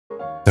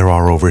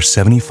are over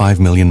 75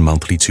 million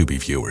monthly Tubi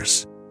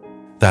viewers.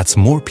 That's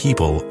more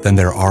people than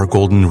there are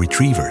golden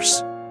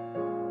retrievers.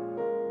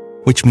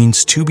 Which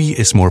means Tubi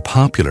is more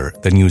popular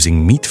than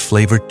using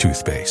meat-flavored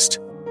toothpaste.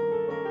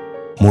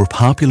 More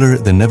popular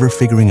than never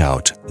figuring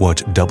out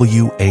what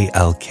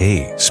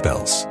WALK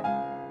spells.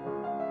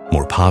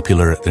 More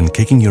popular than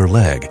kicking your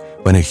leg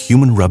when a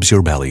human rubs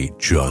your belly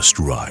just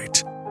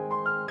right.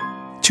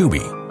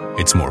 Tubi,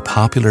 it's more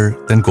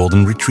popular than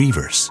golden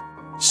retrievers.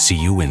 See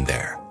you in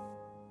there.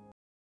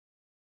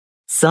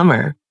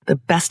 Summer, the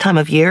best time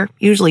of year,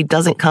 usually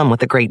doesn't come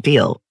with a great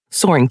deal.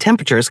 Soaring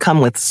temperatures come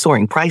with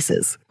soaring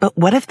prices. But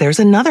what if there's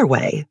another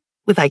way?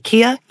 With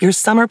IKEA, your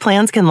summer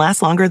plans can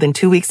last longer than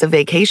 2 weeks of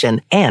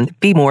vacation and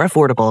be more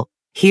affordable.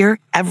 Here,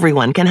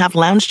 everyone can have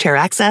lounge chair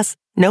access,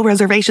 no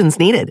reservations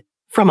needed.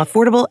 From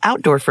affordable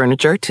outdoor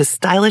furniture to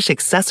stylish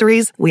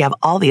accessories, we have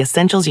all the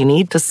essentials you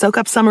need to soak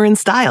up summer in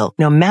style,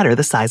 no matter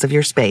the size of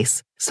your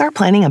space. Start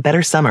planning a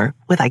better summer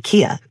with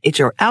IKEA. It's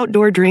your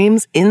outdoor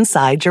dreams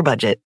inside your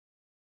budget.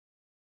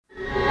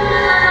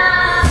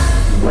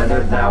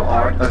 Whether thou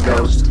art a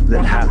ghost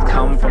that hath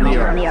come from the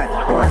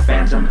earth, or a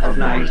phantom of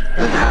night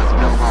that hath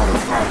no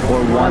heart,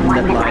 or one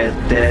that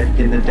lieth dead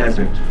in the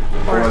desert,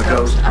 or a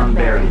ghost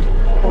unburied,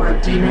 or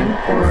a demon,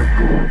 or a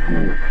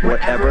ghoul,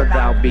 whatever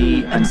thou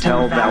be,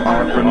 until thou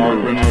art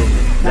removed,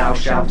 thou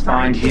shalt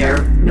find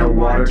here no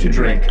water to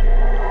drink.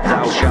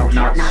 Thou shalt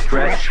not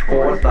stretch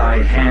forth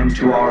thy hand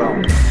to our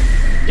own.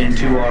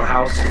 Into our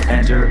house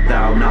enter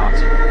thou not.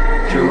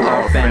 Through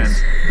our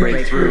fence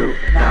break through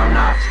thou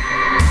not.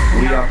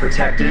 We are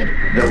protected,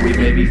 though we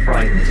may be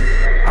frightened.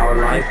 Our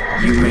life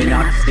you may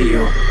not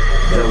steal,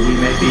 though we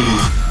may be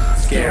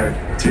scared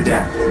to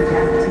death.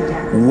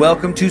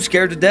 Welcome to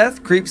Scared to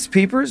Death, Creeps,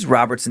 Peepers,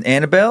 Roberts, and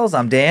Annabelles.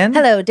 I'm Dan.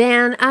 Hello,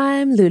 Dan.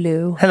 I'm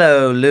Lulu.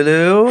 Hello,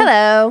 Lulu.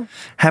 Hello.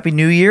 Happy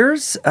New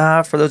Year's.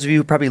 For those of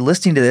you probably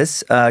listening to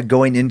this,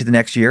 going into the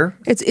next year.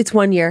 It's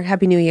 1 year.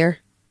 Happy New Year.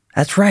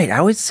 That's right. I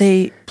always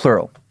say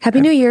plural. Happy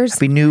New Year's.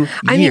 Happy New Year.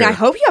 I mean, I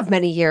hope you have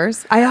many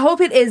years. I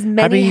hope it is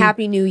many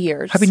Happy New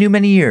Years. Happy New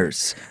many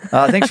years.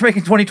 Thanks for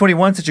making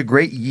 2021 such a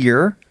great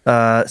year,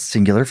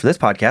 singular, for this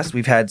podcast.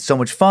 We've had so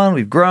much fun.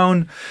 We've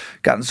grown,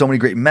 gotten so many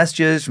great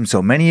messages from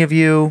so many of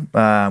you.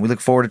 We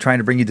look forward to trying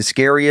to bring you the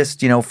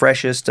scariest,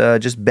 freshest,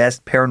 just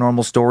best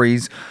paranormal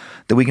stories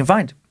that we can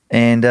find.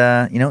 And,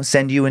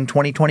 send you in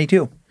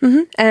 2022.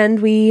 Mm-hmm.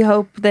 And we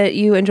hope that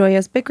you enjoy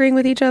us bickering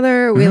with each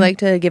other. We like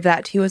to give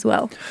that to you as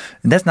well.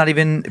 And that's not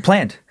even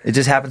planned. It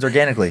just happens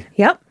organically.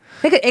 Yep.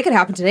 It could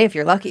happen today if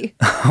you're lucky.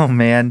 Oh,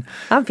 man.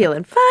 I'm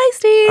feeling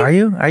feisty. Are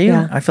you?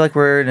 Yeah. I feel like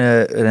we're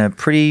in a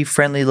pretty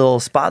friendly little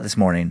spot this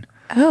morning.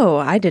 Oh,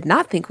 I did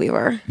not think we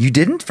were. You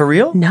didn't? For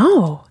real?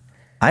 No.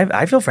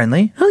 I feel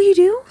friendly. Oh, you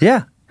do?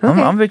 Yeah. Okay.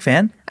 I'm a big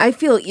fan. I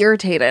feel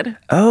irritated.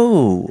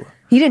 Oh.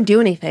 You didn't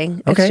do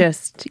anything. Okay. It's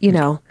just,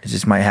 It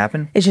just might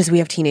happen. It's just we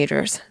have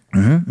teenagers.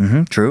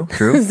 True.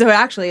 So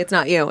actually, it's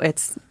not you.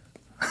 It's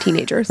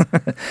teenagers.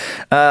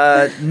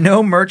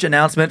 No merch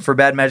announcement for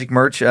Bad Magic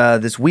merch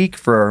this week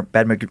for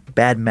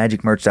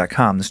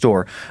badmagicmerch.com, the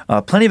store.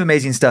 Plenty of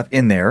amazing stuff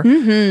in there.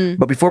 Mm-hmm.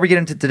 But before we get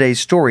into today's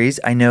stories,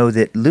 I know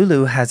that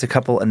Lulu has a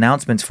couple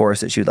announcements for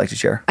us that she would like to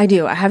share. I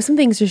do. I have some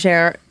things to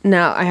share.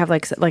 Now, I have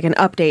like an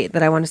update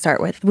that I want to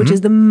start with, which is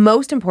the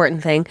most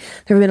important thing.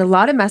 There have been a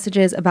lot of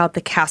messages about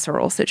the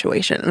casserole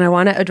situation, and I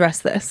want to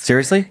address this.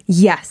 Seriously?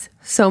 Yes.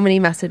 So many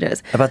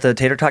messages. About the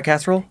tater tot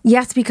casserole?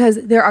 Yes, because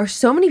there are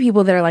so many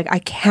people that are like, I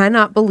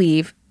cannot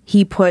believe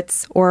he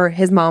puts or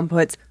his mom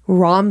puts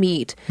raw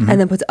meat and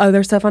then puts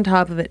other stuff on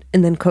top of it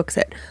and then cooks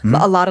it.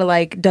 A lot of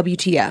like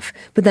WTF.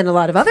 But then a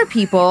lot of other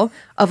people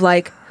of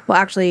like, well,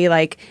 actually,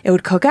 like it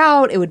would cook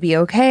out, it would be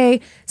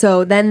okay.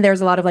 So then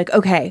there's a lot of like,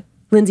 okay,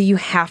 Lindsay, you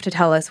have to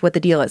tell us what the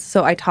deal is.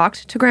 So I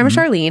talked to Grandma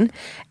Charlene,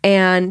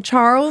 and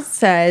Charles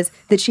says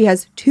that she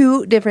has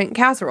two different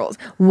casseroles.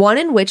 One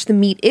in which the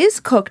meat is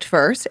cooked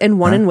first, and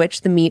one in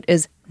which the meat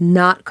is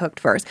not cooked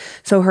first.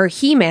 So her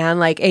He-Man,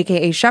 like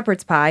AKA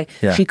shepherd's pie,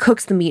 she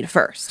cooks the meat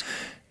first.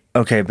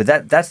 Okay, but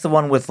that's the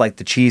one with like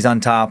the cheese on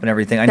top and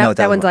everything. I know what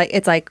that one's like,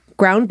 it's like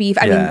ground beef.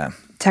 I mean,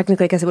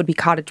 technically, I guess it would be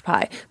cottage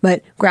pie,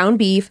 but ground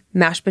beef,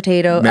 mashed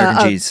potato,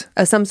 American cheese,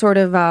 some sort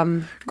of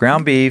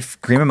ground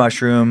beef, cream of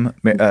mushroom.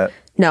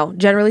 No,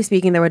 generally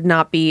speaking, there would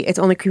not be. It's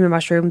only cream of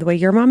mushroom the way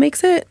your mom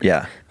makes it.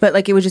 Yeah, but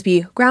like it would just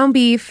be ground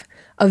beef,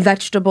 a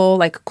vegetable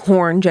like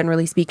corn,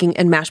 generally speaking,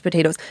 and mashed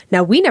potatoes.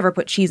 Now we never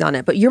put cheese on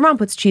it, but your mom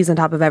puts cheese on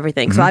top of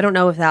everything. So I don't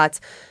know if that's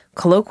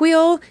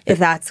colloquial, if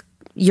that's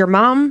your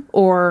mom,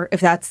 or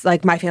if that's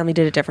like my family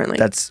did it differently.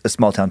 That's a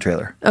small town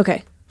trailer.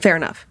 Okay. Fair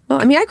enough.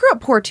 Well, I mean, I grew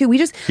up poor too. We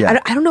just, I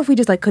don't know if we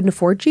just like couldn't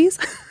afford cheese.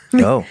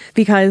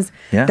 Because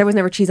there was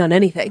never cheese on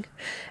anything.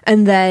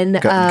 And then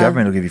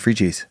government will give you free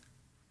cheese.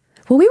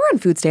 Well, we were on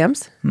food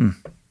stamps.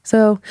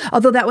 So,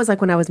 although that was like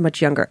when I was much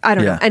younger. I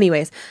don't know.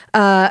 Anyways.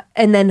 And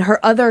then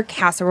her other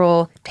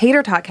casserole,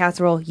 tater tot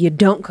casserole, you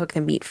don't cook the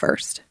meat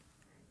first.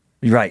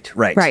 Right.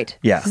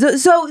 Yeah.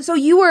 So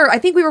you were, I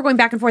think we were going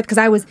back and forth because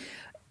I was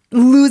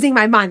losing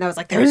my mind. I was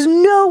like, there's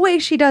no way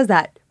she does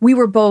that. We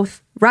were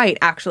both right,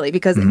 actually,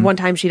 because one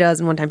time she does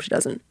and one time she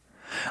doesn't.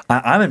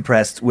 I'm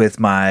impressed with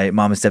my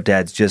mom and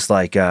stepdads, just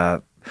like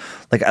how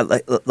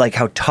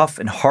tough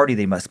and hardy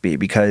they must be,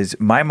 because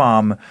my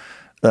mom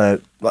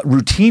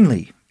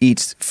routinely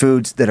eats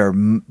foods that are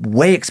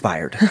way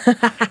expired,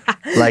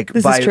 like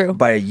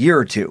by a year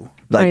or two,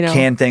 like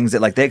canned things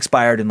that like they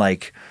expired in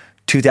like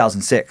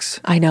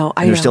 2006. I know.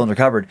 They're still in their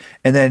cupboard.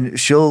 And then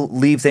she'll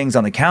leave things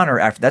on the counter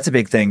after. That's a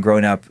big thing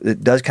growing up.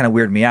 It does kind of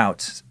weird me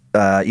out,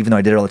 even though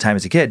I did it all the time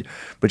as a kid.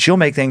 But she'll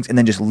make things and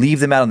then just leave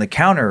them out on the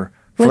counter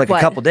for like a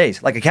couple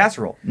days, like a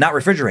casserole, not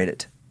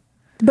refrigerated.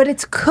 But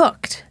it's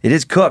cooked. It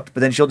is cooked,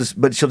 but then she'll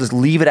just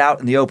leave it out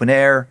in the open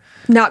air.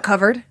 Not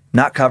covered.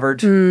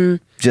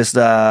 Just,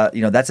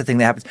 that's the thing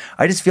that happens.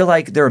 I just feel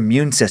like their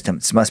immune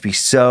systems must be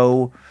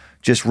so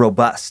just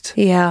robust.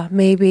 Yeah,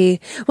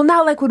 maybe. Well,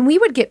 now, like when we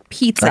would get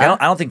pizza.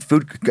 Like, I don't think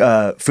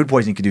food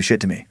poisoning could do shit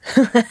to me.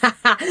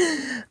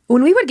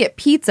 When we would get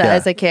pizza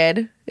as a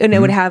kid and it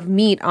would have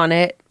meat on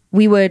it,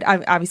 we would,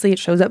 obviously it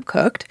shows up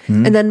cooked.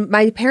 And then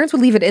my parents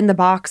would leave it in the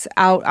box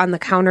out on the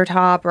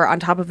countertop or on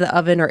top of the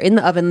oven or in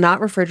the oven,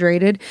 not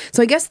refrigerated.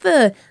 So I guess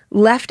the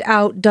left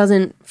out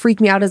doesn't freak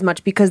me out as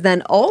much, because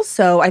then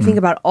also I think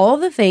about all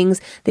the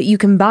things that you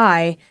can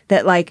buy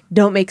that like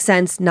don't make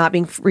sense not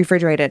being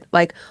refrigerated.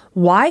 Like,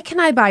 why can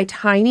I buy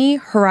tiny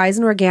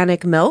Horizon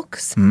Organic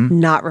milks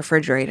not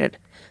refrigerated?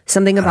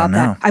 Something about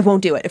that. I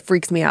won't do it. It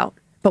freaks me out.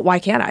 But why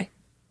can't I?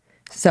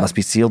 So must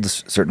be sealed a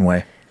certain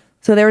way.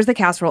 So there was the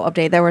casserole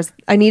update.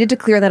 I needed to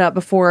clear that up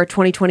before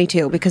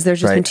 2022 because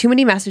there's just been too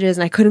many messages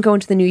and I couldn't go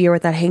into the new year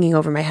with that hanging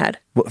over my head.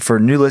 Well,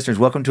 for new listeners,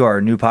 welcome to our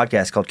new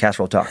podcast called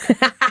Casserole Talk.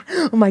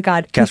 Oh my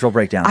God. Casserole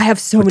Breakdown. I have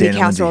so many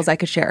casseroles I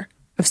could share. I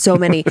have so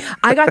many.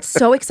 I got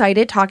so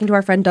excited talking to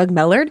our friend Doug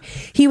Mellard.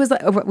 He was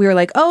like, we were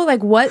like, oh,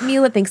 like what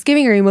meal at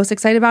Thanksgiving are you most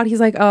excited about? He's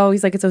like,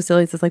 it's so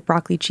silly. It's this like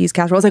broccoli cheese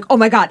casserole. I was like, oh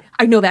my God,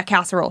 I know that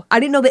casserole. I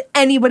didn't know that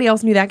anybody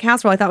else knew that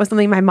casserole. I thought it was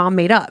something my mom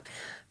made up.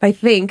 But I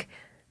think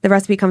the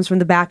recipe comes from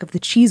the back of the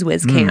Cheese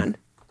Whiz can.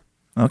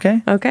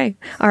 Okay.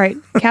 All right.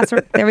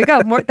 Casserole. There we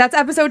go. That's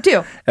episode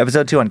 2.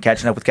 Episode 2 on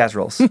catching up with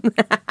casseroles.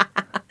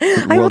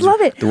 I would love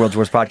it. The world's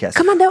worst podcast.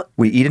 Come on, though.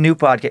 We eat a new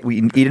podcast. We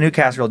eat a new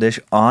casserole dish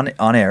on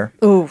air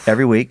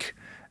every week.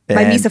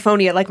 My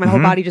misophonia, like my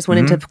whole body just went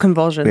into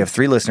convulsions. We have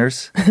 3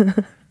 listeners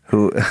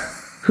who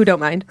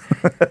don't mind.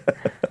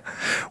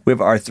 We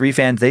have our 3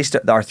 fans.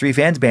 Our 3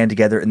 fans band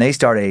together and they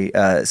start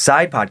a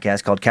side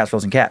podcast called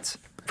Casseroles and Cats.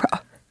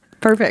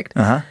 Perfect.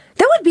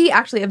 That would be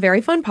actually a very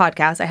fun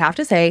podcast, I have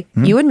to say.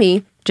 You and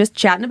me just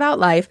chatting about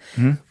life,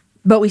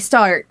 but we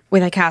start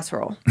with a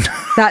casserole.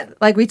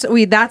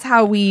 That's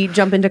how we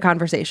jump into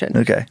conversation.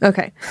 Okay.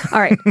 All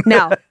right.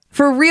 Now,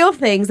 for real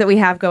things that we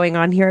have going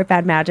on here at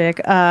Bad Magic,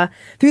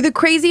 through the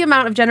crazy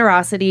amount of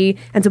generosity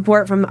and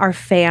support from our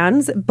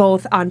fans,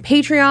 both on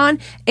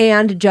Patreon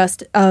and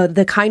just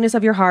the kindness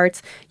of your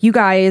hearts, you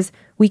guys,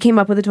 we came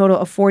up with a total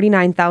of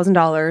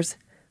 $49,000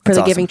 for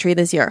the Giving Tree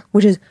this year,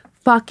 which is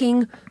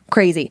fucking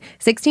crazy.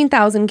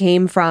 16,000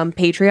 came from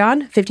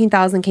Patreon,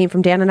 15,000 came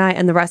from Dan and I,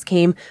 and the rest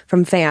came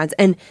from fans.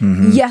 And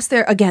yes,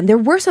 there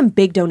were some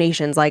big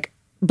donations, like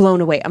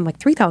blown away. I'm like,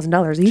 $3,000?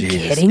 Are you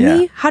kidding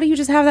me? How do you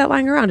just have that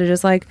lying around and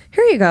just like,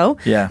 here you go?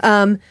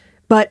 Yeah.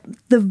 But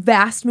the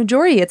vast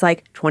majority, it's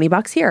like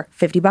 $20 here,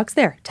 $50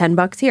 there,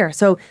 $10 here.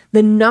 So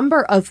the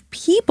number of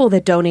people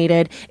that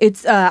donated,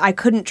 it's I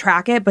couldn't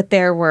track it, but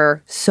there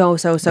were so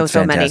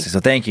many. So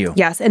thank you.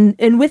 Yes,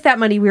 and with that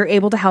money, we were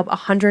able to help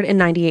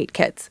 198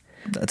 kids.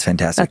 That's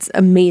fantastic. That's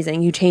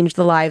amazing. You changed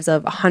the lives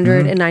of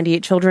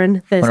 198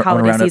 children this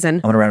holiday season.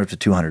 I'm going to round up to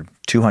 200.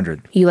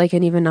 200. You like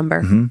an even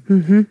number.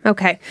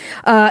 Okay.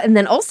 And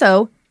then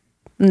also,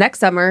 next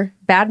summer,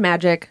 Bad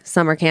Magic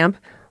Summer Camp.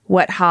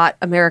 Wet Hot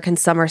American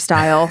Summer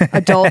Style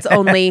adults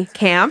only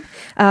camp.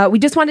 We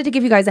just wanted to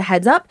give you guys a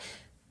heads up.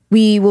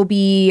 We will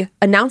be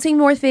announcing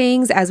more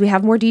things as we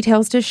have more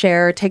details to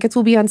share. Tickets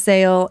will be on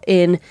sale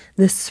in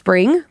the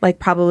spring, like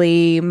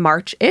probably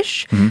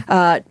March-ish.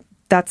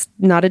 That's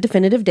not a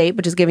definitive date,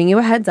 but just giving you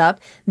a heads up.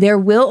 There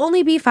will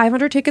only be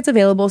 500 tickets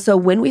available. So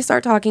when we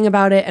start talking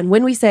about it and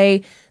when we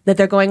say that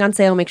they're going on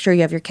sale, make sure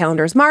you have your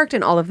calendars marked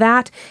and all of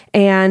that.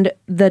 And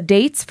the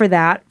dates for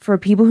that, for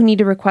people who need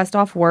to request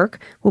off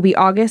work, will be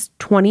August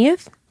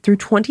 20th through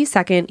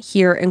 22nd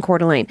here in Coeur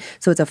d'Alene.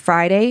 So it's a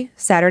Friday,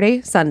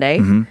 Saturday,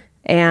 Sunday.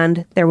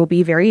 And there will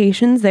be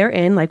variations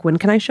therein, like when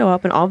can I show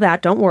up and all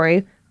that. Don't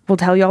worry. We'll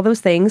tell you all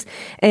those things.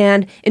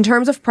 And in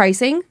terms of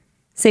pricing,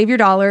 save your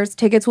dollars.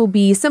 Tickets will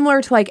be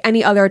similar to like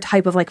any other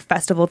type of like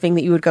festival thing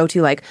that you would go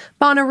to, like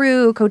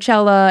Bonnaroo,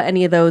 Coachella,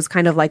 any of those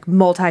kind of like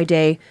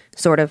multi-day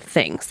sort of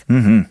things.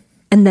 And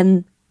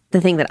then the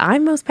thing that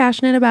I'm most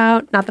passionate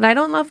about, not that I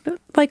don't love,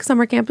 like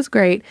summer camp is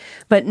great,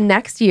 but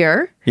next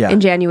year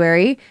in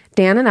January,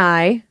 Dan and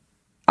I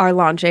are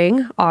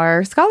launching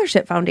our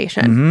scholarship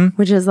foundation,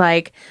 which is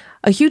like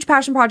a huge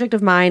passion project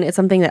of mine. It's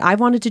something that I've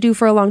wanted to do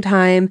for a long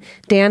time.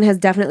 Dan has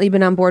definitely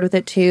been on board with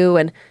it too.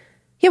 And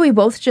yeah, we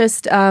both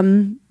just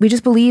we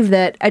just believe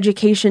that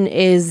education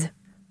is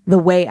the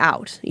way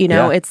out. You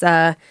know, it's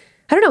I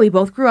I don't know, we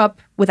both grew up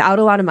without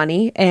a lot of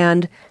money.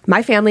 And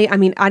my family, I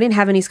mean, I didn't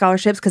have any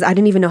scholarships because I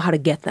didn't even know how to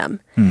get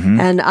them.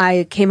 And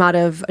I came out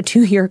of a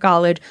 2-year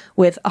college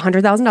with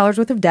 $100,000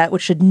 worth of debt,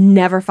 which should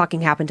never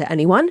fucking happen to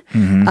anyone.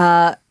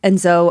 And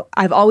so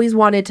I've always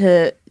wanted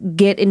to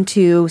get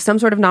into some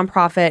sort of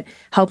nonprofit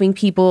helping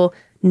people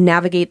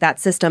navigate that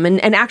system.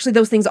 And actually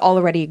those things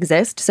already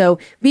exist. So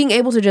being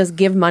able to just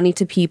give money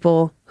to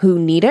people who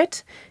need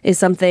it is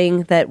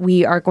something that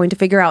we are going to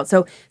figure out.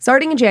 So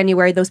starting in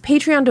January, those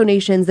Patreon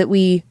donations that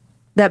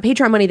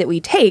Patreon money that we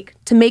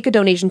take to make a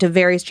donation to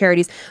various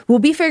charities, we'll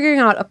be figuring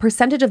out a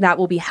percentage of that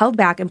will be held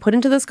back and put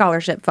into the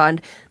scholarship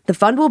fund. The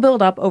fund will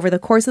build up over the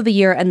course of the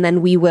year, and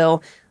then we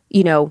will,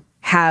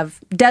 have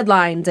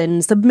deadlines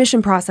and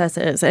submission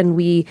processes. And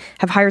we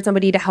have hired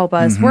somebody to help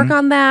us work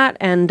on that.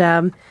 And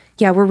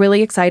we're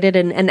really excited.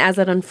 And as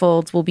that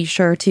unfolds, we'll be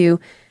sure to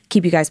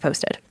keep you guys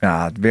posted.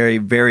 Very,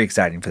 very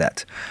exciting for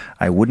that.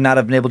 I would not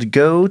have been able to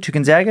go to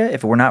Gonzaga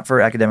if it were not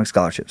for academic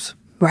scholarships.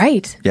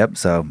 Right. Yep.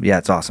 So, yeah,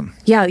 it's awesome.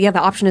 Yeah. The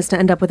option is to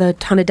end up with a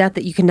ton of debt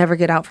that you can never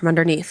get out from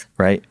underneath.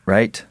 Right.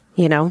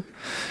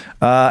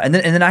 And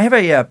then I have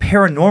a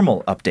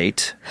paranormal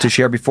update to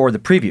share before the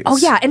previews. Oh,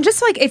 yeah. And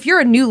just like if you're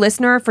a new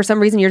listener, for some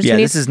reason you're just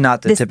this is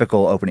not the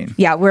typical opening.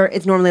 Yeah,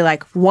 it's normally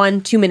like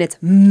 1-2 minutes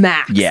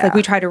max. Yeah. Like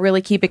we try to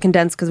really keep it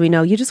condensed because we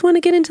know you just want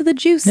to get into the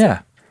juice.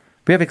 Yeah.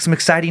 We have some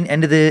exciting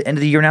end of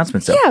the year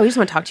announcements, though. Yeah, we just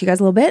want to talk to you guys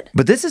a little bit.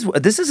 But this is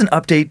an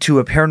update to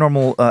a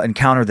paranormal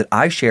encounter that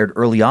I shared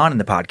early on in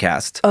the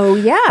podcast. Oh,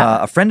 yeah.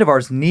 A friend of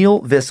ours,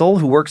 Neil Vissel,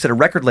 who works at a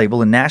record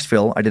label in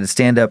Nashville. I did a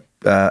stand-up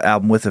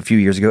album with a few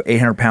years ago,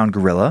 800 Pound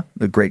Gorilla,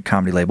 the great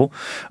comedy label.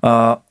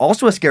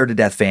 Also a Scared to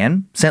Death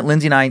fan, sent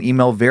Lindsay and I an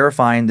email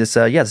verifying this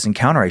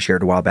encounter I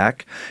shared a while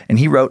back. And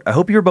he wrote, "I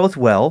hope you're both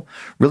well.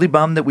 Really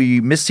bummed that we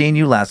missed seeing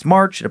you last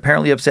March. It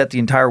apparently upset the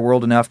entire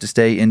world enough to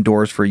stay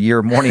indoors for a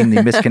year, mourning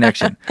the misconnection.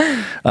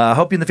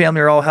 Hope you and the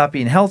family are all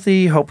happy and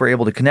healthy. Hope we're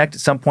able to connect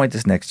at some point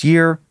this next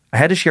year. I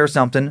had to share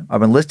something.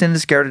 I've been listening to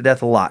Scared to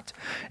Death a lot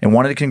and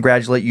wanted to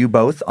congratulate you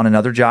both on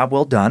another job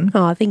well done.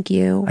 Oh, thank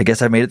you. I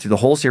guess I made it through the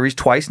whole series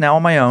twice now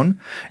on my own,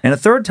 and a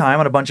third time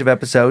on a bunch of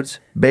episodes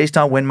based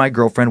on when my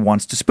girlfriend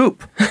wants to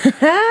spoop,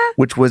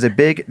 which was a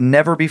big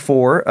never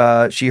before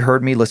she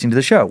heard me listening to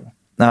the show.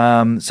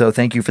 So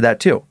thank you for that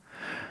too.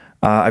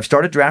 I've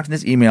started drafting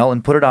this email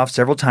and put it off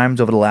several times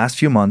over the last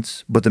few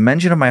months, but the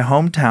mention of my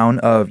hometown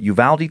of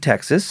Uvalde,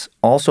 Texas,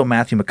 also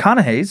Matthew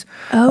McConaughey's,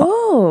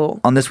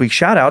 on this week's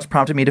shoutouts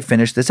prompted me to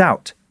finish this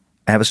out.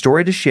 I have a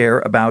story to share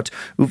about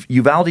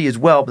Uvalde as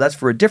well, but that's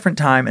for a different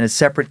time and a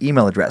separate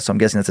email address. So I'm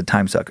guessing that's a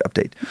Time Suck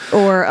update.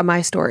 Or a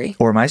My Story.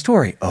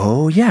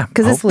 Oh, yeah.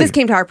 Because this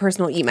came to our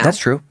personal email. That's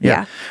true.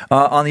 Yeah.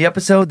 On the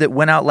episode that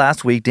went out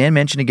last week, Dan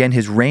mentioned again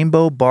his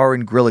Rainbow Bar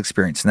and Grill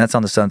experience, and that's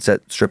on the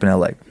Sunset Strip in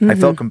LA. I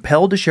felt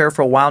compelled to share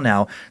for a while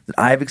now that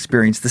I have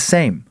experienced the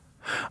same.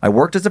 I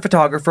worked as a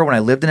photographer when I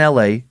lived in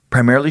LA,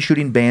 primarily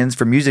shooting bands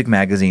for music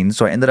magazines,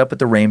 so I ended up at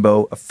the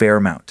Rainbow a fair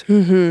amount.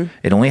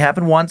 It only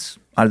happened once,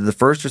 either the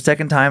first or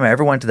second time I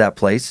ever went to that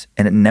place,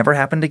 and it never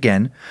happened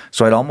again,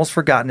 so I'd almost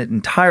forgotten it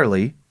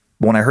entirely.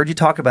 But when I heard you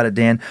talk about it,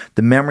 Dan,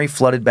 the memory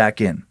flooded back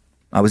in.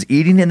 I was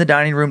eating in the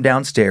dining room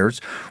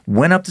downstairs,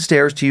 went up the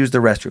stairs to use the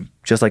restroom,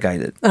 just like I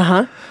did.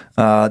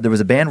 There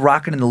was a band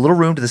rocking in the little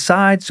room to the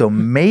side, so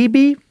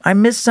maybe I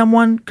missed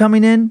someone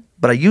coming in,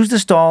 but I used the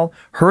stall,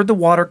 heard the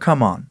water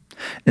come on.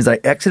 As I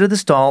exited the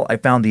stall, I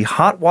found the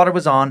hot water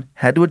was on,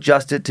 had to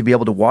adjust it to be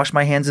able to wash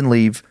my hands and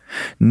leave.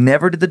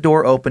 Never did the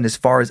door open as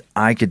far as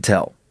I could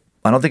tell.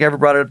 I don't think I ever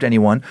brought it up to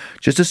anyone,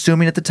 just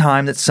assuming at the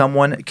time that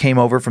someone came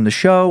over from the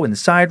show in the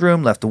side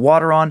room, left the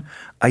water on.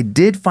 I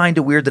did find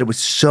it weird that it was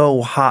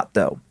so hot,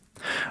 though.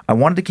 I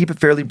wanted to keep it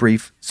fairly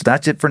brief, so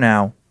that's it for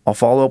now. I'll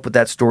follow up with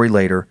that story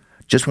later.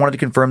 Just wanted to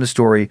confirm the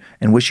story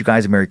and wish you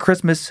guys a Merry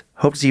Christmas.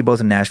 Hope to see you both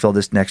in Nashville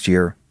this next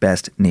year.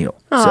 Best, Neil.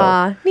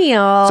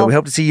 Neil. So we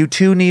hope to see you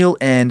too, Neil.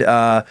 And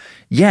and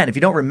if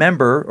you don't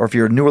remember, or if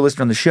you're a newer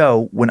listener on the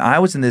show, when I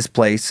was in this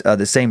place,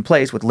 the same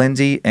place with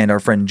Lindsay and our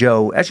friend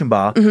Joe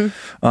Eschenbaugh,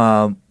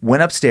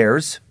 went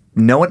upstairs.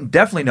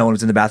 Definitely no one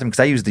was in the bathroom because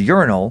I used the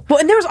urinal. Well,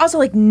 and there was also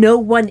like no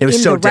one in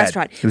the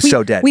restaurant. It was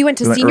so dead. We went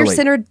to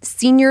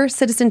senior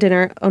citizen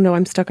dinner. Oh no,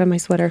 I'm stuck on my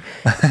sweater.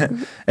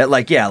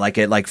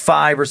 at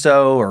 5 or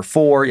so or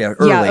 4. Yeah,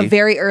 early. Yeah, a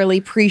very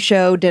early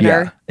pre-show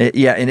dinner.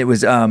 Yeah, and it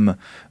was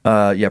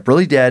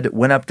really dead.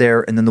 Went up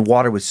there, and then the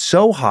water was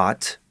so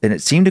hot, and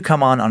it seemed to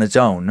come on its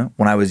own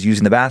when I was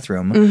using the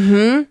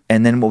bathroom.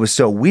 And then what was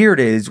so weird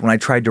is when I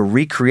tried to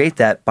recreate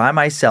that by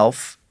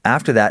myself.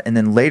 After that, and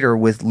then later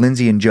with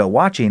Lindsay and Joe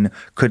watching,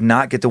 could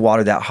not get the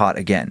water that hot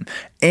again.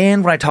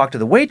 And when I talked to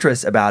the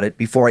waitress about it,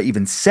 before I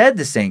even said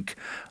the sink,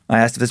 I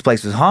asked if this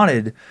place was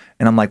haunted,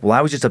 and I'm like, well,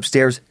 I was just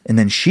upstairs, and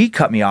then she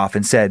cut me off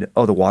and said,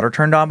 oh, the water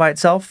turned on by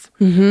itself?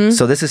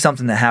 So this is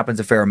something that happens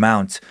a fair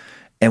amount.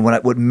 And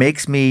what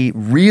makes me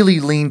really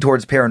lean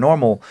towards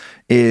paranormal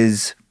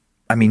is,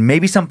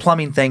 maybe some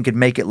plumbing thing could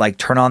make it like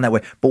turn on that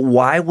way, but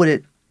why would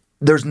it?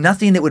 There's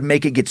nothing that would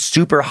make it get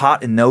super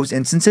hot in those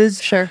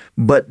instances. Sure.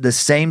 But the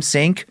same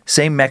sink,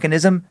 same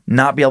mechanism,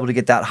 not be able to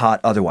get that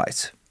hot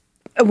otherwise.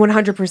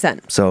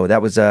 100%. So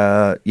that was,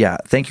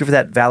 thank you for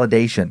that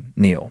validation,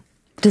 Neil.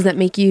 Does that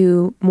make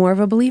you more of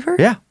a believer?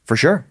 Yeah, for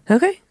sure.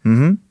 Okay.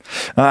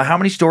 How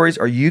many stories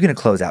are you going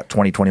to close out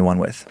 2021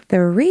 with?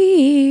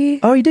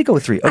 3. Oh, you did go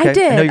with 3. Okay. I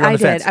did. know you're on I the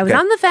did. fence. I was Okay.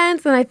 on the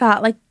fence, and I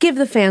thought, like, give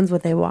the fans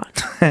what they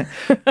want.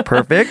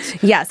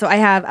 Perfect. Yeah. So I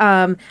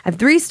have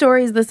 3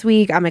 stories this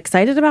week. I'm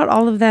excited about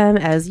all of them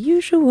as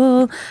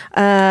usual.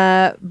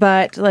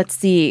 But let's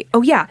see.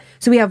 Oh yeah.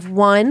 So we have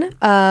one,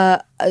 an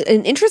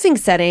interesting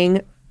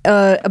setting,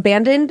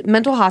 abandoned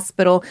mental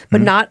hospital,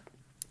 but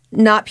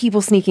not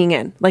people sneaking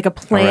in, like a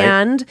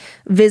planned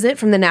visit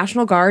from the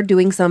National Guard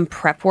doing some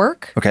prep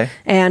work. Okay.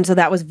 And so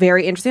that was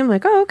very interesting. I'm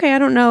like, oh, okay, I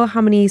don't know how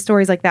many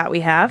stories like that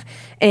we have.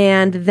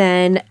 And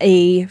then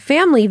a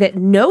family that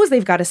knows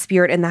they've got a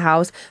spirit in the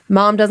house.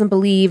 Mom doesn't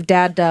believe,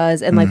 dad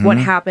does. And like what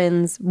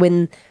happens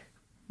when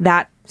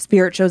that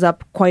spirit shows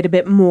up quite a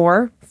bit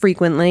more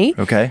frequently.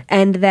 Okay.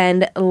 And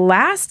then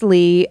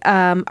lastly,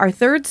 our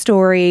third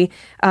story,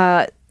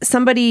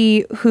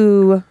 somebody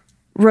who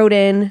wrote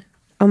in,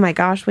 oh my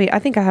gosh, wait, I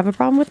think I have a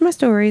problem with my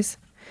stories.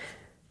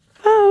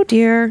 Oh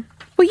dear.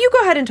 Well, you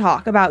go ahead and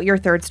talk about your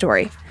third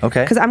story.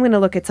 Okay. Because I'm going to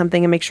look at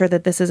something and make sure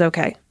that this is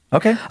okay.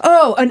 Okay.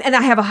 Oh, and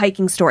I have a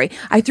hiking story.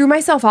 I threw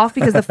myself off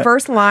because the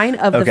first line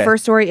of Okay. the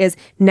first story is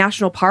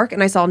National Park,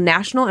 and I saw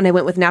National, and I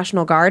went with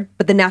National Guard,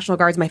 but the National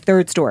Guard's my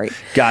third story.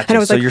 Gotcha. And I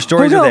was So like, your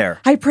stories oh, are no,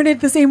 there. I printed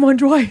the same one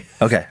twice.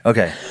 Okay.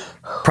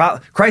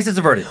 Crisis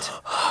averted.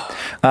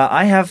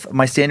 I have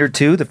my standard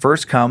 2. The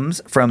first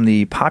comes from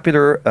the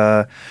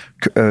popular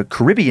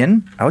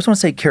Caribbean. I always want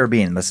to say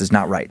Caribbean. This is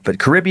not right, but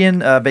Caribbean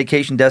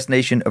vacation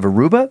destination of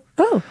Aruba.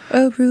 Oh,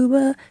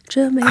 Aruba,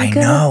 Jamaica. I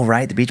know,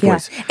 right? The Beach Yeah.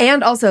 Boys.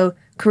 And also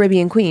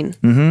Caribbean Queen.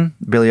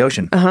 Billy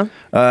Ocean.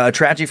 A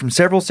tragedy from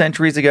several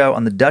centuries ago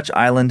on the Dutch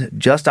island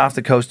just off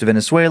the coast of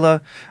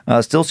Venezuela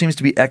still seems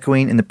to be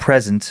echoing in the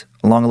present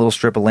along a little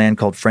strip of land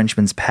called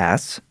Frenchman's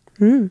Pass.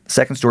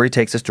 Second story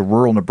takes us to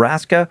rural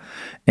Nebraska,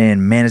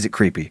 and man, is it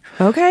creepy.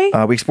 Okay.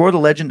 We explore the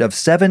legend of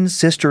Seven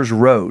Sisters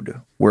Road,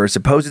 where a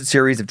supposed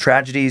series of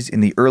tragedies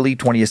in the early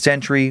 20th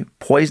century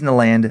poisoned the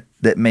land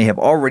that may have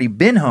already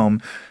been home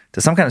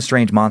to some kind of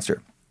strange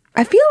monster.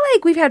 I feel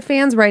like we've had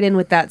fans write in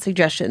with that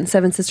suggestion,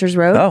 Seven Sisters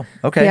Road. Oh,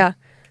 okay. Yeah.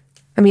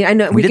 I mean, I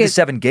know We did could, the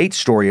Seven Gates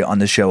story on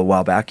the show a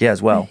while back,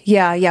 as well.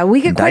 Yeah,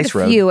 we get And quite Dice a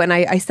Road. few, and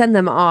I send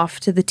them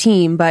off to the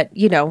team, but,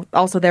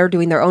 also they're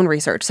doing their own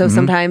research. So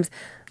sometimes,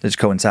 They just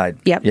coincide.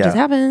 it just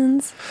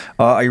happens.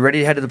 Are you ready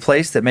to head to the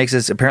place that makes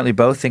us apparently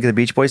both think of the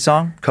Beach Boys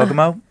song,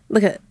 Kokomo?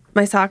 Look at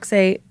my socks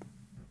say,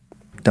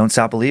 Don't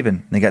Stop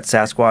Believing. They got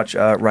Sasquatch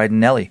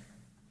riding Nelly,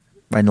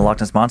 riding the Loch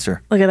Ness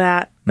Monster. look at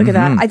that. Look at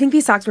that. I think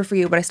these socks were for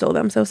you, but I stole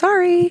them, so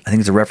sorry. I think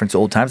it's a reference to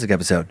Old Times Like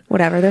episode.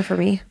 Whatever, they're for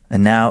me.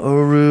 And now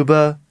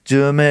Aruba,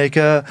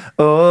 Jamaica.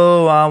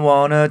 Oh, I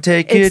wanna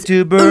take you It's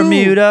to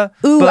Bermuda.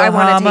 ooh, I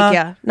wanna take Bahama.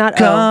 ya, not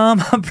Come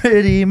on,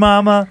 pretty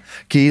mama.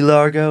 Key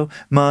Largo,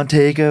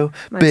 Montego.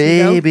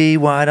 Baby,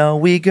 why don't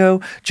we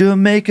go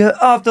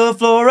Jamaica off the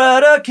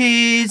Florida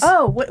Keys?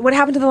 Oh, what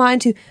happened to the line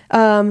to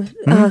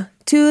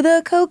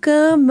the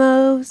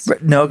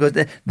Kokomos? No, it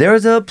goes,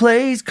 there's a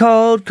place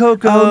called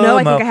Kokomo. Oh no,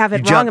 I think I have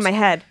it You wrong in jumped. my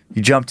head.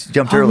 You jumped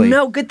Oh early.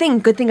 no, good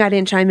thing I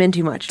didn't chime in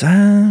too much. All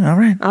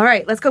right. All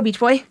right, let's go, Beach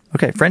Boy.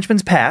 Okay,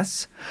 Frenchman's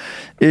Pass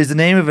is the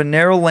name of a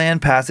narrow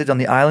land passage on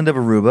the island of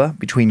Aruba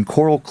between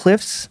coral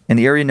cliffs and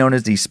the area known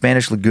as the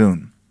Spanish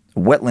Lagoon, a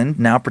wetland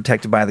now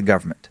protected by the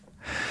government.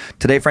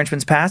 Today,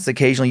 Frenchman's Pass is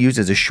occasionally used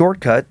as a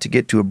shortcut to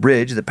get to a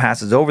bridge that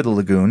passes over the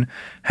lagoon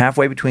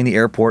halfway between the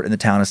airport and the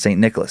town of St.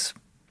 Nicholas.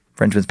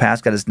 Frenchman's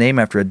Pass got its name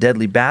after a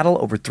deadly battle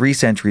over 3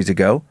 centuries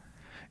ago.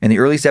 In the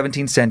early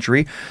 17th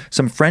century,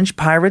 some French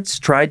pirates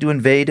tried to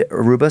invade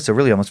Aruba, so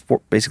really almost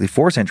basically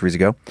 4 centuries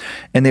ago,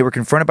 and they were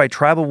confronted by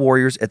tribal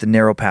warriors at the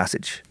narrow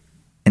passage.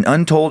 An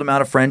untold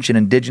amount of French and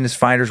indigenous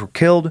fighters were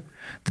killed,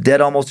 the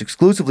dead almost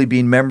exclusively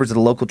being members of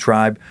the local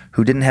tribe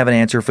who didn't have an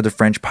answer for the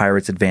French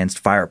pirates' advanced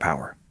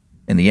firepower.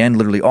 In the end,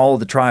 literally all of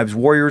the tribe's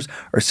warriors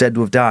are said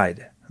to have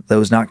died.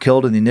 Those not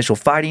killed in the initial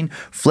fighting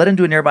fled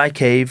into a nearby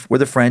cave where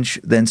the French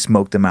then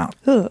smoked them out.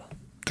 The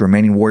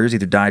remaining warriors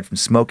either died from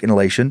smoke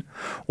inhalation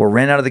or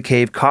ran out of the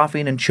cave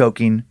coughing and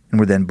choking and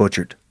were then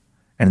butchered.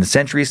 And in the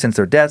centuries since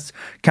their deaths,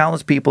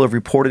 countless people have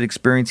reported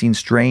experiencing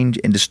strange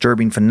and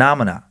disturbing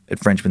phenomena at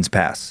Frenchman's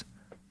Pass.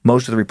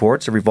 Most of the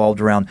reports have revolved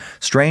around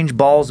strange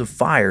balls of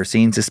fire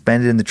seen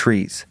suspended in the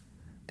trees.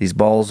 These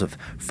balls of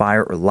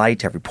fire or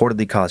light have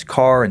reportedly caused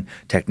car and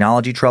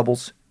technology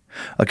troubles.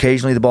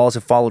 Occasionally, the balls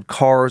have followed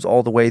cars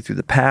all the way through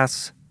the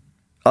pass.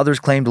 Others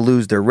claim to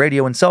lose their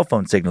radio and cell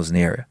phone signals in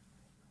the area.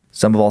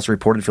 Some have also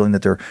reported feeling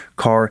that their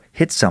car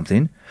hit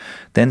something,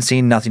 then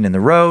seeing nothing in the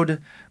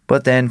road,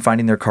 but then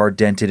finding their car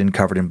dented and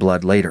covered in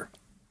blood later.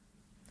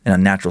 An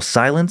unnatural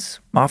silence,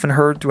 often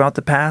heard throughout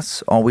the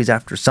pass, always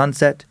after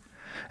sunset,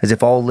 as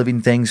if all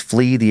living things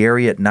flee the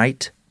area at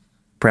night.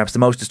 Perhaps the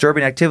most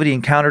disturbing activity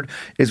encountered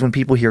is when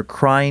people hear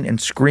crying and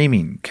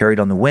screaming carried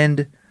on the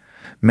wind.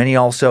 Many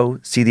also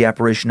see the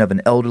apparition of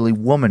an elderly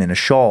woman in a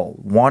shawl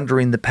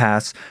wandering the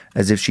pass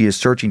as if she is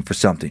searching for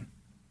something.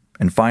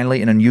 And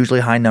finally, an unusually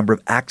high number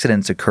of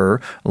accidents occur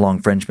along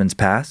Frenchman's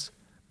Pass,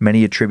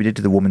 many attributed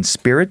to the woman's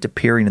spirit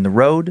appearing in the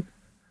road.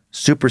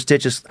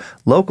 Superstitious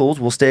locals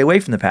will stay away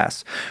from the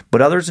pass,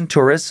 but others and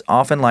tourists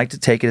often like to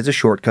take it as a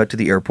shortcut to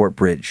the airport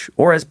bridge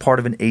or as part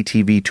of an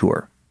ATV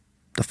tour.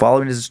 The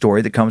following is a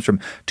story that comes from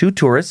two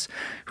tourists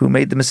who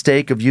made the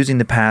mistake of using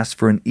the pass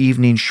for an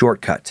evening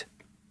shortcut.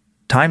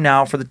 Time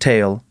now for the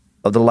tale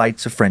of the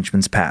lights of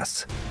Frenchman's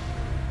Pass.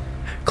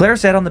 Claire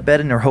sat on the bed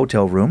in her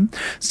hotel room,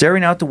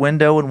 staring out the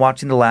window and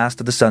watching the last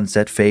of the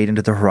sunset fade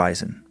into the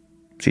horizon.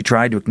 She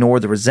tried to ignore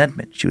the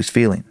resentment she was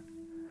feeling.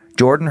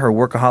 Jordan, her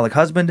workaholic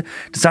husband,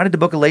 decided to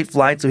book a late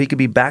flight so he could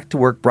be back to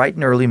work bright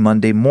and early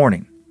Monday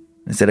morning.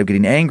 Instead of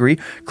getting angry,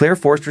 Claire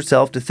forced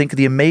herself to think of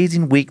the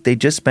amazing week they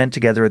just spent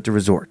together at the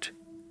resort.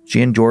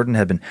 She and Jordan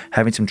had been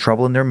having some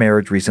trouble in their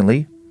marriage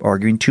recently,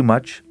 arguing too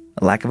much,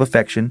 a lack of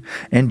affection,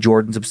 and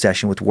Jordan's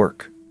obsession with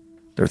work.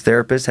 Their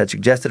therapist had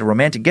suggested a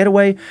romantic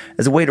getaway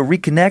as a way to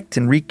reconnect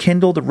and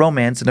rekindle the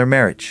romance in their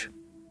marriage.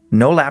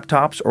 No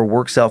laptops or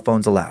work cell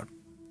phones allowed.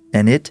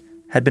 And it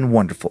had been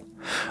wonderful.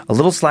 A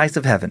little slice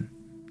of heaven.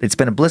 They'd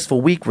spent a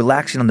blissful week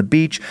relaxing on the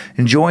beach,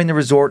 enjoying the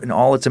resort and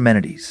all its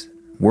amenities,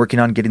 working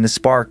on getting the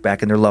spark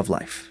back in their love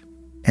life.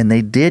 And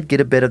they did get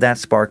a bit of that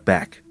spark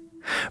back.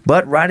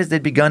 But right as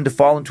they'd begun to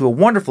fall into a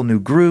wonderful new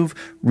groove,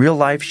 real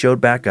life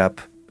showed back up,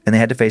 and they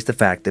had to face the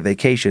fact that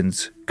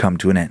vacations come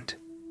to an end.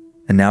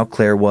 And now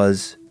Claire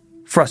was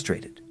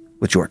frustrated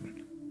with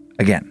Jordan.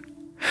 Again.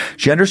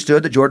 She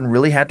understood that Jordan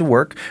really had to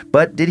work,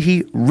 but did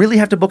he really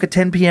have to book a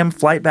 10 p.m.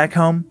 flight back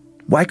home?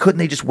 Why couldn't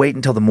they just wait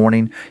until the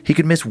morning? He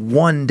could miss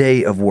one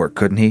day of work,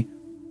 couldn't he?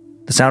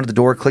 The sound of the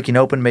door clicking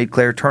open made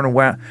Claire turn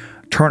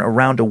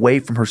around away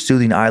from her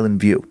soothing island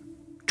view.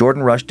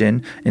 Jordan rushed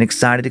in, an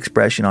excited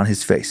expression on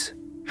his face.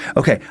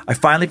 Okay, I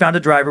finally found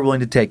a driver willing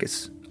to take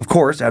us. Of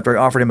course, after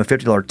I offered him a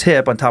 $50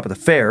 tip on top of the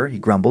fare, he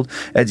grumbled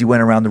as he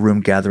went around the room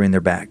gathering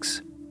their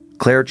bags.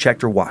 Claire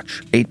checked her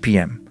watch, 8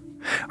 p.m.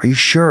 Are you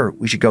sure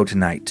we should go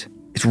tonight?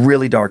 It's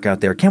really dark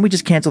out there. Can't we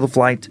just cancel the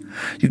flight?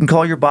 You can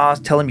call your boss,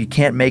 tell him you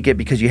can't make it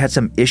because you had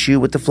some issue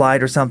with the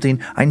flight or something.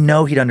 I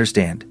know he'd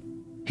understand.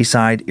 He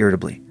sighed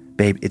irritably.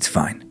 Babe, it's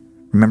fine.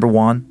 Remember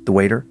Juan, the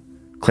waiter?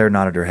 Claire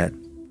nodded her head.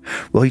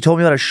 Well, he told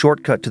me about a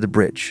shortcut to the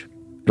bridge.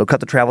 It'll cut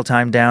the travel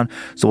time down,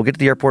 so we'll get to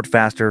the airport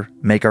faster,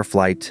 make our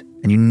flight,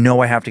 and you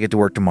know I have to get to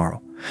work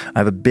tomorrow. I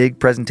have a big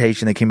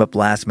presentation that came up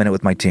last minute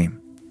with my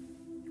team.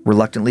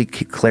 Reluctantly,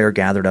 Claire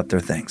gathered up their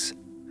things.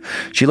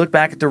 She looked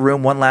back at their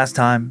room one last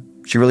time.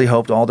 She really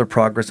hoped all their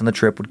progress on the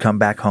trip would come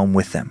back home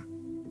with them.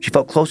 She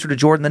felt closer to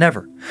Jordan than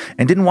ever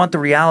and didn't want the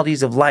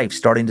realities of life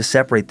starting to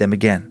separate them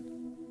again.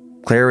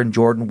 Claire and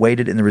Jordan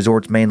waited in the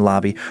resort's main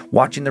lobby,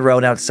 watching the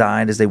road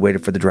outside as they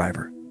waited for the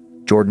driver.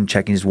 Jordan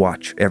checking his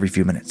watch every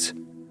few minutes.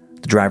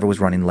 The driver was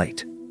running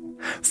late.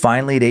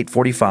 Finally, at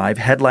 8:45,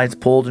 headlights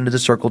pulled into the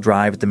Circle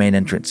Drive at the main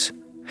entrance.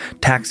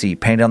 Taxi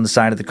painted on the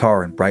side of the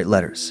car in bright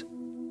letters.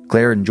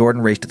 Claire and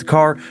Jordan raced to the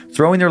car,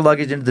 throwing their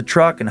luggage into the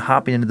truck and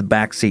hopping into the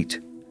back seat.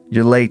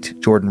 You're late,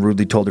 Jordan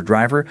rudely told her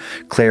driver.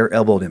 Claire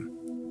elbowed him.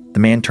 The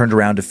man turned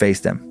around to face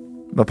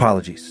them.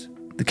 Apologies.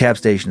 The cab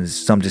station is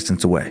some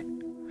distance away.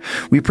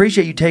 We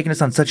appreciate you taking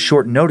us on such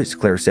short notice,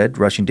 Claire said,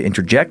 rushing to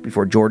interject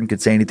before Jordan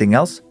could say anything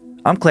else.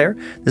 I'm Claire.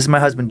 This is my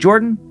husband,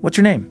 Jordan. What's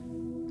your name?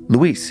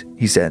 Luis,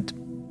 he said.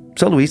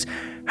 So, Luis,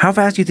 how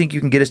fast do you think you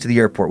can get us to the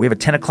airport? We have a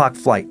 10 o'clock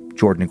flight,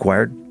 Jordan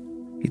inquired.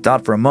 He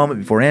thought for a moment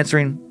before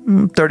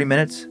answering. 30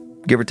 minutes,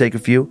 give or take a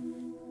few.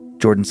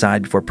 Jordan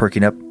sighed before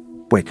perking up.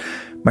 Wait,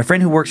 my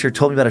friend who works here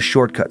told me about a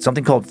shortcut,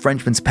 something called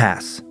Frenchman's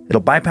Pass.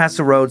 It'll bypass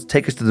the roads,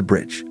 take us to the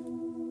bridge.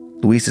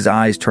 Luis's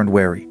eyes turned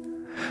wary.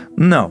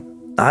 No,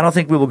 I don't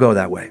think we will go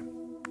that way.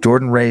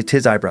 Jordan raised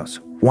his eyebrows.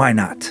 Why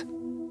not?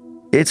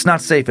 It's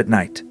not safe at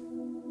night.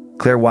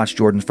 Claire watched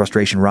Jordan's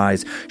frustration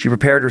rise. She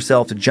prepared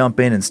herself to jump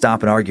in and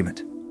stop an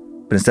argument.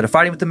 But instead of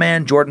fighting with the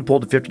man, Jordan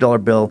pulled a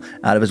 $50 bill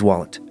out of his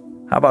wallet.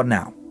 How about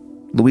now?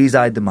 Louise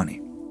eyed the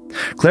money.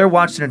 Claire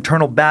watched an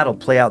internal battle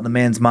play out in the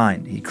man's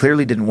mind. He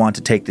clearly didn't want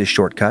to take this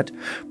shortcut,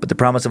 but the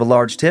promise of a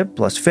large tip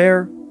plus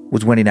fare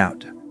was winning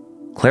out.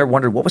 Claire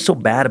wondered what was so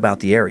bad about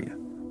the area.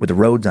 Were the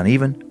roads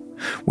uneven?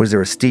 Was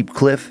there a steep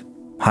cliff?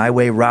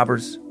 Highway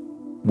robbers?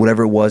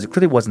 Whatever it was, it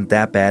clearly wasn't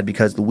that bad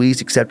because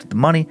Louise accepted the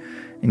money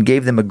and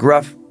gave them a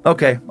gruff,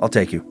 okay, I'll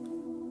take you.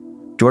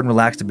 Jordan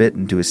relaxed a bit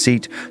into his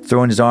seat,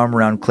 throwing his arm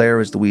around Claire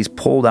as Louise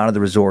pulled out of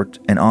the resort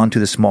and onto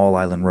the small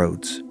island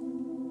roads.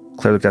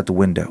 Claire looked out the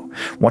window,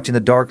 watching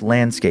the dark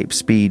landscape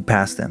speed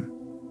past them.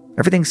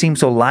 Everything seemed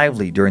so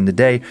lively during the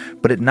day,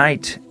 but at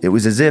night, it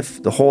was as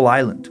if the whole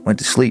island went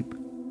to sleep.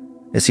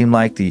 It seemed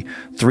like the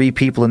 3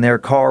 people in their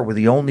car were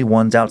the only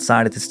ones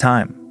outside at this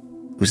time.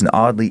 It was an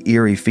oddly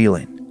eerie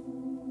feeling.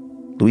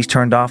 Louise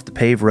turned off the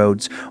paved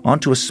roads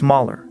onto a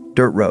smaller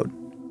dirt road.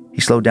 He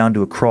slowed down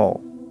to a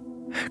crawl.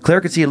 Claire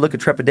could see a look of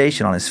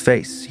trepidation on his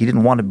face. He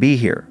didn't want to be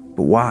here,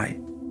 but why?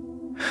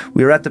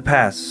 We are at the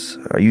pass.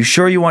 Are you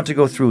sure you want to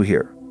go through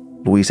here?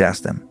 Louise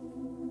asked them.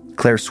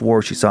 Claire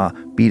swore she saw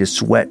a bead of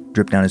sweat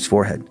drip down his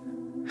forehead.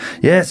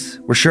 Yes,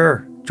 we're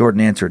sure, Jordan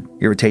answered,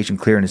 irritation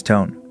clear in his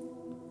tone.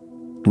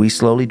 Louise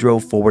slowly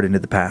drove forward into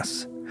the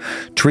pass.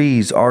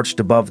 Trees arched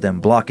above them,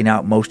 blocking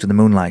out most of the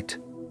moonlight.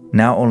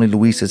 Now only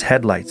Luis's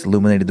headlights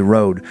illuminated the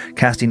road,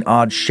 casting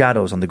odd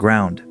shadows on the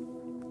ground.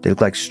 They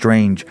looked like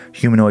strange,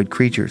 humanoid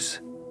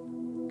creatures.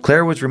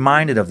 Claire was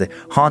reminded of the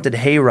haunted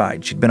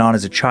hayride she'd been on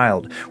as a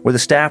child, where the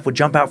staff would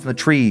jump out from the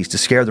trees to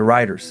scare the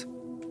riders.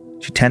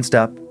 She tensed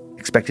up,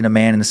 expecting a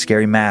man in a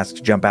scary mask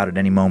to jump out at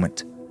any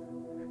moment.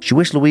 She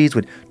wished Luis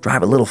would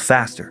drive a little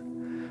faster,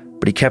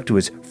 but he kept to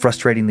his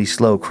frustratingly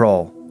slow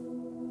crawl.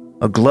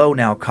 A glow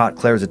now caught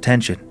Claire's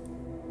attention.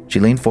 She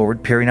leaned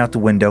forward, peering out the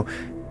window,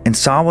 and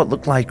saw what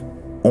looked like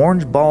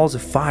orange balls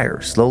of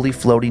fire slowly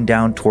floating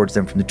down towards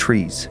them from the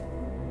trees.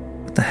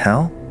 "What the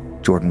hell?"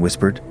 Jordan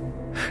whispered.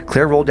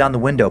 Claire rolled down the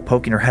window,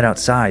 poking her head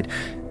outside.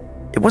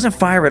 It wasn't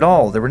fire at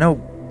all. There were no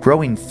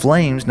growing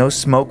flames, no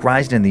smoke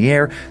rising in the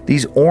air.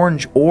 These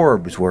orange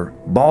orbs were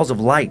balls of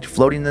light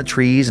floating in the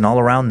trees and all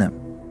around them.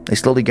 They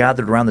slowly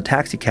gathered around the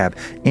taxicab,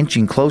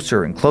 inching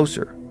closer and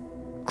closer.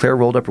 Claire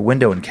rolled up her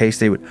window in case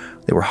they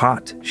were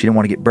hot. She didn't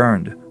want to get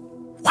burned.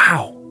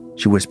 "Wow,"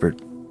 she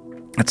whispered.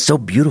 "That's so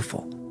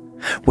beautiful.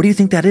 What do you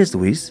think that is,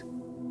 Luis?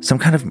 Some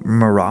kind of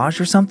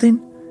mirage or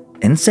something?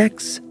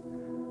 Insects?"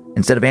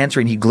 Instead of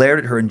answering, he glared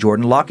at her and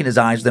Jordan, locking his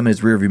eyes with them in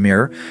his rearview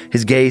mirror,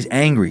 his gaze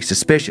angry,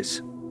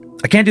 suspicious.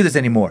 "I can't do this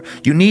anymore.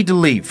 You need to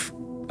leave.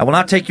 I will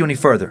not take you any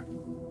further."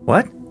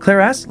 "What?" Claire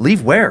asked.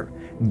 "Leave where?"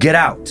 "Get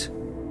out."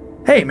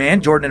 "Hey,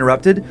 man," Jordan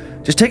interrupted.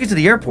 "Just take us to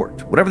the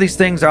airport. Whatever these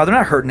things are, they're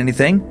not hurting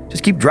anything.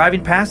 Just keep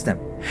driving past them."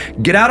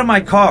 "Get out of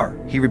my car,"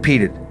 he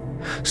repeated.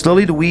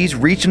 Slowly, Louise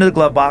reached into the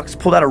glove box,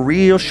 pulled out a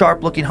real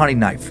sharp-looking hunting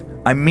knife.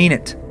 "I mean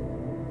it."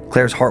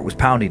 Claire's heart was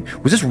pounding.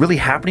 Was this really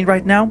happening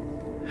right now?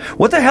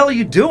 "What the hell are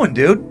you doing,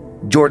 dude?"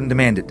 Jordan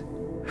demanded.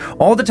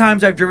 "All the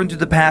times I've driven through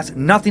the past,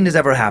 nothing has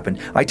ever happened.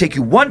 I take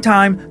you one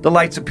time, the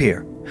lights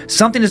appear.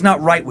 Something is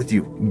not right with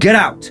you. Get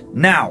out,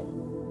 now."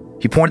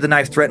 He pointed the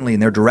knife threateningly in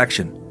their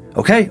direction.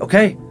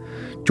 Okay.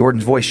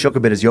 Jordan's voice shook a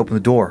bit as he opened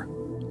the door.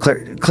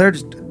 Claire,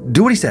 just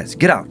do what he says.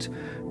 Get out.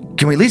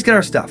 Can we at least get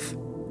our stuff?"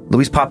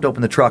 Louise popped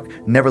open the truck,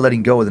 never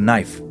letting go of the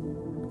knife.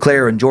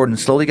 Claire and Jordan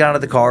slowly got out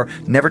of the car,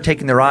 never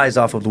taking their eyes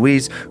off of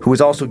Louise, who was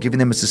also giving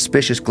them a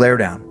suspicious glare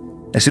down.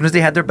 As soon as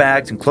they had their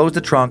bags and closed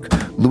the trunk,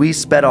 Louise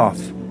sped off,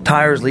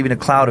 tires leaving a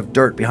cloud of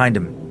dirt behind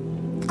him.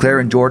 Claire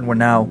and Jordan were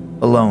now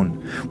alone,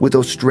 with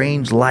those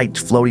strange lights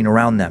floating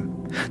around them.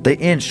 They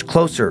inched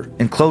closer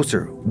and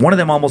closer, one of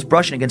them almost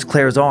brushing against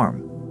Claire's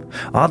arm.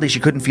 Oddly, she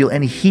couldn't feel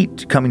any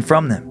heat coming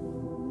from them.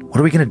 "What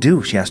are we going to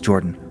do?" she asked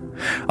Jordan.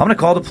 "I'm going to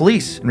call the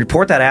police and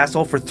report that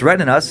asshole for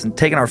threatening us and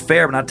taking our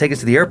fare but not taking us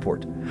to the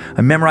airport.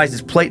 I memorized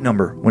his plate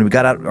number when we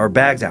got our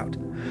bags out."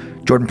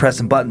 Jordan pressed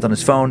some buttons on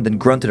his phone, then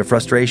grunted in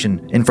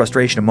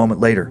frustration a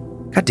moment later.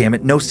 God damn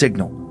it, no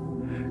signal.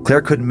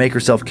 Claire couldn't make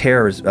herself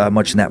care as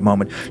much in that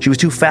moment. She was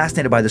too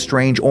fascinated by the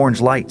strange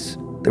orange lights.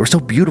 They were so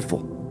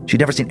beautiful. She'd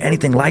never seen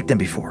anything like them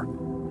before.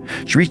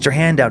 She reached her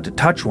hand out to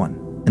touch one,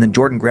 and then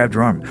Jordan grabbed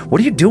her arm.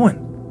 "What are you doing?"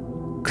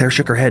 Claire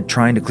shook her head,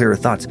 trying to clear her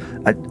thoughts.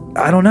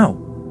 I don't know.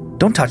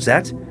 Don't touch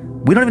that.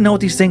 We don't even know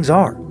what these things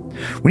are.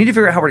 We need to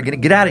figure out how we're going to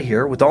get out of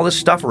here with all this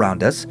stuff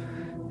around us.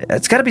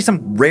 It's got to be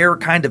some rare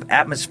kind of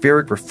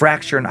atmospheric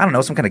refraction, I don't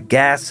know, some kind of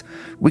gas.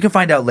 We can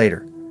find out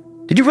later.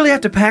 Did you really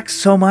have to pack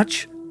so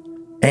much?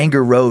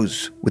 Anger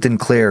rose within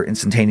Claire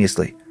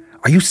instantaneously.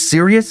 Are you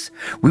serious?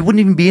 We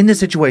wouldn't even be in this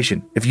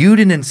situation if you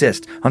didn't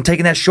insist on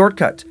taking that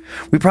shortcut.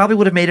 We probably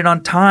would have made it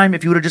on time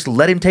if you would have just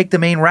let him take the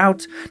main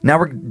route. Now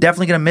we're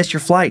definitely going to miss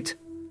your flight.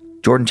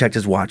 Jordan checked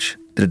his watch,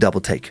 did a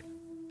double take.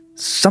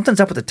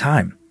 Something's up with the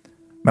time.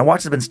 My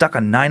watch has been stuck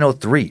on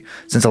 9:03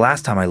 since the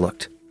last time I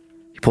looked.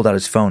 He pulled out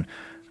his phone.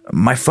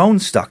 My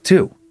phone's stuck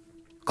too.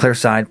 Claire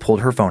sighed,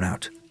 pulled her phone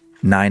out.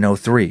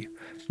 9:03.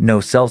 No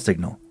cell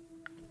signal.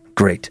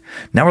 Great.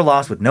 Now we're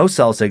lost with no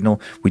cell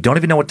signal. We don't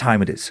even know what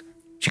time it is.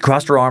 She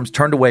crossed her arms,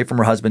 turned away from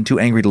her husband, too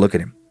angry to look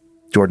at him.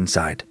 Jordan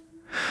sighed.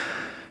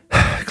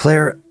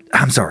 Claire,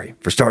 I'm sorry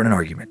for starting an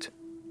argument.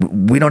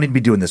 We don't need to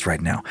be doing this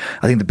right now.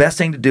 I think the best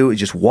thing to do is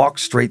just walk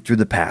straight through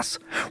the pass.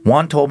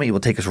 Juan told me it will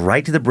take us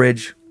right to the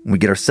bridge. When we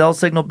get our cell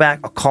signal back,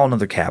 I'll call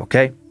another cab,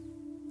 okay?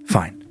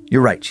 Fine.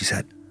 You're right, she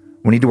said.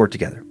 We need to work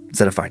together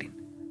instead of fighting.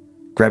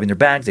 Grabbing their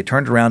bags, they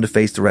turned around to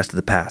face the rest of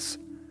the pass.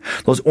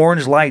 Those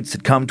orange lights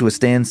had come to a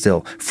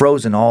standstill,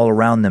 frozen all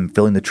around them,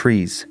 filling the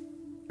trees.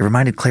 It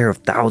reminded Claire of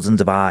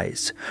thousands of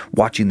eyes,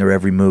 watching their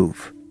every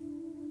move.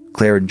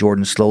 Claire and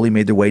Jordan slowly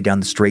made their way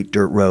down the straight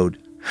dirt road.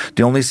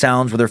 The only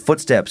sounds were their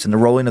footsteps and the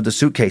rolling of the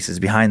suitcases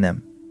behind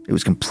them. It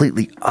was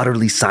completely,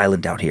 utterly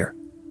silent out here.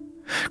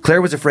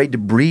 Claire was afraid to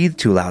breathe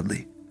too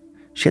loudly.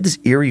 She had this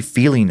eerie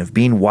feeling of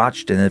being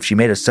watched, and if she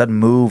made a sudden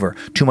move or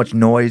too much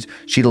noise,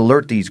 she'd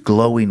alert these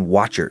glowing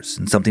watchers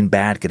and something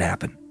bad could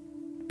happen.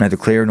 Neither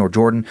Claire nor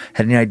Jordan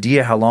had any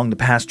idea how long the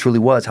pass truly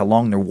was, how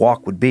long their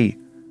walk would be.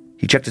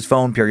 He checked his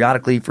phone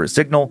periodically for a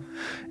signal,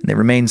 and they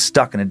remained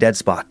stuck in a dead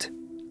spot.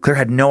 Claire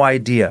had no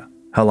idea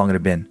how long it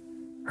had been.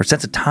 Her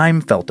sense of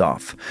time felt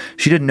off.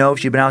 She didn't know if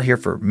she'd been out here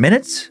for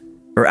minutes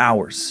or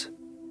hours.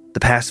 The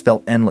pass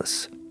felt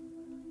endless.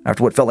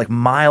 After what felt like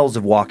miles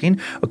of walking,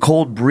 a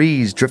cold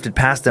breeze drifted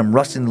past them,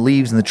 rustling the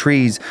leaves in the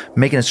trees,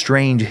 making a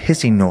strange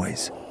hissing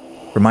noise.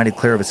 reminded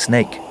Claire of a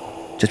snake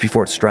just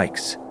before it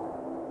strikes.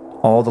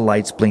 All the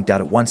lights blinked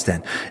out at once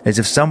then, as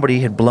if somebody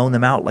had blown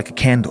them out like a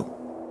candle.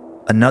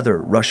 Another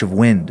rush of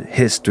wind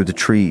hissed through the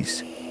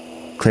trees.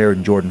 Claire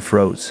and Jordan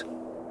froze.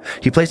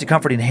 He placed a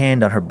comforting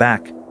hand on her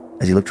back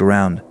as he looked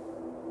around.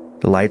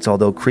 The lights,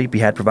 although creepy,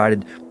 had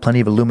provided plenty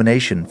of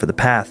illumination for the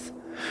path.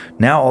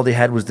 Now all they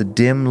had was the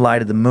dim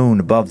light of the moon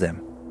above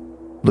them.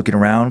 Looking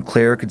around,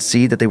 Claire could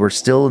see that they were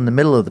still in the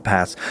middle of the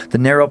path. The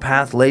narrow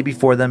path lay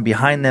before them,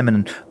 behind them in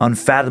an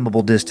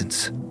unfathomable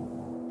distance.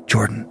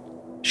 "Jordan,"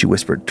 she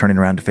whispered, turning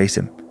around to face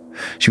him.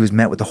 She was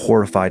met with a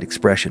horrified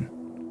expression.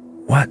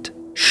 "What?"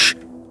 "Shh,"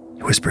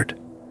 he whispered.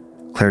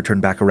 Claire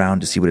turned back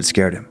around to see what had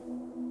scared him.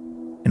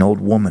 An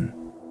old woman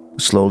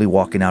was slowly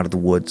walking out of the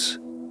woods,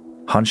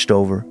 hunched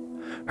over,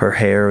 her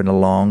hair in a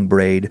long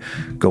braid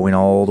going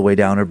all the way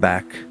down her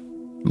back,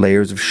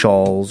 layers of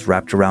shawls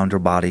wrapped around her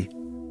body.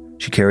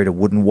 She carried a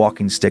wooden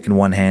walking stick in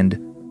one hand,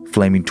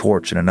 flaming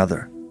torch in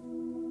another.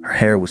 Her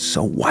hair was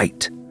so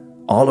white.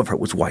 All of her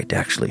was white,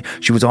 actually.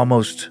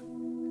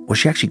 Was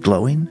she actually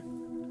glowing?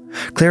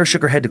 Claire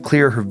shook her head to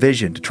clear her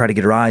vision, to try to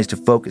get her eyes to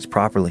focus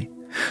properly.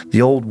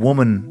 The old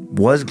woman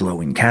was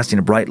glowing, casting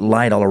a bright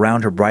light all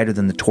around her, brighter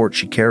than the torch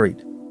she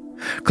carried.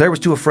 Claire was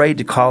too afraid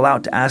to call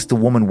out to ask the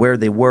woman where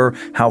they were,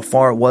 how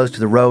far it was to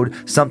the road.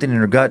 Something in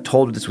her gut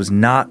told her this was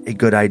not a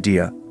good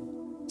idea.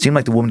 It seemed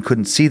like the woman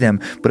couldn't see them,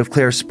 but if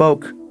Claire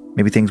spoke,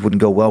 maybe things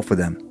wouldn't go well for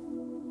them.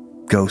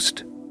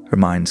 Ghost, her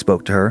mind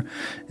spoke to her,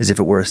 as if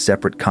it were a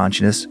separate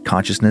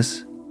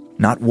consciousness.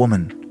 Not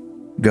woman.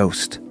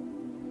 Ghost.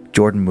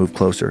 Jordan moved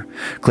closer.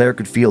 Claire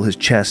could feel his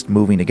chest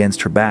moving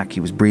against her back. He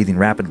was breathing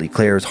rapidly.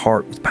 Claire's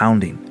heart was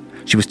pounding.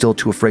 She was still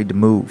too afraid to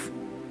move.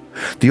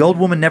 The old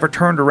woman never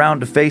turned around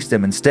to face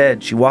them.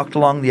 Instead, she walked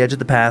along the edge of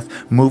the path,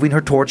 moving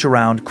her torch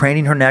around,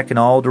 craning her neck in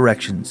all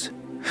directions.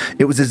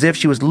 It was as if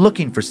she was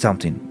looking for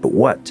something, but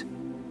what?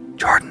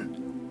 "Jordan,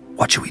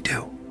 what should we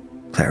do?"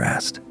 Claire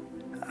asked.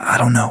 "I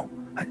don't know."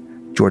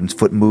 Jordan's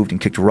foot moved and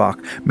kicked a rock,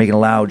 making a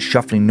loud,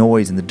 shuffling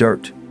noise in the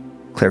dirt.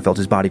 Claire felt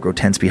his body grow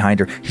tense behind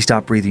her. He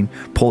stopped breathing,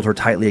 pulled her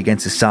tightly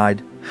against his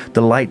side.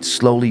 The light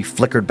slowly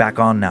flickered back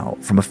on now,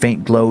 from a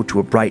faint glow to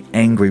a bright,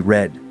 angry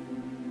red.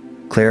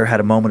 Claire had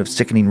a moment of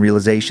sickening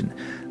realization.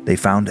 They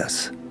found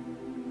us.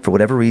 For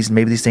whatever reason,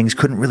 maybe these things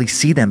couldn't really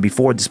see them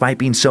before, despite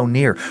being so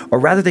near. Or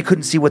rather, they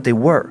couldn't see what they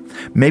were.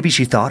 Maybe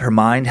she thought, her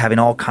mind having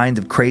all kinds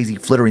of crazy,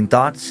 flittering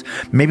thoughts.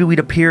 Maybe we'd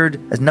appeared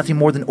as nothing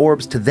more than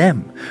orbs to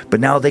them. But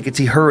now they could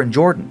see her and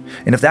Jordan.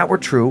 And if that were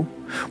true,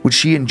 would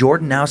she and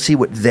Jordan now see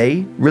what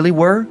they really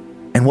were?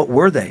 And what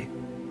were they?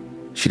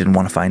 She didn't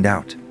want to find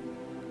out.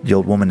 The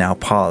old woman now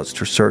paused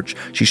her search.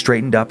 She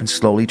straightened up and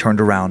slowly turned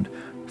around.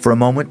 For a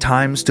moment,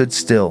 time stood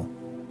still.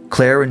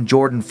 Claire and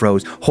Jordan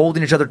froze,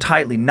 holding each other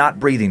tightly, not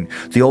breathing.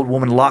 The old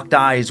woman locked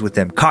eyes with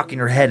them, cocking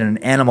her head in an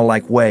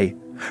animal-like way.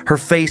 Her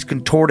face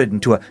contorted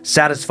into a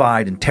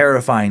satisfied and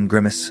terrifying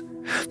grimace.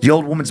 The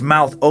old woman's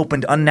mouth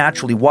opened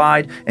unnaturally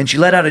wide, and she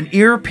let out an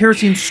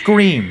ear-piercing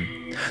scream.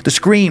 The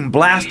scream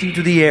blasting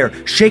through the air,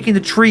 shaking the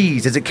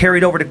trees as it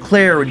carried over to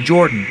Claire and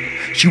Jordan.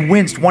 She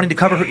winced, wanting to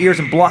cover her ears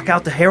and block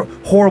out the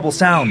horrible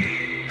sound.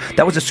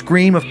 That was a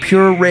scream of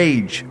pure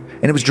rage,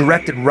 and it was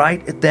directed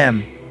right at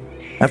them.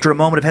 After a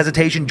moment of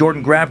hesitation,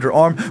 Jordan grabbed her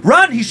arm.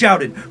 "Run!" he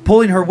shouted,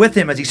 pulling her with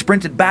him as he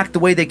sprinted back the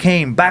way they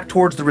came, back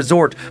towards the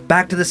resort,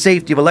 back to the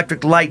safety of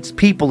electric lights,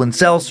 people, and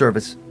cell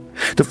service.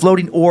 The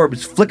floating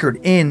orbs flickered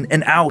in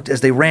and out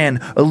as they ran,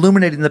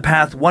 illuminating the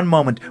path one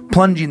moment,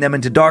 plunging them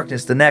into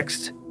darkness the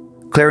next.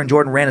 Claire and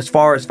Jordan ran as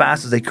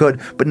fast as they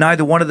could, but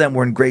neither one of them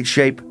were in great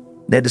shape.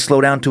 They had to slow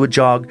down to a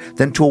jog,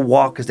 then to a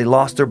walk as they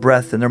lost their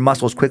breath and their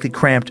muscles quickly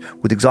cramped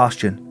with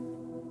exhaustion.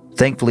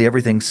 Thankfully,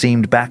 everything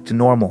seemed back to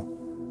normal.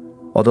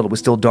 Although it was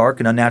still dark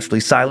and unnaturally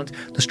silent,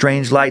 the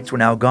strange lights were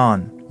now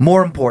gone.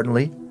 More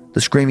importantly, the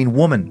screaming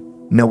woman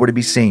nowhere to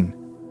be seen.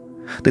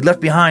 They'd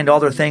left behind all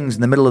their things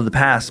in the middle of the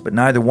pass, but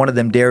neither one of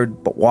them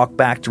dared but walk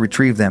back to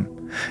retrieve them.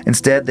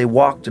 Instead, they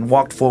walked and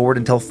walked forward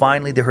until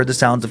finally they heard the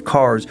sounds of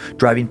cars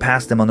driving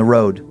past them on the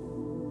road.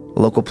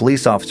 A local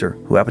police officer,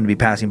 who happened to be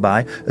passing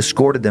by,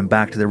 escorted them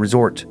back to their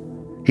resort.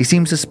 He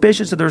seemed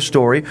suspicious of their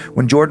story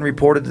when Jordan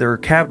reported their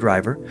cab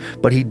driver,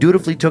 but he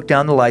dutifully took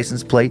down the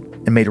license plate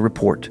and made a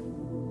report.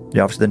 The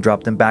officer then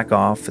dropped them back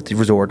off at the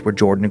resort where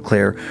Jordan and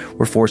Claire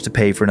were forced to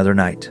pay for another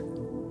night.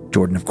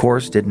 Jordan, of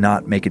course, did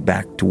not make it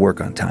back to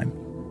work on time.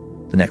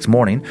 The next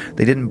morning,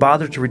 they didn't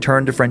bother to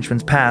return to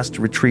Frenchman's Pass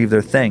to retrieve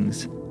their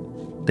things.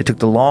 They took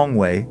the long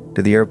way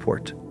to the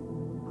airport.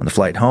 On the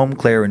flight home,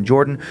 Claire and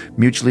Jordan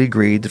mutually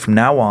agreed that from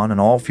now on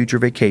all future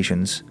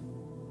vacations,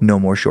 no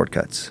more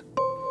shortcuts.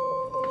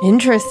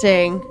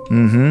 Interesting.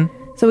 Mm-hmm.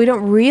 So we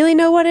don't really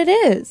know what it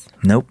is.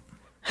 Nope.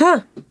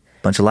 Huh.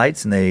 Bunch of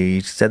lights, and they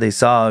said they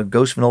saw a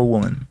ghost of an old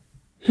woman.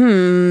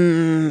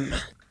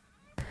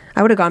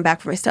 I would have gone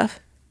back for my stuff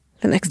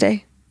the next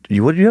day.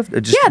 You would? You have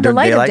just Yeah, the during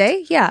light daylight? of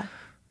day. Yeah.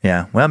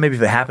 Yeah. Well, maybe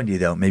if it happened to you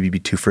though, maybe you'd be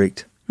too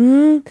freaked.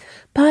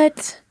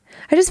 But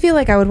I just feel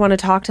like I would want to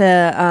talk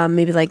to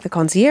maybe like the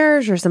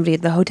concierge or somebody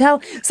at the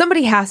hotel.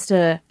 Somebody has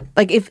to,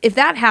 like, if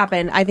that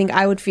happened, I think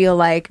I would feel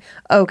like,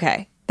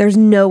 okay, there's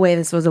no way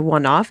this was a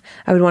one-off.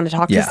 I would want to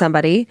talk to Yeah.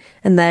 somebody,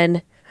 and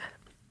then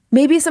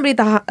maybe somebody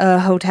at the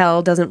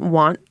hotel doesn't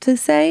want to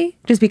say,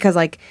 just because,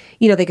 like,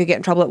 you know, they could get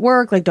in trouble at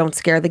work, like, don't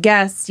scare the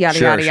guests, yada,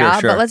 Sure, yada, sure, yada.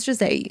 sure. But let's just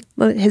say,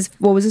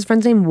 what was his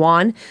friend's name?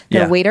 Juan, the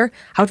Yeah. waiter.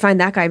 I would find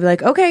that guy and be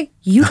like, okay,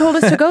 you told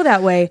us to go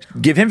that way.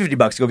 Give him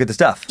 $50 to go get the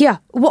stuff. Yeah.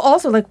 Well,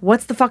 also, like,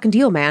 what's the fucking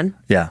deal, man?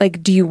 Yeah. Like,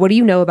 what do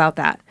you know about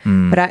that?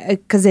 But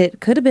because it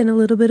could have been a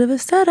little bit of a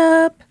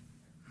setup.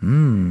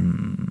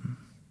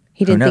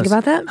 He didn't think knows?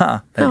 about that? Huh.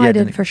 Oh, Yeah, I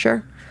didn't- did for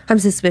sure. I'm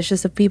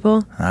suspicious of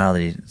people. I don't know,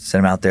 did he send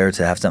him out there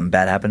to have something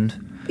bad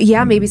happen?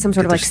 Yeah, maybe some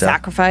sort of their like stuff.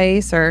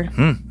 sacrifice or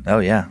Oh,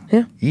 yeah.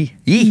 Yeah.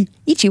 Yee.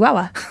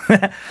 Chihuahua.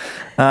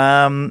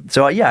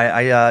 So,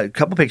 a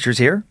couple pictures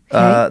here.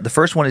 The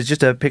first one is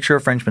just a picture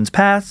of Frenchman's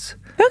Pass.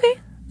 Okay.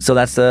 So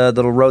that's the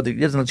little road that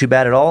doesn't look too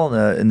bad at all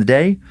in the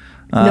day.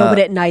 No, but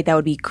at night that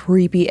would be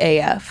creepy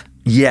AF.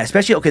 Yeah,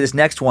 especially this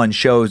next one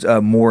shows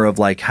more of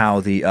like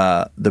how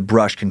the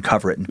brush can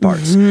cover it in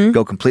parts,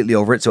 go completely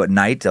over it. So at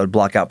night that would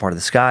block out part of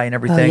the sky and Oh,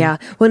 everything. yeah.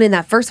 Well, in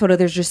that first photo,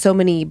 there's just so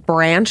many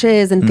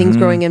branches and things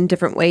growing in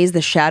different ways.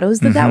 The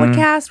shadows that would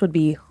cast would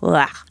be,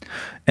 ugh.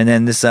 And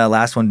then this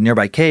last one,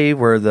 nearby cave,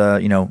 where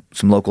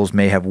some locals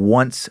may have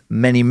once,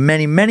 many,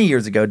 many, many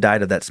years ago,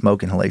 died of that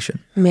smoke inhalation.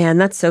 Man,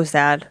 that's so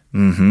sad.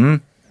 Mm-hmm.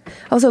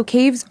 Also,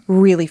 caves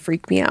really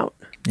freak me out.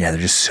 Yeah,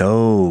 they're just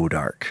so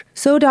dark.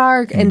 So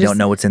dark And and you just don't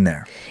know what's in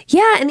there.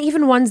 yeah, and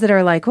even ones that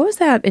are like, what was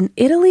that in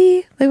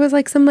Italy? There was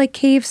like some like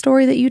cave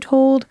story that you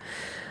told,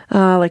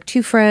 like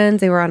two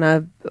friends. They were on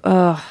a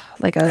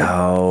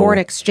foreign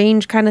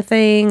exchange kind of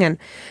thing,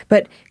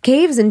 but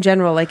caves in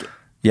general, like,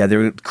 Yeah, they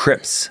were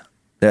crypts.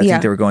 I Yeah.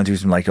 think they were going through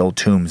some like old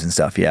tombs and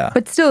stuff. Yeah.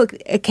 but still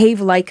a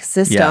cave-like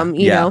system.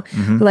 You know,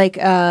 like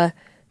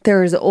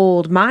there's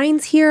old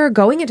mines here.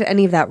 Going into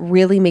any of that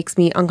really makes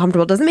me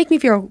uncomfortable. It doesn't make me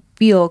feel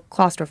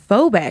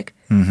claustrophobic,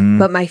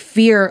 but my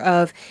fear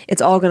of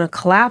it's all going to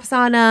collapse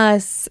on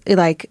us.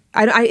 Like,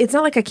 it's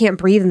not like I can't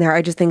breathe in there.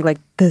 I just think like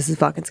this is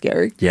fucking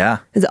scary. yeah.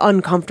 It's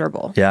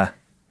uncomfortable. Yeah.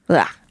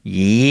 Ugh.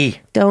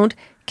 Yee. Don't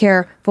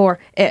care for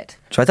it.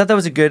 So I thought that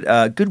was a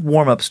good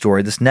warm-up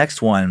story. This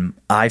next one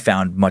I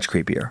found much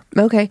creepier.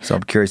 Okay. So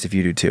I'm curious if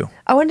you do too.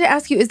 I wanted to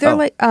ask you, is there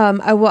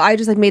I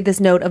just like made this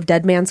note of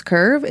Dead Man's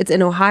Curve. It's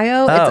in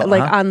Ohio. It's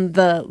like on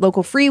the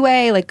local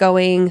freeway, like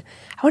going,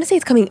 I want to say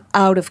it's coming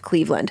out of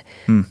Cleveland.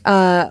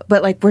 But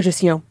like we're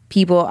just,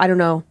 people, I don't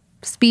know,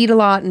 speed a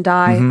lot and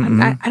die.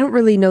 I don't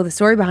really know the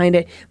story behind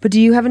it. But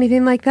do you have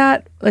anything like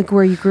that? Like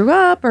where you grew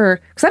up or,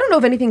 because I don't know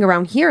of anything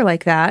around here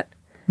like that.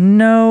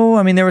 No,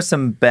 I mean, there were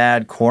some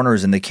bad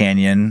corners in the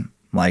canyon,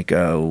 like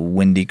a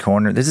windy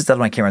corner. This is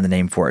something I can't remember the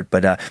name for it.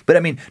 But I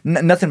mean,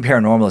 nothing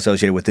paranormal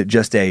associated with it,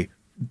 just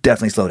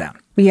definitely slow down.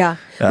 Yeah.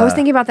 I was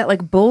thinking about that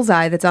like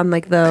bullseye that's on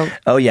like the...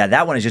 Oh, yeah,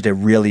 that one is just a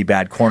really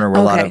bad corner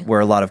where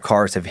a lot of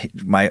cars have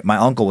hit. My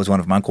uncle was one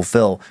of them. My Uncle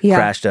Phil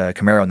crashed a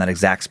Camaro in that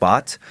exact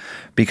spot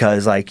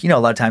because, like, a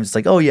lot of times it's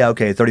like, oh, yeah,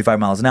 okay, 35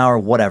 miles an hour,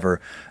 whatever.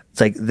 It's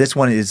like this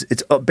one it's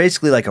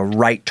basically like a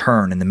right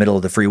turn in the middle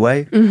of the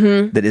freeway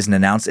that isn't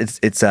announced.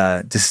 It's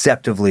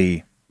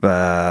deceptively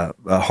a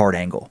hard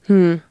angle.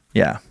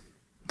 Yeah.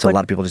 So a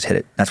lot of people just hit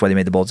it. That's why they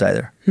made the bullseye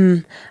there.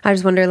 I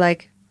just wonder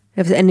like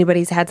if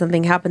anybody's had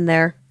something happen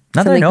there.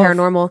 Not that I something know of.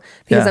 paranormal.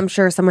 Because Yeah. I'm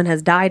sure someone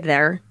has died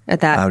there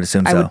at that. I would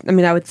assume so.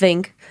 I would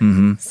think.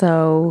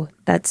 So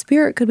that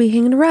spirit could be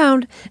hanging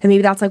around. And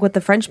maybe that's like what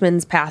the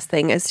Frenchman's Pass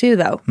thing is too,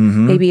 though.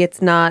 Maybe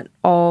it's not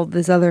all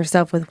this other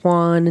stuff with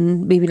Juan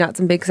and maybe not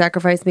some big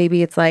sacrifice.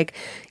 Maybe it's like,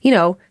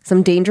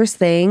 some dangerous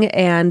thing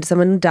and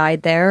someone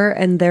died there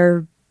and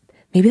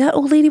maybe that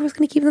old lady was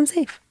going to keep them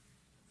safe.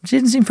 She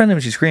didn't seem friendly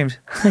when she screamed.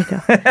 I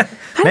don't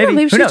know.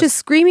 Maybe Who she's knows? just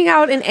screaming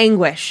out in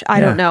anguish.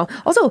 I don't know.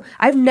 Also,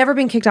 I've never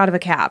been kicked out of a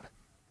cab.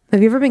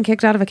 Have you ever been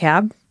kicked out of a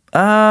cab?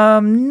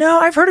 No,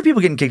 I've heard of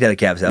people getting kicked out of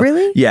cabs though.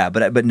 Really? Yeah,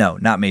 but no,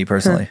 not me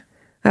personally.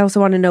 I also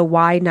want to know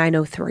why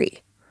 9:03.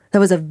 That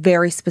was a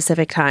very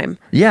specific time.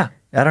 Yeah,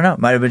 I don't know.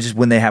 Might have been just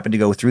when they happened to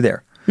go through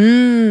there.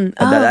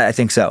 I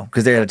think so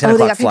because they had a 10 they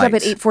o'clock got picked flight. up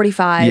at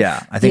 8:45.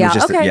 Yeah, I think it was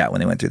just okay. when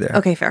they went through there.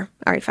 Okay, fair.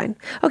 All right, fine.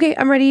 Okay,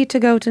 I'm ready to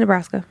go to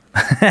Nebraska.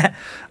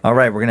 All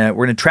right, we're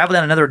gonna travel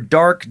down another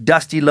dark,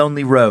 dusty,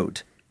 lonely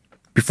road.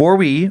 Before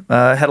we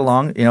head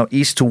along,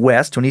 east to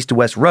west to an east to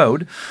west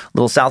road, a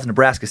little south of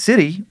Nebraska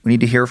City, we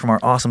need to hear from our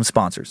awesome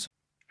sponsors.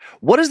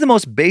 What is the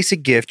most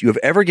basic gift you have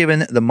ever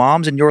given the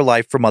moms in your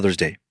life for Mother's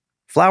Day?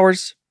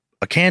 Flowers?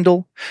 A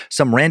candle?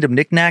 Some random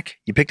knickknack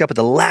you picked up at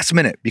the last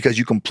minute because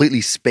you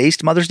completely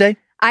spaced Mother's Day?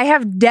 I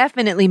have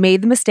definitely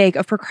made the mistake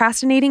of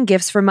procrastinating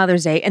gifts for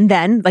Mother's Day. And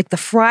then, like the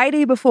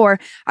Friday before,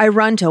 I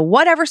run to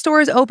whatever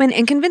store is open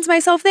and convince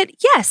myself that,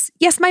 yes,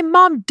 my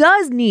mom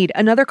does need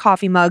another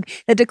coffee mug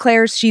that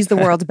declares she's the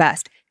world's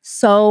best.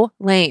 So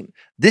lame.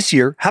 This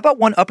year, how about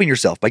one-upping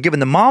yourself by giving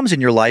the moms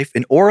in your life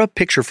an Aura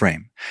picture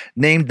frame?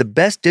 Named the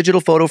best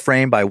digital photo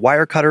frame by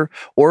Wirecutter,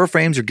 Aura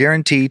frames are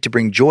guaranteed to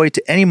bring joy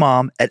to any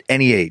mom at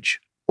any age.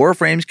 Aura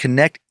frames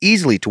connect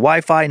easily to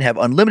Wi-Fi and have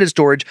unlimited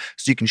storage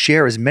so you can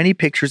share as many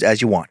pictures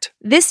as you want.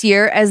 This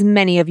year, as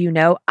many of you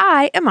know,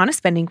 I am on a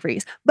spending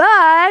freeze.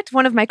 But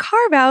one of my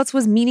carve-outs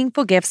was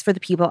meaningful gifts for the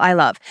people I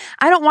love.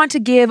 I don't want to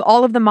give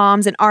all of the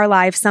moms in our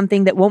lives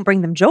something that won't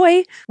bring them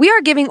joy. We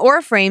are giving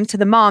Aura frames to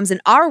the moms in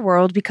our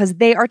world because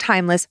they are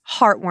timeless,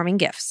 heartwarming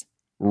gifts.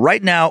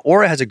 Right now,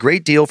 Aura has a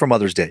great deal for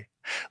Mother's Day.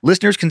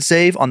 Listeners can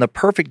save on the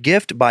perfect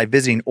gift by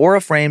visiting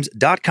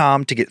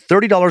auraframes.com to get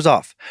 $30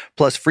 off,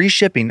 plus free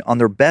shipping on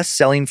their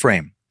best-selling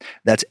frame.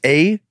 That's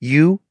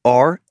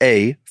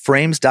AURA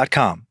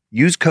frames.com.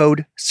 Use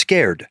code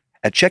SCARED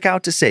at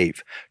checkout to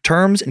save.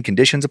 Terms and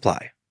conditions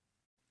apply.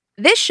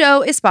 This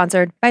show is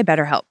sponsored by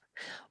BetterHelp.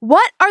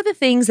 What are the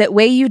things that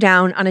weigh you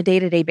down on a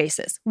day-to-day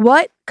basis?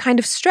 What kind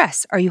of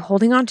stress are you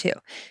holding on to?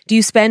 Do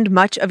you spend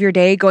much of your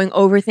day going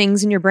over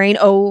things in your brain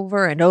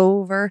over and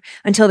over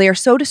until they are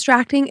so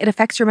distracting it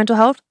affects your mental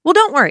health? Well,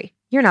 don't worry.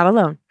 You're not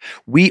alone.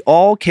 We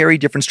all carry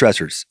different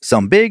stressors,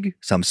 some big,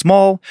 some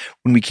small.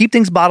 When we keep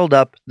things bottled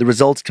up, the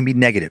results can be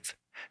negative.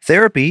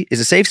 Therapy is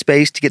a safe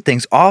space to get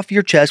things off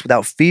your chest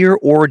without fear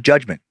or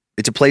judgment.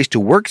 It's a place to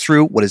work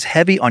through what is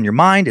heavy on your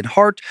mind and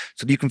heart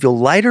so that you can feel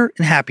lighter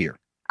and happier.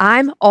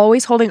 I'm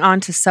always holding on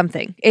to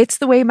something. It's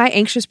the way my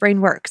anxious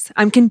brain works.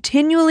 I'm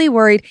continually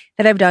worried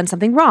that I've done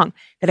something wrong,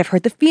 that I've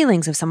hurt the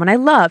feelings of someone I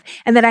love,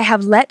 and that I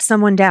have let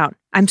someone down.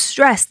 I'm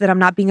stressed that I'm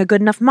not being a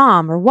good enough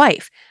mom or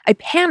wife. I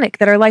panic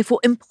that our life will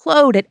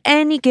implode at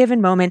any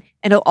given moment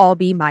and it'll all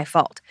be my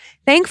fault.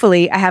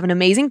 Thankfully, I have an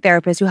amazing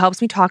therapist who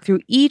helps me talk through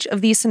each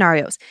of these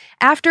scenarios.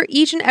 After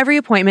each and every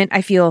appointment,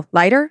 I feel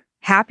lighter,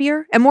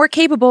 happier, and more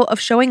capable of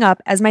showing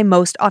up as my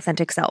most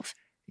authentic self.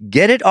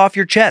 Get it off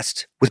your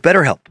chest with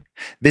BetterHelp.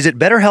 Visit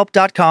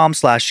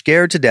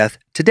BetterHelp.com/scaredtodeath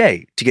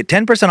today to get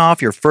 10%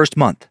 off your first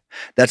month.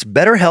 That's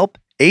BetterHelp,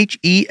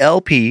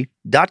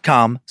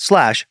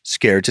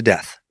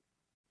 HELP.com/scaredtodeath.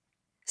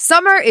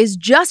 Summer is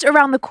just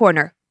around the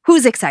corner.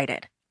 Who's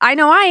excited? I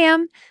know I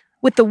am.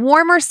 With the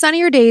warmer,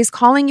 sunnier days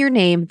calling your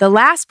name, the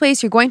last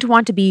place you're going to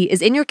want to be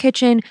is in your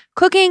kitchen,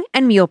 cooking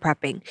and meal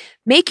prepping.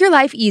 Make your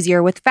life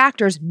easier with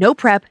Factor's no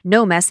prep,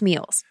 no mess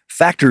meals.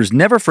 Factor's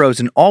never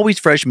frozen, always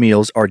fresh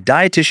meals are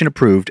dietitian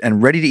approved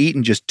and ready to eat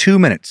in just 2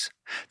 minutes.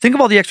 Think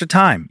of all the extra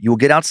time you will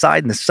get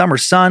outside in the summer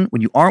sun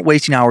when you aren't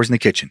wasting hours in the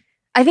kitchen.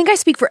 I think I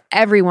speak for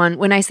everyone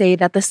when I say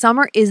that the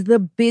summer is the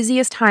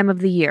busiest time of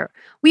the year.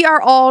 We are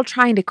all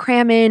trying to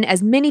cram in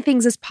as many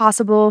things as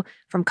possible,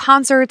 from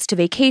concerts to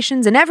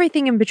vacations and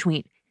everything in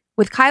between.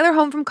 With Kyler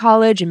home from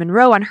college and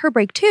Monroe on her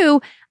break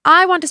too,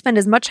 I want to spend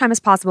as much time as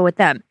possible with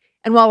them.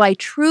 And while I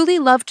truly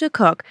love to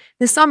cook,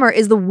 the summer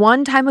is the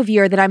one time of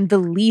year that I'm the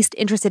least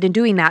interested in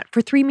doing that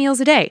for 3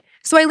 meals a day.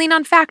 So I lean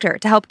on Factor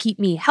to help keep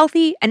me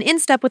healthy and in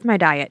step with my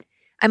diet.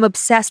 I'm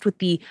obsessed with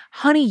the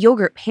honey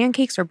yogurt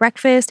pancakes for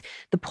breakfast,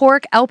 the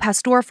pork El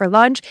Pastor for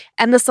lunch,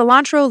 and the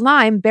cilantro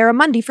lime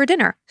barramundi for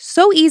dinner.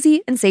 So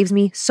easy and saves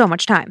me so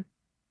much time.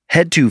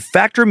 Head to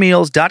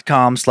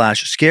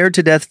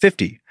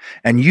factormeals.com/scaredtodeath50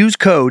 and use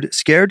code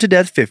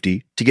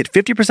scaredtodeath50 to get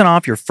 50%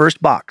 off your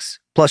first box,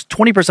 plus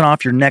 20%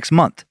 off your next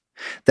month.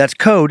 That's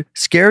code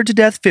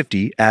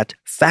scaredtodeath50 at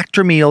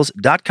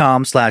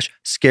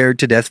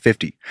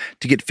factormeals.com/scaredtodeath50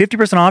 to get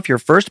 50% off your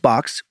first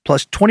box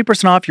plus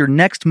 20% off your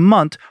next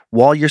month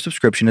while your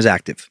subscription is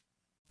active.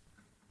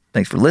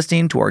 Thanks for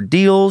listening to our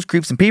deals,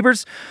 creeps, and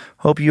peepers.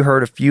 Hope you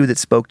heard a few that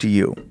spoke to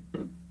you.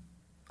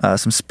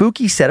 Some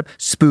spoopy setup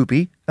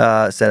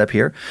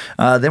here.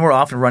 Then we're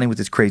off and running with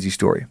this crazy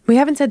story. We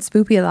haven't said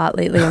spoopy a lot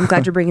lately. I'm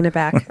glad you're bringing it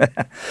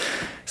back.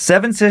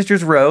 Seven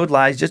Sisters Road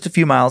lies just a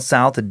few miles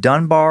south of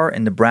Dunbar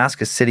in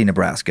Nebraska City,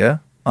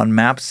 Nebraska, on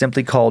maps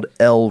simply called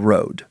L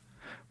Road.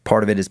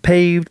 Part of it is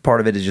paved,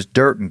 part of it is just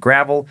dirt and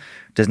gravel.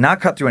 Does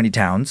not cut through any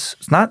towns.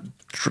 It's not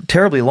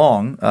terribly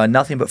long,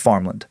 nothing but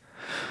farmland.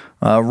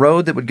 A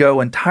road that would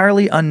go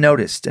entirely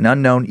unnoticed and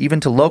unknown even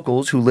to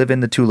locals who live in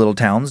the two little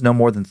towns no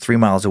more than 3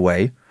 miles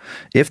away,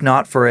 if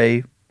not for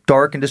a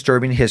dark and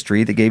disturbing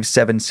history that gave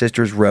Seven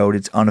Sisters Road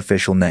its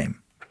unofficial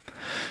name.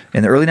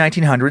 In the early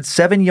 1900s,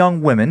 7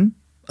 young women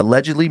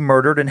allegedly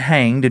murdered and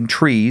hanged in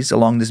trees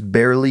along this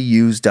barely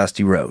used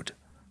dusty road.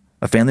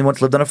 A family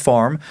once lived on a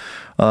farm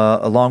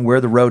along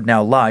where the road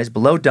now lies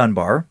below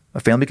Dunbar, a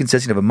family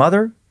consisting of a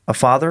mother, a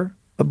father,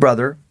 a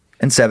brother,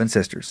 and 7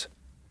 sisters.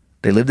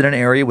 They lived in an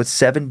area with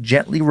 7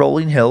 gently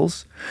rolling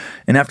hills,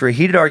 and after a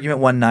heated argument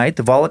one night,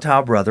 the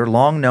volatile brother,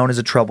 long known as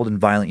a troubled and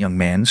violent young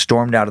man,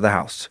 stormed out of the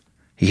house.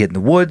 He hid in the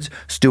woods,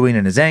 stewing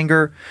in his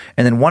anger,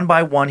 and then one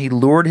by one he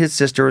lured his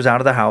sisters out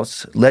of the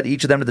house, led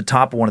each of them to the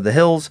top of one of the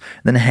hills,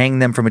 and then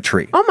hanged them from a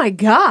tree. Oh my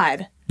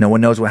God. No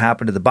one knows what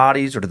happened to the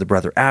bodies or to the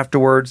brother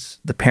afterwards.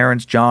 The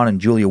parents, John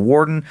and Julia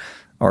Warden,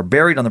 are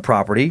buried on the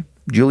property.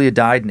 Julia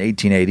died in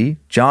 1880,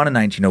 John in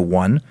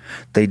 1901.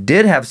 They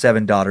did have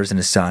 7 daughters and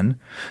a son.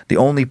 The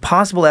only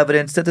possible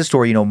evidence that the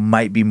story,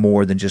 might be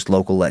more than just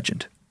local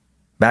legend.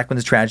 Back when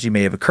this tragedy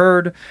may have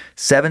occurred,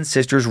 Seven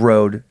Sisters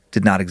Road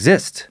did not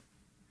exist.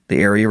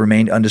 The area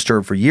remained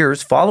undisturbed for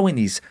years following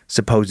these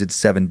supposed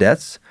 7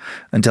 deaths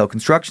until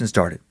construction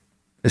started.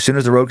 As soon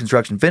as the road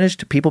construction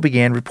finished, people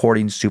began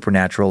reporting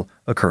supernatural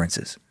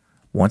occurrences.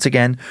 Once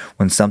again,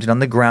 when something on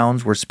the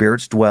grounds where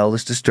spirits dwell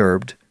is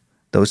disturbed,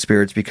 those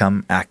spirits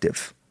become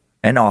active,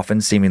 and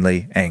often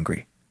seemingly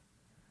angry.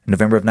 In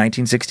November of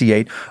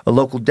 1968, a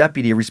local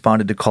deputy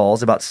responded to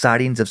calls about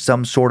sightings of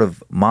some sort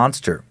of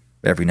monster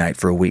every night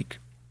for a week.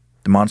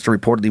 The monster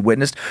reportedly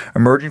witnessed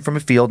emerging from a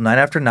field night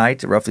after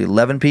night at roughly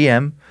 11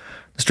 p.m.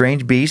 The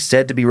strange beast,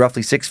 said to be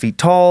roughly 6 feet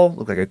tall,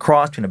 looked like a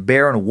cross between a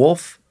bear and a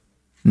wolf.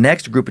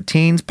 Next, a group of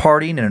teens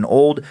partying in an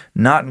old,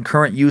 not in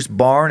current use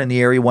barn in the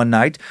area one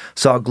night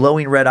saw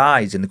glowing red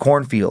eyes in the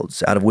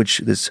cornfields out of which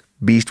this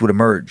beast would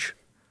emerge.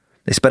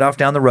 They sped off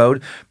down the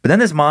road, but then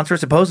this monster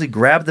supposedly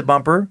grabbed the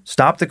bumper,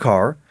 stopped the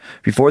car.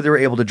 Before they were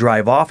able to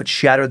drive off, it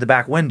shattered the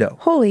back window.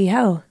 Holy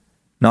hell.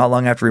 Not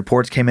long after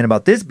reports came in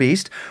about this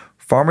beast,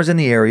 farmers in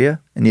the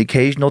area and the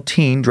occasional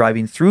teen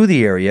driving through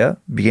the area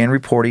began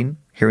reporting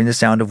hearing the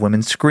sound of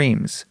women's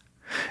screams.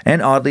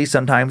 And oddly,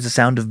 sometimes the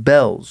sound of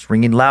bells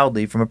ringing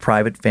loudly from a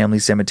private family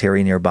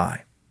cemetery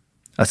nearby.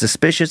 A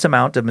suspicious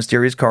amount of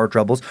mysterious car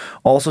troubles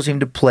also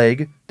seemed to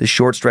plague the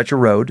short stretch of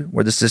road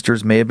where the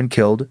sisters may have been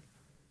killed.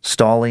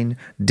 Stalling,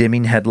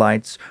 dimming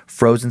headlights,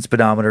 frozen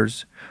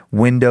speedometers,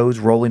 windows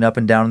rolling up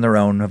and down on their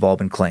own have all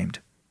been claimed.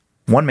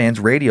 One man's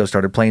radio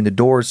started playing the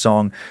Doors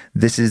song,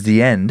 "This Is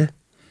the End,"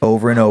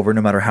 over and over,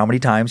 no matter how many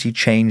times he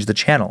changed the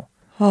channel.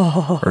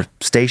 Or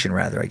station,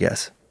 rather, I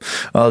guess.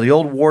 The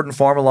old Warden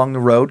farm along the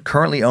road,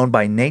 currently owned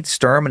by Nate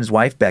Sturm and his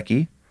wife,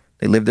 Becky.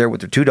 They live there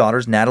with their 2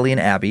 daughters, Natalie and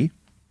Abby.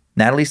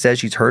 Natalie says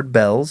she's heard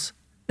bells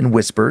and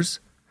whispers.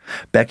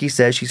 Becky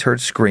says she's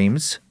heard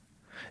screams.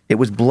 It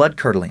was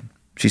blood-curdling.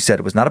 She said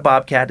it was not a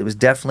bobcat. It was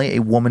definitely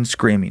a woman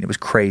screaming. It was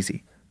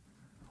crazy.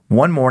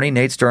 One morning,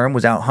 Nate Sturm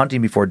was out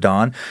hunting before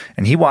dawn,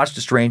 and he watched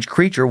a strange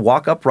creature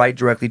walk upright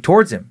directly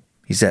towards him,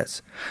 he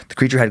says. The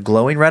creature had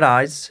glowing red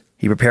eyes.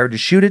 He prepared to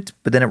shoot it,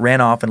 but then it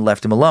ran off and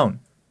left him alone.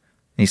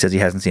 And he says he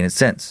hasn't seen it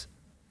since.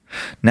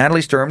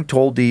 Natalie Sturm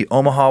told the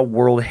Omaha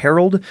World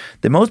Herald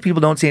that most people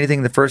don't see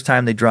anything the first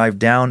time they drive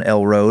down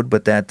L Road,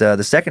 but that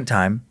the second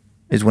time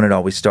is when it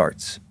always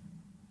starts.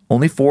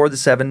 Only 4 of the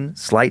 7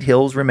 slight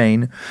hills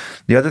remain,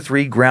 the other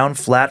 3 ground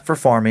flat for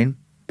farming,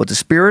 but the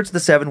spirits of the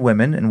 7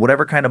 women and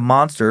whatever kind of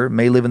monster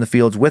may live in the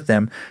fields with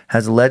them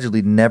has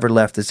allegedly never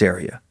left this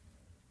area.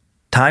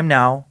 Time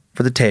now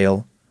for the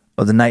tale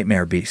of the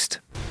Nightmare Beast.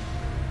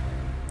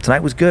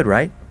 Tonight was good,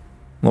 right?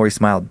 Lori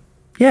smiled.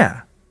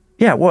 Yeah,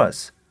 it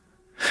was.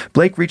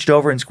 Blake reached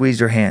over and squeezed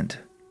her hand.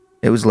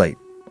 It was late,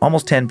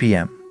 almost 10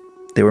 p.m.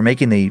 They were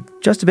making the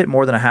just a bit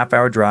more than a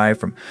half-hour drive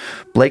from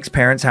Blake's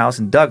parents' house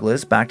in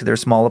Douglas back to their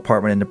small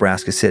apartment in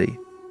Nebraska City.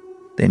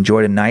 They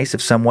enjoyed a nice,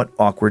 if somewhat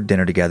awkward,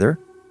 dinner together.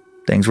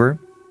 Things were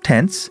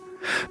tense.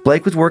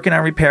 Blake was working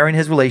on repairing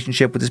his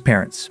relationship with his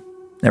parents.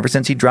 Ever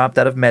since he dropped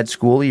out of med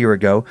school a year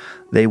ago,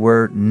 they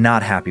were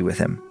not happy with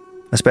him,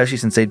 especially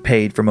since they'd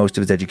paid for most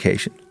of his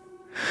education.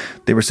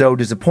 They were so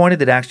disappointed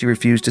they'd actually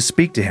refused to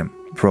speak to him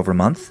for over a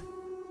month.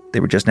 They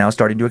were just now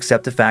starting to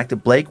accept the fact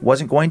that Blake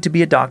wasn't going to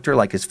be a doctor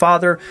like his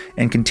father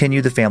and continue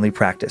the family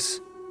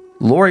practice.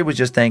 Lori was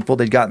just thankful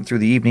they'd gotten through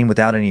the evening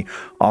without any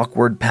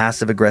awkward,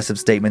 passive-aggressive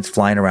statements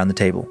flying around the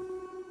table.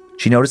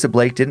 She noticed that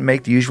Blake didn't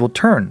make the usual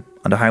turn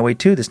onto Highway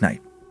 2 this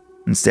night.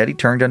 Instead, he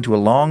turned onto a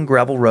long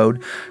gravel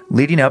road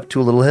leading up to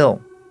a little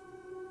hill.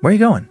 "Where are you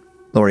going?"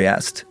 Lori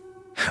asked.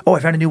 "Oh, I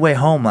found a new way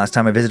home last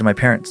time I visited my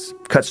parents.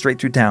 Cut straight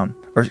through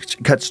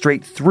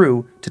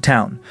to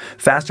town.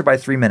 Faster by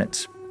 3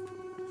 minutes.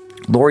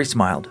 Lori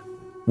smiled.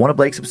 One of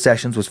Blake's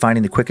obsessions was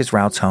finding the quickest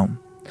routes home.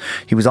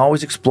 He was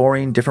always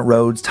exploring different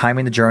roads,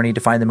 timing the journey to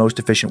find the most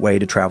efficient way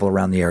to travel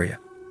around the area.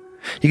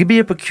 He could be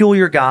a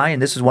peculiar guy,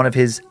 and this was one of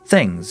his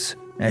things,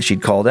 as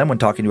she'd call them when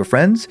talking to her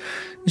friends,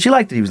 and she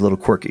liked that he was a little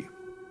quirky.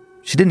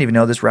 She didn't even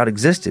know this route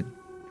existed.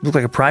 It looked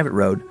like a private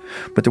road,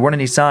 but there weren't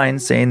any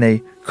signs saying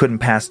they couldn't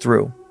pass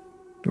through.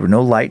 There were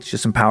no lights,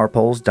 just some power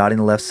poles dotting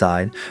the left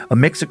side, a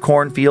mix of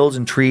cornfields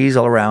and trees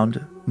all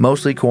around,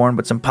 mostly corn,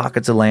 but some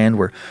pockets of land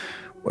were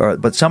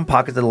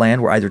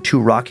either too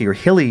rocky or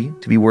hilly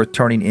to be worth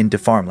turning into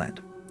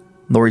farmland.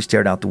 Lori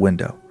stared out the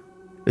window.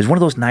 It was one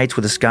of those nights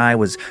where the sky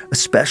was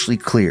especially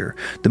clear,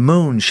 the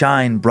moon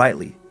shined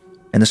brightly,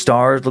 and the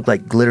stars looked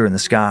like glitter in the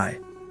sky.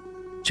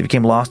 She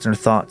became lost in her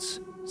thoughts.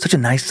 Such a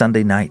nice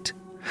Sunday night.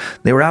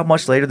 They were out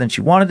much later than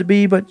she wanted to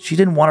be, but she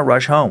didn't want to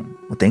rush home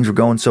when things were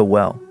going so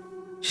well.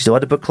 She still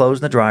had to put clothes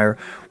in the dryer,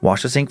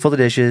 wash the sink full of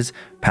dishes,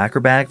 pack her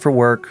bag for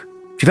work.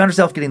 She found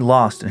herself getting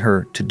lost in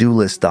her to-do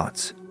list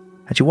thoughts.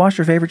 Had she washed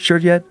her favorite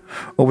shirt yet,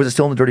 or was it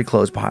still in the dirty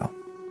clothes pile?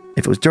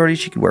 If it was dirty,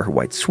 she could wear her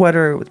white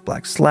sweater with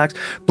black slacks.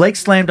 Blake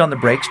slammed on the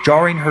brakes,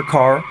 jarring her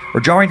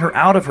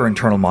out of her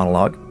internal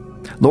monologue.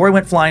 Lori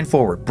went flying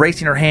forward,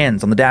 bracing her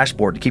hands on the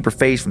dashboard to keep her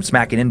face from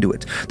smacking into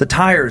it. The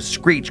tires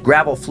screeched,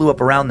 gravel flew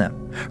up around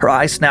them. Her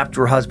eyes snapped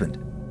to her husband.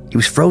 He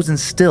was frozen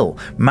still,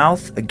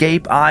 mouth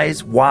agape,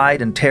 eyes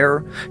wide in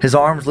terror. His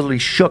arms literally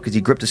shook as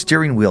he gripped the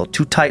steering wheel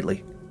too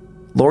tightly.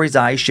 Lori's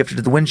eyes shifted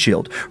to the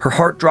windshield. Her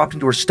heart dropped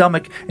into her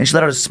stomach, and she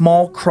let out a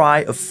small cry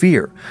of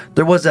fear.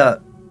 There was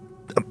a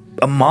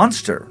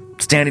monster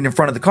standing in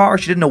front of the car.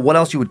 She didn't know what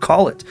else you would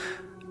call it.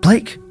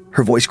 "Blake,"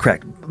 her voice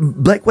cracked.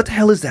 "Blake, what the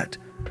hell is that?"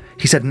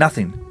 He said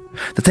nothing.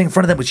 The thing in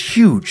front of them was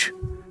huge.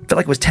 It felt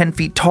like it was 10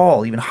 feet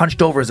tall, even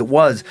hunched over as it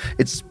was.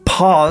 Its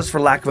paws, for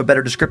lack of a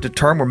better descriptive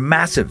term, were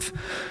massive,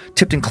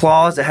 tipped in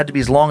claws that had to be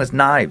as long as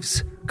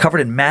knives.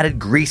 Covered in matted,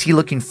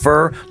 greasy-looking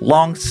fur,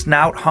 long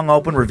snout hung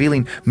open,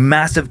 revealing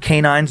massive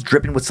canines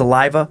dripping with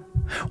saliva.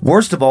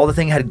 Worst of all, the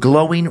thing had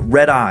glowing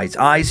red eyes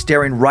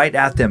staring right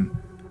at them.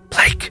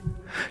 Blake!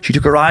 She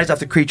took her eyes off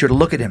the creature to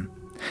look at him.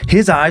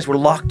 His eyes were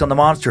locked on the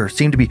monster,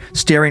 seemed to be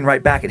staring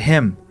right back at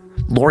him.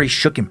 Lori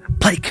shook him.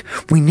 Blake,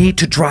 we need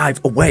to drive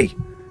away.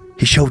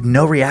 He showed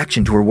no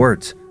reaction to her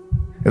words.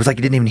 It was like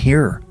he didn't even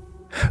hear her.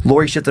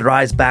 Lori shifted her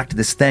eyes back to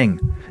this thing.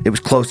 It was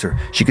closer.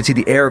 She could see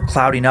the air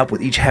clouding up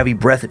with each heavy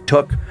breath it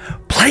took.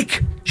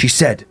 Blake, she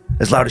said,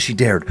 as loud as she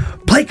dared.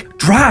 Blake,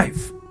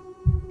 drive!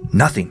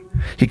 Nothing.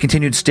 He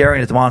continued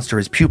staring at the monster,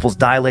 his pupils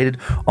dilated,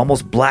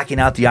 almost blacking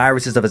out the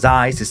irises of his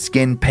eyes, his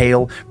skin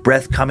pale,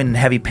 breath coming in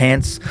heavy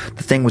pants.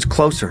 The thing was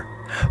closer.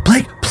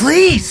 Blake,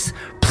 please!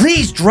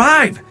 Please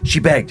drive! She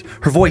begged.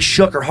 Her voice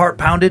shook, her heart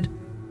pounded.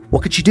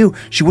 What could she do?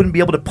 She wouldn't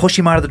be able to push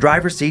him out of the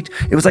driver's seat.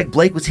 It was like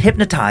Blake was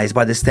hypnotized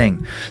by this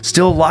thing.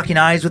 Still locking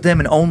eyes with him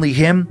and only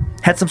him.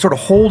 Had some sort of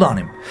hold on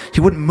him.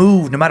 He wouldn't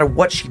move no matter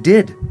what she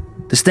did.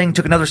 This thing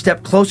took another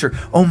step closer.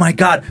 Oh my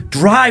God,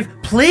 drive,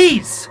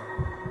 please!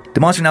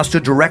 The monster now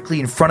stood directly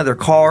in front of their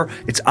car.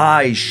 Its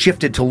eyes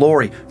shifted to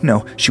Lori.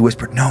 No, she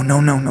whispered.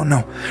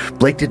 No.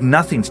 Blake did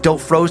nothing, still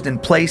frozen in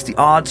place, the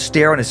odd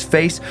stare on his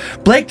face.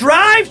 Blake,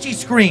 drive, she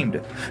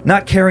screamed,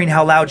 not caring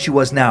how loud she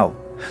was now.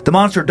 The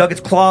monster dug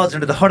its claws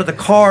into the hood of the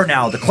car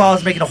now, the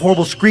claws making a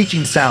horrible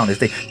screeching sound as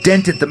they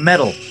dented the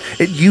metal.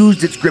 It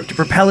used its grip to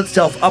propel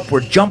itself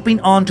upward,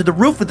 jumping onto the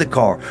roof of the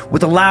car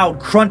with a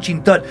loud,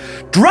 crunching thud.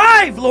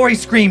 Drive! Lori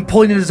screamed,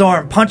 pulling at his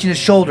arm, punching his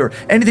shoulder,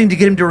 anything to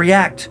get him to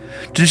react,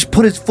 to just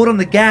put his foot on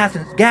the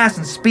gas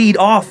and speed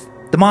off.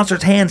 The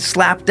monster's hand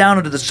slapped down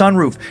into the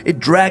sunroof. It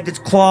dragged its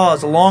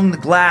claws along the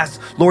glass.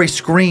 Lori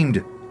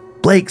screamed.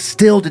 Blake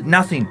still did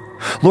nothing.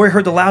 Lori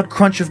heard the loud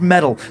crunch of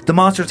metal. The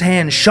monster's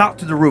hand shot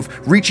through the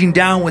roof, reaching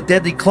down with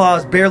deadly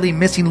claws, barely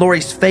missing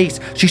Lori's face.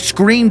 She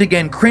screamed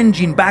again,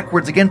 cringing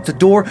backwards against the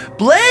door.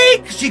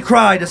 Blake! She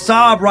cried, a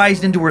sob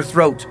rising into her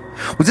throat.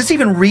 Was this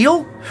even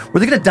real?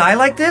 Were they going to die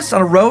like this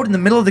on a road in the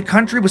middle of the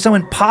country with some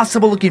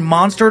impossible-looking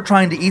monster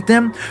trying to eat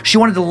them? She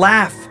wanted to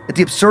laugh at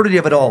the absurdity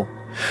of it all.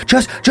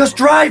 Just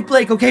drive,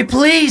 Blake, okay?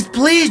 Please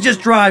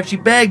just drive, she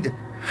begged.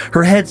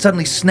 His head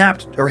suddenly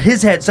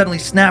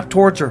snapped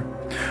towards her.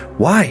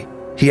 Why?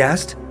 He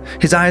asked.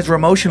 His eyes were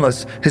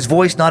emotionless, his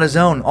voice not his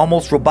own,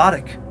 almost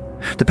robotic.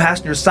 The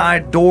passenger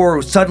side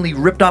door suddenly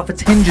ripped off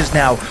its hinges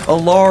now. A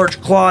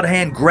large clawed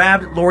hand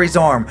grabbed Lori's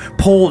arm,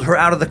 pulled her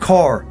out of the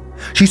car.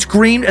 She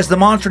screamed as the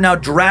monster now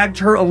dragged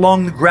her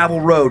along the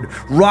gravel road,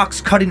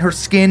 rocks cutting her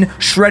skin,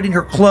 shredding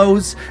her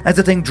clothes as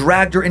the thing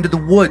dragged her into the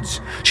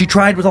woods. She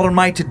tried with all her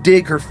might to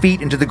dig her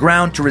feet into the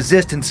ground to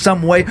resist in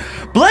some way.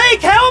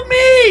 Blake, help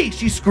me!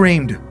 She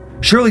screamed.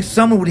 Surely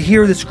someone would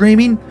hear the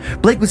screaming.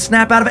 Blake would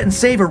snap out of it and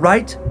save her,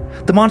 right?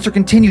 The monster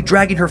continued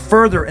dragging her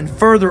further and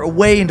further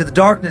away into the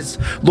darkness.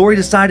 Lori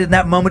decided in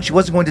that moment she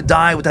wasn't going to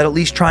die without at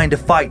least trying to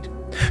fight.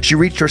 She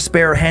reached her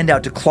spare hand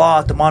out to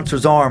claw at the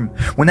monster's arm.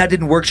 When that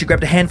didn't work, she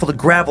grabbed a handful of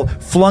gravel,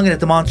 flung it at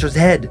the monster's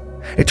head.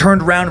 It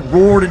turned around and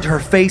roared into her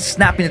face,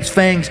 snapping its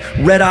fangs,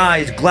 red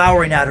eyes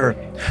glowering at her.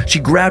 She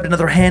grabbed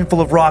another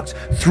handful of rocks,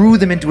 threw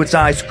them into its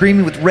eyes,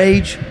 screaming with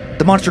rage.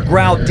 The monster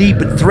growled deep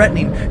and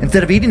threatening.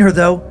 Instead of eating her,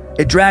 though,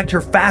 it dragged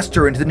her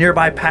faster into the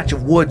nearby patch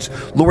of woods.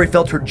 Lori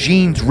felt her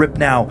jeans rip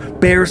now,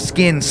 bare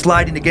skin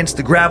sliding against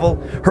the gravel,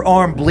 her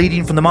arm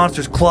bleeding from the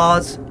monster's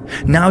claws.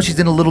 Now she's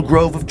in a little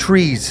grove of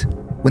trees,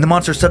 when the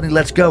monster suddenly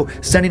lets go,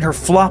 sending her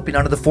flopping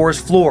onto the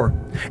forest floor.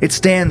 It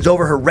stands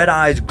over her, red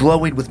eyes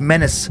glowing with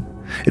menace.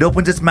 It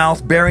opens its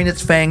mouth, baring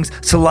its fangs,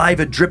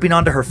 saliva dripping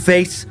onto her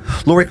face.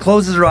 Lori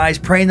closes her eyes,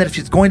 praying that if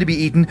she's going to be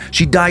eaten,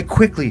 she'd die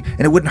quickly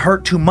and it wouldn't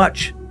hurt too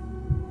much.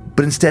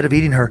 But instead of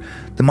eating her,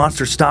 the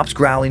monster stops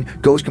growling,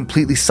 goes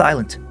completely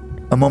silent.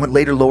 A moment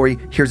later, Lori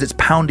hears its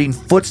pounding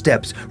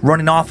footsteps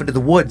running off into the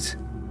woods.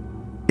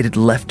 It had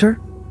left her?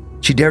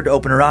 She dared to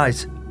open her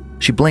eyes.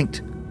 She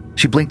blinked.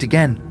 She blinked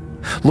again.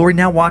 Lori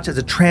now watched as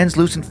a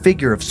translucent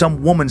figure of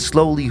some woman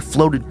slowly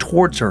floated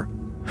towards her.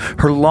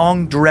 Her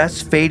long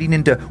dress fading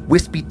into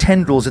wispy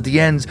tendrils at the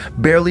ends,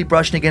 barely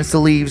brushing against the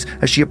leaves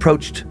as she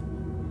approached.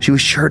 She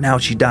was sure now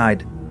she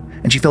died,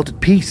 and she felt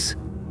at peace.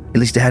 At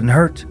least it hadn't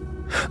hurt.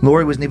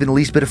 Lori wasn't even the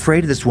least bit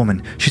afraid of this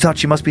woman. She thought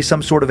she must be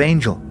some sort of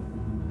angel.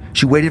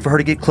 She waited for her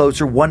to get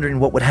closer,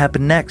 wondering what would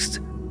happen next.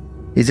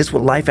 Is this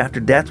what life after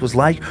death was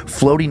like?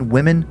 Floating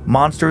women,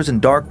 monsters,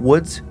 and dark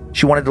woods?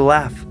 She wanted to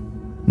laugh.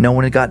 No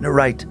one had gotten it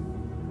right.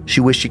 She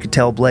wished she could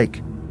tell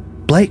Blake.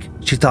 Blake,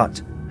 she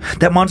thought.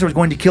 That monster was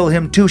going to kill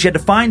him too. She had to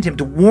find him,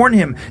 to warn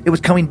him it was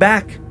coming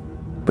back.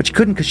 But she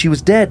couldn't because she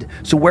was dead.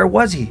 So where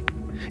was he?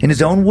 In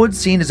his own woods,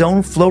 seeing his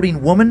own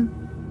floating woman?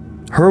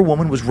 Her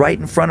woman was right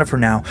in front of her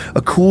now.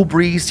 A cool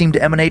breeze seemed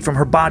to emanate from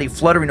her body,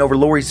 fluttering over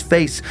Lori's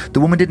face. The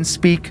woman didn't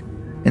speak.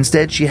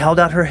 Instead, she held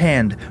out her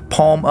hand,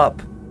 palm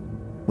up.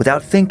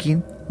 Without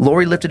thinking,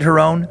 Lori lifted her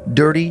own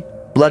dirty,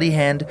 bloody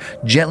hand,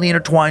 gently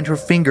intertwined her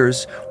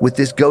fingers with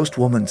this ghost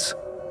woman's.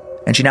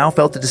 and she now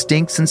felt the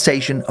distinct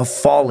sensation of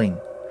falling.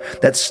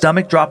 That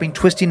stomach-dropping,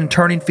 twisting and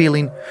turning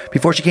feeling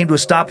before she came to a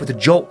stop with a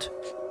jolt.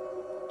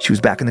 She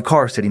was back in the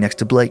car, sitting next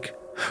to Blake.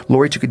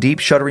 Lori took a deep,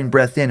 shuddering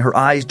breath in, her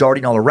eyes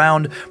darting all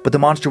around, but the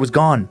monster was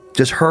gone.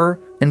 Just her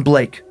and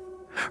Blake.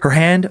 Her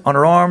hand on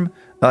her arm,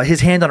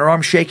 his hand on her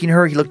arm shaking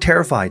her. He looked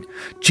terrified.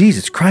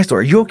 Jesus Christ,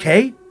 Lori, are you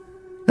okay?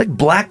 Like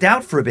blacked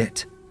out for a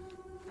bit.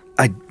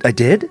 I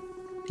did?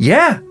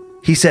 Yeah,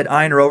 he said,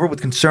 eyeing her over with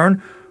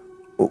concern.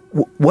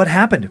 What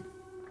happened?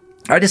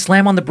 I just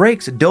slammed on the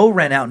brakes. Doe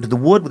ran out into the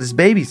wood with his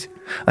babies.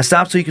 I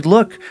stopped so you could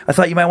look. I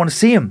thought you might want to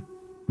see him.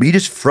 But you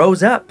just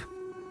froze up.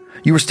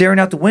 You were staring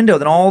out the window,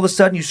 then all of a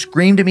sudden you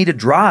screamed at me to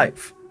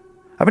drive.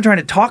 I've been trying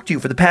to talk to you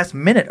for the past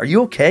minute. Are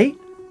you okay?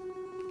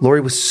 Lori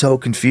was so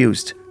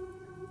confused.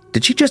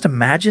 Did she just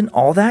imagine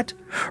all that?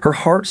 Her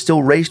heart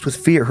still raced with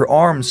fear. Her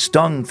arms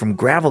stung from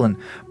gravel and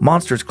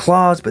monsters'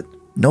 claws, but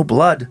no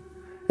blood.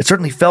 It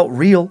certainly felt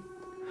real.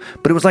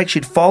 But it was like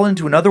she'd fallen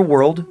into another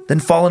world, then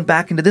fallen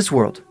back into this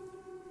world.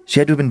 She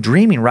had to have been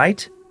dreaming,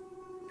 right?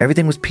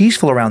 Everything was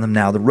peaceful around them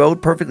now. The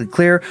road perfectly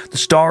clear. The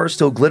stars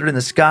still glittered in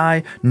the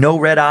sky. No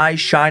red eyes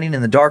shining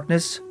in the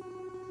darkness.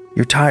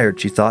 You're tired,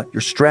 she thought.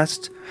 You're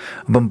stressed.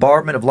 A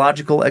bombardment of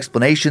logical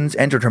explanations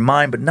entered her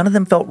mind, but none of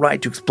them felt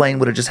right to explain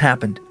what had just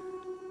happened.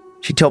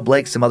 She'd tell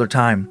Blake some other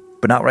time,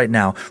 but not right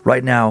now.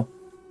 Right now,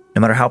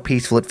 no matter how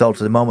peaceful it felt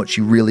for the moment, she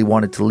really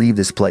wanted to leave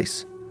this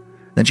place.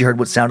 Then she heard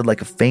what sounded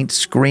like a faint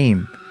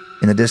scream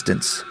in the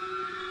distance.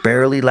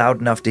 Barely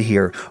loud enough to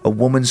hear. A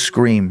woman's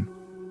scream.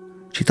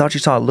 She thought she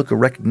saw a look of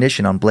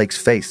recognition on Blake's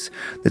face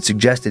that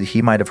suggested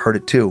he might have heard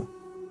it too,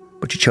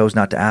 but she chose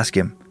not to ask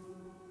him.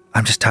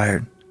 I'm just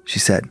tired, she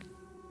said.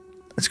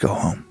 Let's go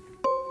home.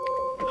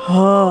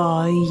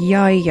 Oh,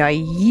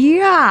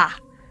 yeah.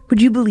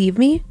 Would you believe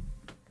me?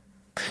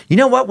 You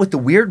know what? With the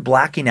weird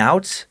blacking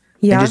out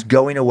and just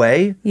going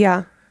away,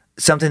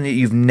 something that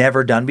you've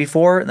never done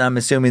before, and I'm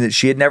assuming that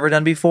she had never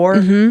done before,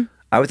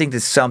 I would think that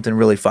something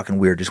really fucking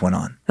weird just went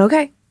on.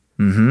 Okay.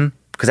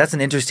 Because that's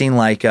an interesting,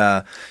 like,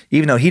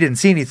 even though he didn't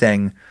see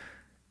anything,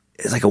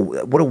 it's like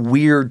what a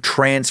weird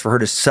trance for her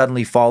to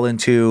suddenly fall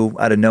into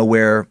out of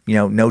nowhere. You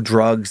know, no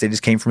drugs. They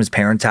just came from his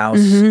parents' house.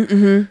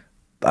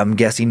 I'm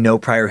guessing no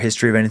prior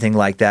history of anything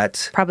like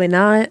that. Probably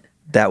not.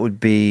 That would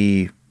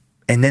be,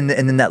 and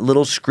then that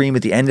little scream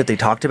at the end that they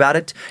talked about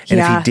it. And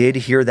if he did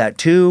hear that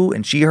too,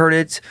 and she heard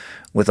it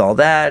with all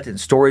that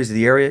and stories of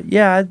the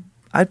area,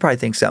 I'd probably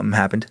think something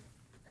happened.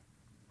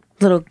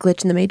 Little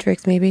glitch in the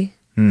Matrix, maybe.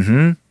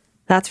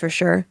 That's for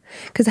sure.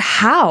 Because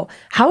how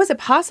is it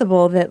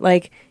possible that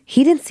like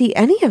he didn't see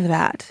any of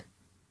that?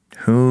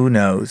 Who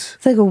knows?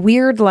 It's like a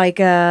weird, like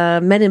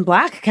Men in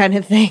Black kind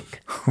of thing.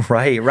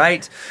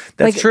 Right.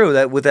 That's true.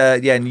 That with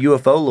in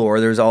UFO lore,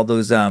 there's all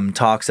those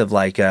talks of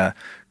like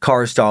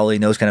car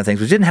stalling, those kind of things,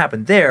 which didn't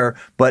happen there,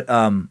 but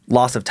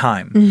loss of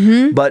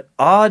time. But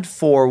odd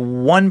for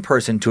one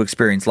person to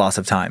experience loss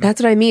of time. That's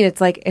what I mean.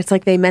 It's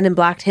like they Men in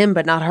Black'd him,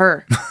 but not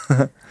her.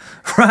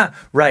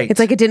 Right. It's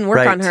like it didn't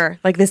work on her.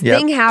 Like this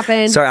thing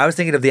happened. Sorry, I was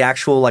thinking of the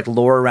actual like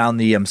lore around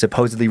the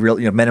supposedly real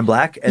Men in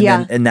Black,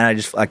 and then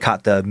I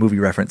caught the movie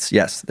reference.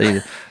 Yes,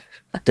 they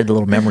did the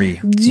little memory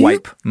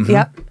wipe.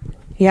 Yep.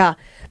 Yeah.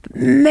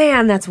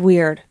 Man, that's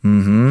weird.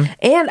 And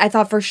I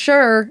thought for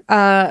sure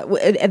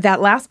that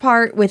last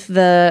part with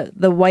the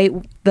white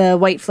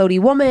floaty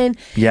woman,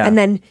 and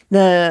then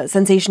the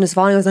sensation is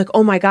falling. I was like,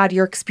 oh my God,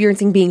 you're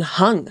experiencing being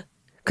hung.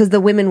 Because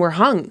the women were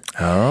hung.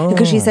 Oh.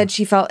 Because she said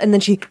she felt, and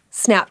then she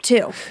snapped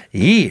too. I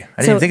didn't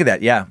even think of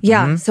that. Yeah.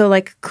 Yeah. So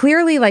like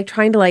clearly like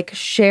trying to like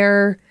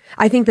share,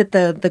 I think that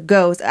the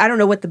ghost, I don't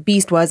know what the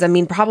beast was. I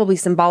mean, probably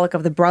symbolic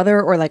of the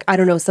brother or like, I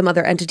don't know, some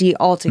other entity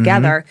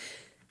altogether.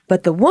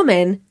 But the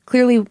woman,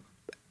 clearly,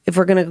 if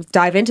we're going to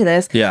dive into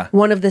this,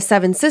 one of the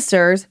 7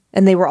 sisters,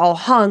 and they were all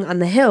hung on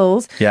the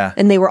hills. Yeah.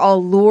 And they were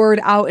all lured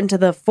out into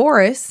the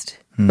forest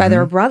by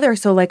their brother.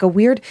 So like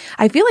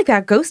I feel like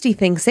that ghosty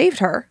thing saved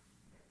her.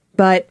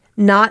 But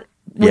not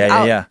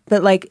without,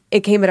 but like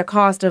it came at a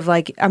cost of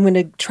like, I'm going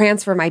to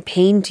transfer my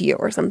pain to you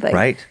or something.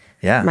 Right.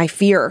 Yeah. My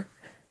fear.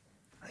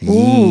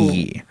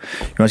 You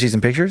want to see some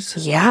pictures?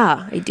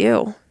 Yeah, I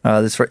do.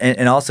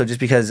 And also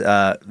just because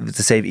to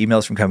save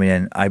emails from coming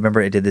in, I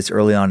remember I did this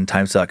early on in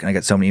TimeSuck and I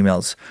got so many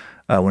emails.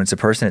 When it's a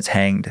person, it's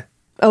hanged.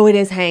 Oh, it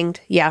is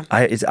hanged. Yeah.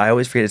 I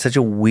always forget. It's such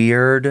a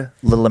weird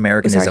little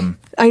Americanism.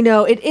 I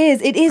know. It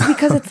is. It is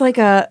because it's like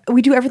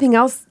we do everything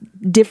else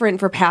different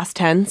for past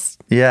tense.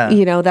 Yeah.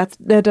 You know, that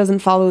doesn't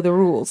follow the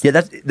rules.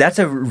 Yeah, that's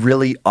a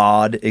really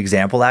odd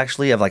example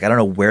actually of like, I don't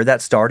know where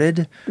that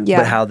started,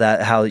 but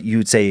how you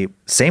would say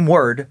same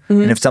word,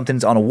 and if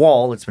something's on a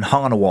wall, it's been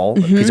hung on a wall,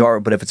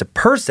 but if it's a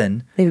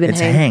person, it's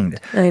hanged.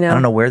 I know. I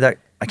don't know where that,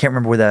 I can't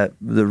remember where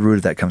the root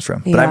of that comes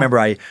from. But I remember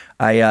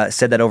I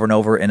said that over and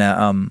over in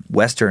a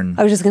Western.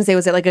 I was just going to say,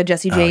 was it like a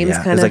Jesse James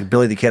kind of? It was like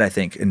Billy the Kid, I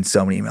think, in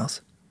so many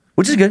emails.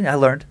 Which is good. I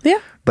learned. Yeah.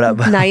 But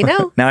now you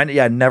know.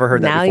 I never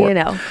heard that before.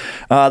 Now you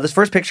know. This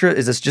first picture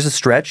is just a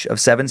stretch of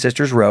Seven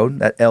Sisters Road,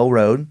 that L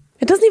Road.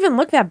 It doesn't even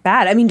look that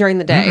bad. I mean, during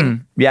the day.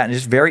 Yeah, and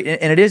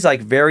it is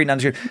like very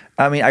nondescript.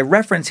 I mean, I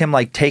reference him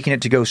like taking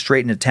it to go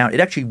straight into town. It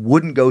actually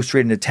wouldn't go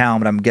straight into town,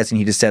 but I'm guessing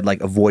he just said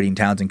like avoiding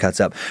towns and cuts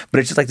up. But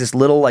it's just like this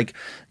little like,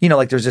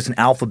 like there's just an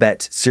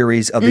alphabet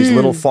series of these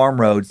little farm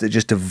roads that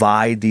just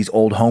divide these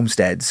old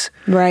homesteads.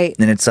 Right.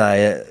 And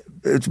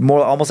it's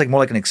more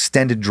like an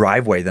extended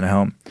driveway than a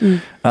home.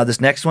 This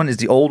next one is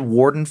the old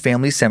Warden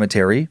family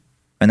cemetery,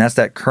 and that's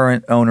that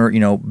current owner,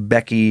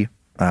 Becky.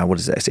 What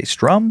does that say?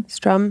 Strum?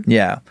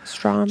 Yeah.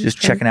 Just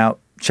checking out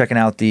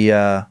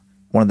the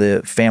one of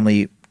the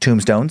family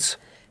tombstones.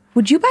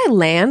 Would you buy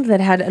land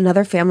that had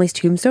another family's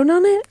tombstone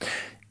on it?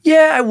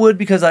 Yeah, I would,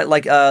 because I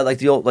like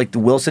the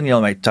Wilson.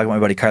 I talk about my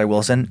buddy Kyler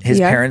Wilson. His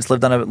parents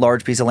lived on a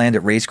large piece of land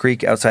at Race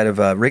Creek outside of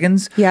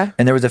Riggins. Yeah,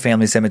 and there was a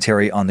family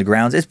cemetery on the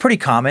grounds. It's pretty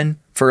common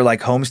for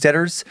like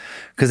homesteaders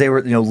because they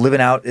were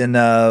living out in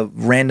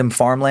random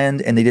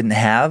farmland and they didn't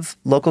have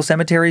local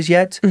cemeteries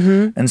yet,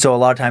 and so a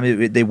lot of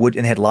times they would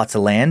and had lots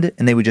of land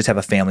and they would just have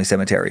a family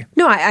cemetery.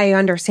 No, I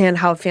understand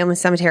how a family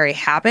cemetery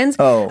happens.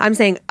 Oh, I'm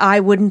saying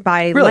I wouldn't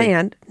buy really?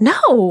 land.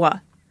 No.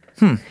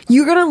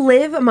 You're going to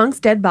live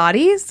amongst dead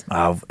bodies?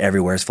 Oh,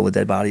 everywhere's full of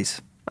dead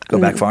bodies. Go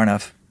back far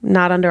enough.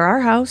 Not under our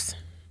house.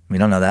 We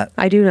don't know that.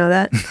 I do know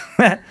that. In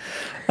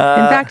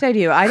fact, I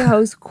do.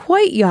 Idaho's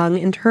quite young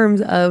in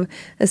terms of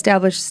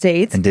established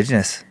states.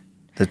 Indigenous.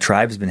 The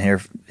tribe's been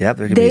here. Yeah,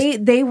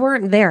 they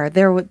weren't there.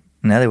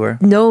 No, they were.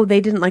 No,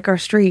 they didn't like our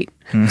street.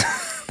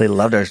 They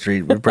loved our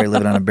street. We're probably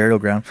living on a burial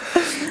ground.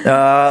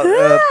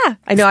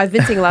 I know. I've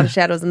been seeing a lot of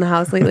shadows in the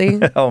house lately.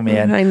 Oh,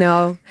 man. I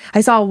know.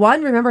 I saw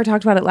one. Remember, I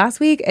talked about it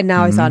last week, and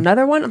now I saw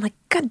another one. I'm like,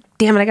 God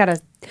damn it! I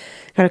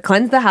gotta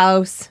cleanse the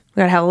house.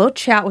 I gotta have a little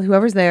chat with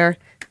whoever's there.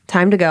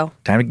 Time to go.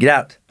 Time to get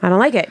out. I don't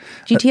like it.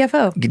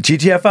 GTFO.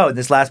 GTFO.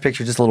 This last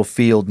picture, just a little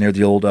field near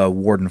the old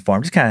Warden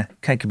farm. Just kind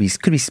of could be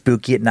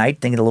spooky at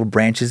night. Thinking of little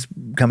branches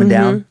coming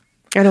down.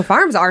 I know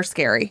farms are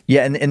scary.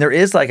 Yeah, and there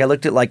is I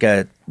looked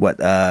at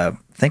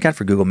thank God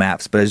for Google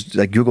Maps, but it's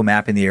like Google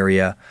mapping the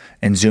area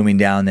and zooming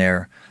down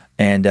there.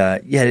 And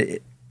and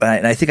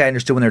I think I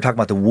understood when they were talking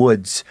about the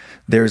woods,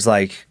 there's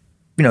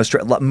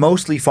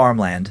mostly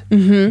farmland,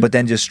 but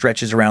then just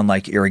stretches around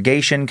like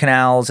irrigation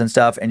canals and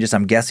stuff. And just,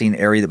 I'm guessing,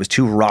 area that was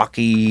too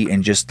rocky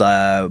and just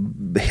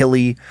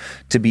hilly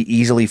to be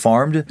easily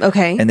farmed.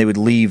 Okay. And they would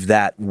leave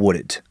that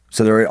wooded.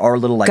 So there are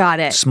little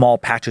small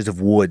patches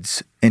of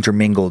woods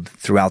intermingled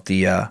throughout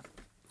the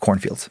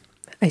cornfields.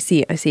 I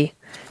see.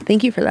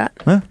 Thank you for that.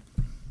 Huh?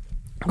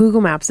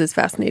 Google Maps is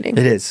fascinating.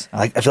 It is.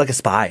 I feel like a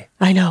spy.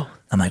 I know.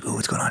 I'm like, ooh,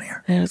 what's going on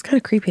here? And it's kind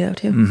of creepy though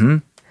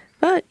too.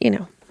 But I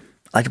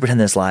like to pretend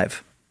that it's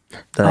live.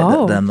 That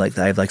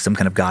I have like some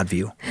kind of God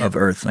view of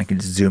Earth, and I can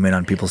just zoom in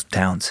on people's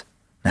towns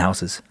and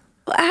houses.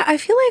 Well, I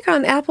feel like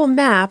on Apple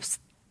Maps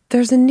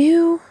there's a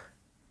new,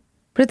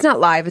 but it's not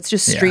live. It's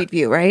just Street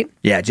View, right?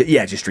 Yeah,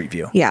 just Street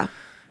View. Yeah,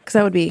 because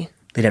that would be.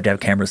 They'd have to have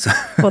cameras.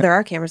 Well, there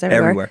are cameras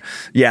everywhere.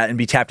 Yeah, and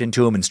be tapped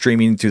into them and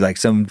streaming through like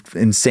some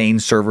insane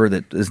server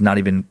that is not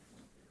even.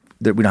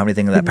 That we don't have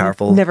anything that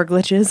powerful. Never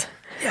glitches.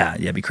 Yeah,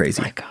 it'd be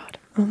crazy.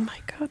 Oh my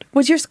god.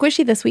 What's your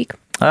squishy this week?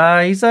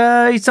 He's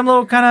some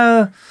little kind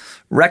of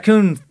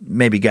raccoon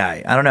maybe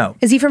guy. I don't know.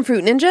 Is he from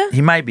Fruit Ninja?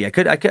 He might be. I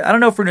don't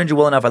know Fruit Ninja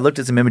well enough. I looked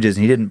at some images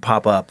and he didn't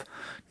pop up.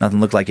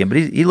 Nothing looked like him, but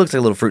he looks like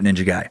a little Fruit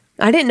Ninja guy.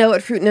 I didn't know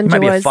what Fruit Ninja was. He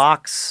might be a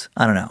fox.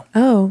 I don't know.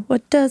 Oh,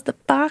 what does the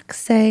fox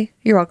say?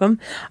 You're welcome.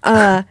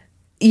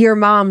 Your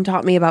mom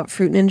taught me about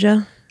Fruit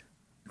Ninja.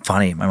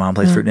 Funny. My mom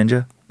plays Fruit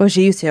Ninja. Well,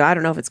 she used to. I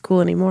don't know if it's cool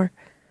anymore.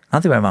 I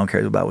don't think my mom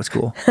cares about what's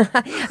cool.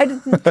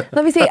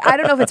 Let me say, I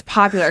don't know if it's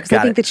popular because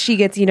I think that she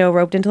gets,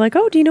 roped into like,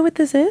 oh, do you know what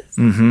this is?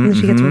 And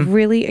she gets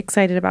really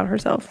excited about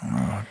herself.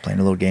 Oh, playing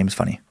a little game's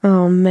funny.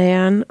 Oh,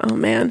 man.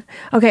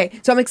 Okay,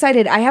 so I'm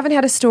excited. I haven't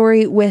had a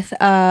story with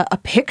a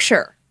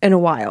picture in a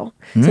while.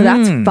 So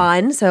that's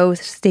fun. So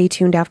stay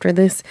tuned after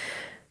this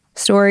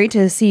story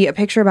to see a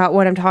picture about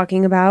what I'm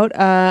talking about.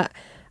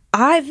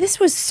 This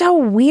was so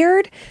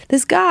weird.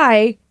 This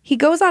guy, he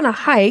goes on a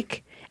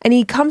hike and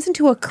he comes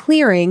into a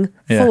clearing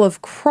full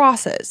of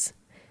crosses.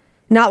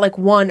 Not like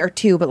one or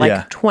two, but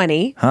like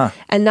 20. Huh.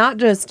 And not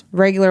just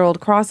regular old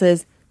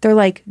crosses. They're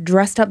like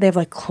dressed up. They have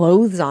like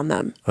clothes on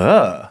them.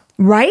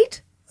 Right?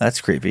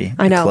 That's creepy.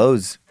 I know. The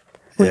clothes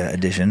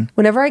edition.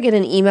 Whenever I get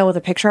an email with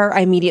a picture,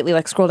 I immediately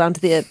like scroll down to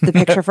the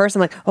picture first.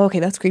 I'm like, oh, okay,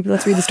 that's creepy.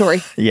 Let's read the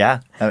story.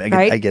 Yeah.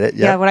 I get it.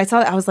 Yeah. When I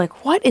saw that, I was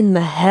like, what in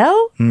the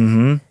hell?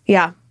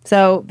 Yeah.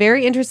 So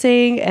very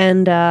interesting,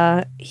 and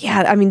I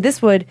mean,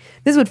 this would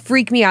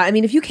freak me out. I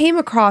mean, if you came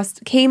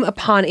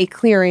upon a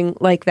clearing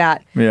like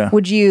that,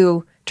 would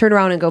you turn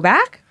around and go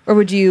back, or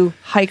would you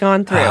hike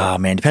on through? Oh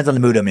man, depends on the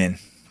mood I'm in.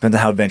 Depends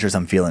on how adventurous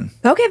I'm feeling.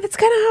 Okay, that's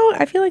kind of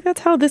how I feel like. That's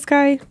how this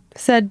guy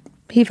said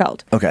he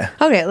felt. Okay.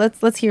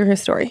 Let's hear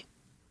his story.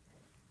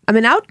 I'm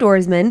an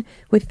outdoorsman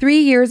with 3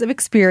 years of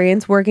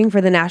experience working for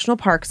the National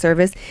Park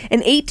Service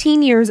and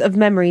 18 years of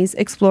memories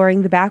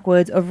exploring the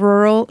backwoods of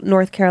rural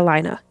North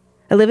Carolina.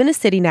 I live in a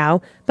city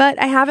now, but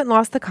I haven't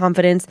lost the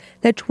confidence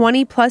that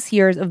 20 plus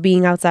years of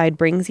being outside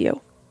brings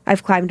you.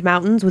 I've climbed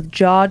mountains with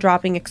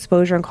jaw-dropping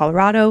exposure in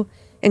Colorado,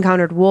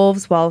 encountered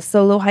wolves while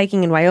solo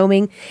hiking in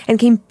Wyoming, and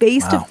came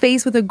face to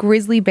face with a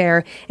grizzly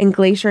bear in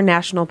Glacier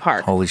National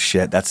Park. Holy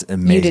shit, that's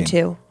amazing. You did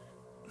too.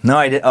 No,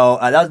 I did. Oh,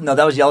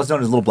 that was Yellowstone.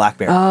 It was a little black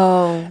bear.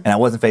 Oh. And I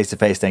wasn't face to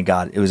face, thank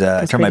God. It was,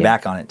 I turned my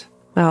back on it.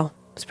 Well,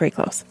 it's pretty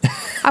close.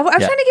 I was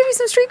trying to give you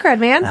some street cred,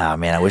 man. Oh,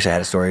 man, I wish I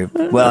had a story.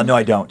 Well, no,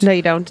 I don't. No,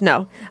 you don't.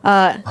 No.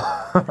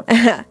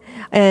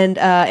 And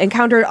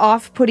encountered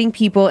off-putting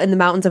people in the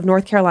mountains of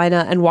North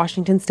Carolina and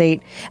Washington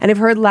State. And I've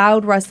heard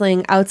loud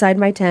rustling outside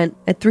my tent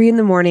at 3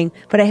 a.m,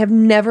 but I have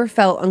never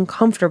felt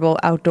uncomfortable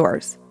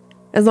outdoors.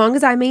 As long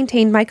as I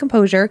maintained my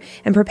composure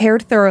and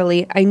prepared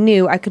thoroughly, I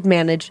knew I could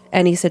manage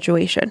any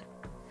situation.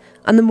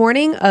 On the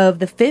morning of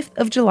the 5th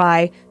of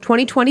July,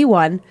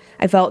 2021,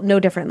 I felt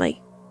no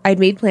differently. I'd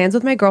made plans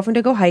with my girlfriend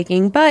to go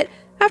hiking, but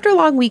after a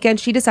long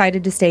weekend, she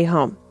decided to stay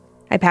home.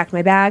 I packed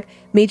my bag,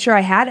 made sure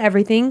I had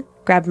everything,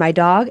 grabbed my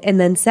dog, and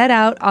then set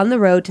out on the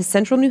road to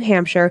central New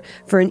Hampshire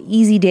for an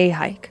easy day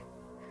hike.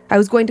 I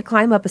was going to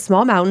climb up a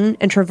small mountain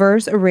and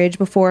traverse a ridge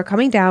before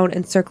coming down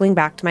and circling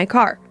back to my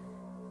car.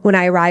 When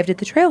I arrived at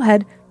the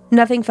trailhead,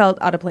 nothing felt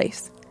out of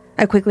place.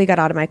 I quickly got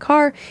out of my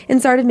car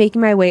and started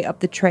making my way up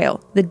the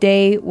trail. The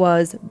day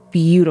was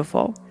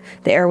beautiful.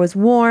 The air was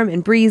warm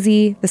and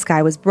breezy. The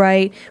sky was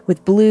bright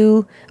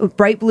blue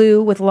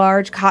with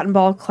large cotton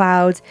ball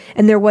clouds,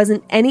 and there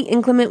wasn't any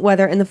inclement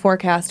weather in the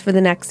forecast for the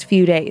next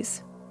few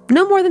days.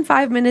 No more than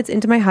 5 minutes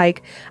into my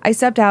hike, I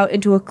stepped out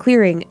into a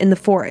clearing in the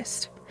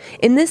forest.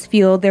 In this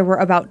field, there were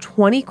about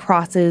 20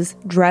 crosses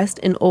dressed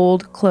in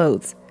old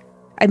clothes.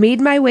 I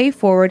made my way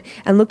forward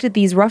and looked at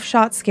these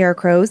rough-shot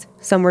scarecrows.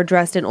 Some were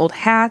dressed in old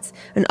hats,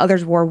 and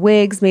others wore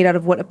wigs made out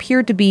of what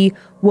appeared to be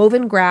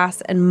woven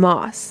grass and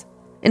moss.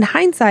 In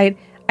hindsight,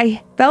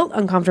 I felt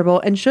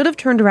uncomfortable and should have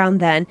turned around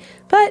then,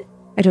 but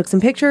I took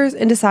some pictures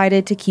and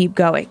decided to keep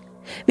going.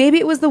 Maybe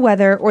it was the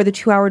weather or the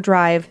 2-hour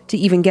drive to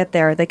even get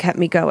there that kept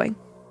me going.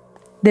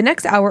 The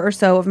next hour or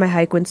so of my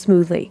hike went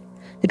smoothly.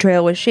 The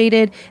trail was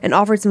shaded and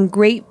offered some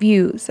great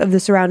views of the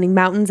surrounding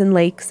mountains and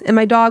lakes, and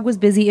my dog was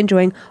busy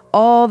enjoying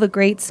all the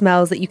great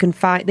smells that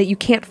you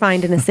can't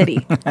find in a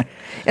city.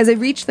 As I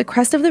reached the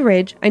crest of the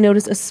ridge, I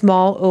noticed a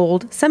small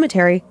old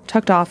cemetery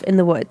tucked off in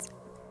the woods.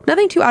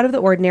 Nothing too out of the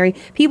ordinary.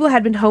 People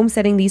had been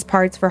homesteading these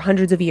parts for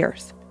hundreds of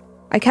years.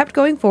 I kept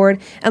going forward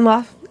and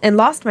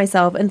lost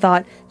myself in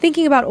thought,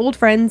 thinking about old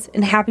friends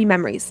and happy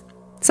memories.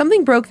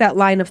 Something broke that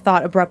line of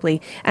thought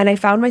abruptly, and I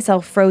found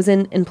myself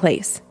frozen in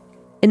place.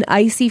 An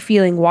icy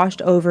feeling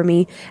washed over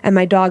me, and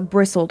my dog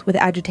bristled with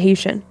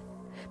agitation.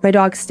 My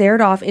dog stared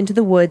off into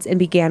the woods and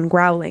began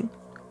growling.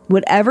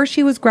 Whatever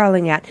she was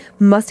growling at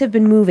must have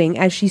been moving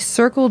as she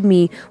circled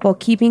me while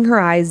keeping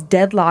her eyes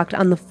deadlocked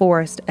on the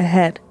forest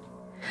ahead.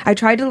 I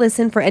tried to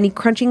listen for any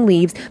crunching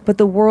leaves, but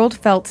the world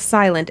felt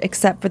silent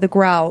except for the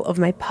growl of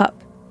my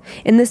pup.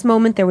 In this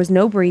moment, there was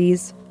no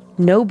breeze,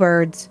 no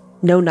birds,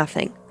 no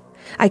nothing.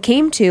 I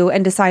came to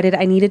and decided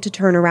I needed to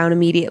turn around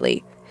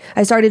immediately.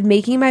 I started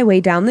making my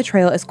way down the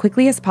trail as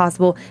quickly as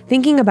possible,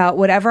 thinking about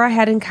whatever I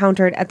had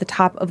encountered at the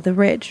top of the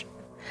ridge.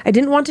 I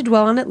didn't want to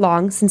dwell on it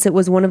long, since it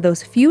was one of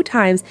those few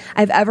times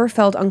I've ever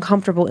felt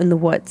uncomfortable in the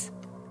woods.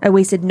 I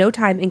wasted no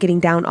time in getting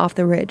down off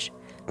the ridge.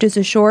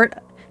 Just short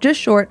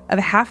of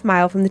a half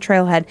mile from the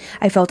trailhead,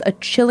 I felt a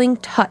chilling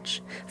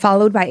touch,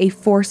 followed by a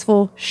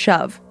forceful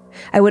shove.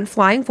 I went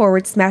flying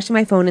forward, smashing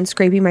my phone and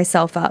scraping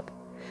myself up.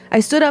 I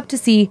stood up to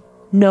see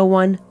no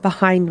one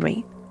behind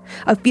me.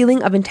 A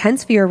feeling of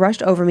intense fear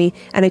rushed over me,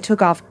 and I took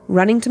off,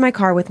 running to my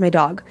car with my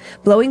dog.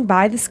 Blowing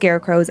by the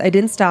scarecrows, I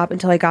didn't stop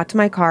until I got to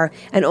my car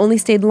and only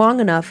stayed long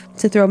enough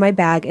to throw my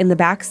bag in the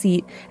back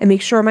seat and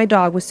make sure my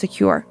dog was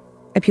secure.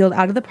 I peeled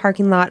out of the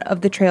parking lot of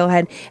the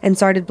trailhead and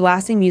started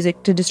blasting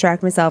music to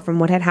distract myself from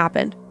what had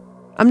happened.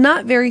 I'm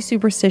not very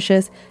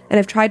superstitious, and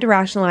I've tried to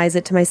rationalize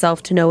it to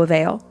myself to no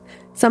avail.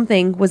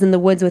 Something was in the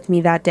woods with me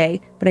that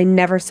day, but I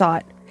never saw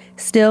it.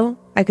 Still,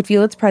 I could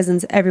feel its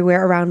presence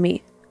everywhere around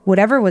me.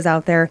 Whatever was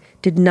out there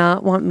did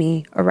not want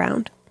me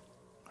around.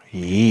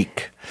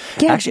 Eek.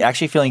 Yeah.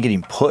 Actually feeling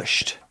getting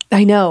pushed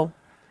I know.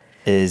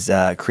 is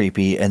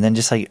creepy. And then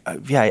just like,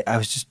 I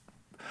was just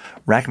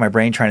racking my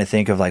brain trying to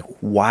think of like,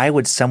 why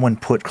would someone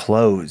put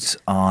clothes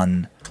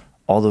on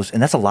all those?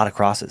 And that's a lot of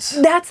crosses.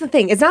 That's the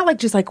thing. It's not like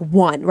just like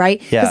one,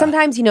 right? Yeah. Because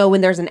sometimes,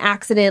 when there's an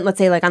accident, let's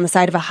say like on the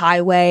side of a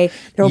highway,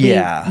 there will be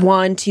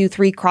 1, 2,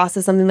 3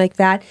 crosses, something like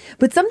that.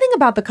 But something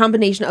about the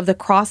combination of the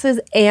crosses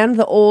and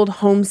the old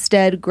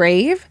homestead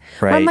grave,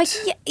 where I'm like,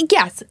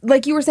 yes,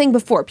 like you were saying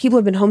before, people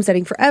have been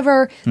homesteading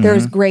forever.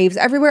 There's graves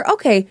everywhere.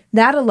 Okay,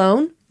 that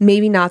alone,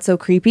 maybe not so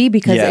creepy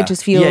because it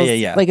just feels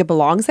like it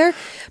belongs there.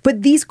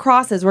 But these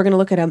crosses, we're going to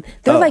look at them,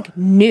 they're like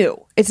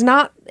new. It's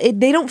not,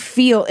 they don't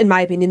feel, in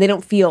my opinion, they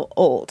don't feel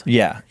old.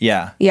 Yeah.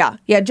 Yeah.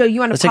 Joe, you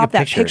want to pop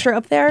that picture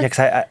up there? Yeah,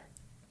 because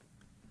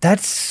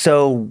that's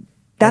so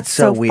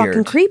weird.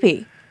 Fucking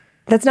creepy.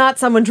 That's not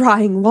someone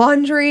drying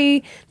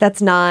laundry.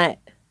 That's not,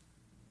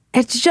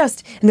 it's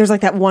just, and there's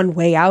like that one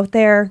way out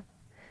there.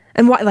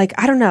 And what, like,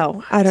 I don't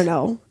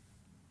know.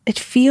 It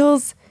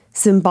feels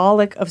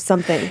symbolic of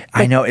something.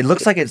 I know. It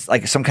looks like it's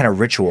like some kind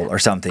of ritual or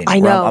something. I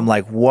know. I'm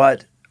like,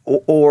 what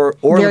or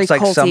Very looks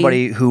like culty.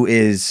 somebody who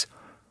is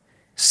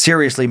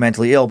seriously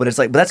mentally ill, but it's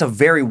like, but that's a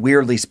very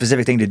weirdly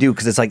specific thing to do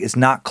because it's like it's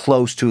not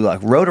close to like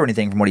road or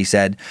anything. From what he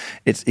said,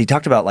 he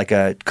talked about like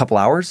a couple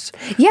hours.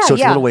 Yeah, so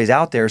it's a yeah. little ways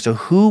out there. So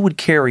who would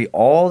carry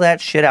all that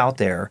shit out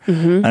there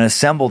and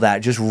assemble that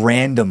just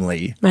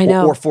randomly? I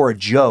know. or for a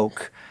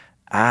joke?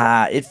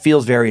 It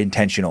feels very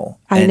intentional.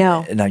 I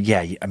know. And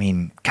yeah, I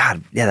mean,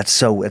 God, yeah, it's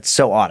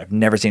so odd. I've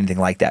never seen anything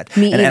like that.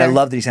 Me and I either.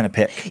 love that he sent a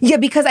pic. Yeah,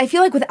 because I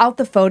feel like without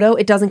the photo,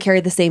 it doesn't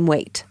carry the same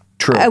weight.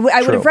 True. I would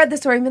true. have read the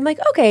story and been like,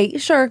 okay,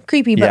 sure,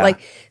 creepy, but Yeah. like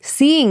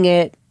seeing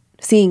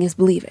is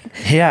believing.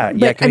 Yeah,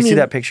 But, Can we see mean,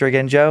 that picture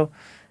again, Joe?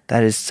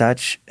 That is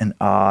such an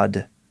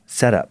odd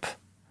setup.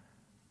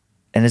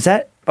 And is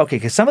that okay?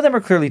 Because some of them are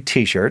clearly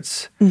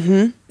T-shirts.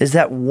 Mm-hmm. Is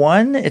that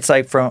one? It's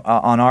like from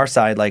on our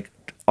side, like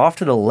off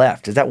to the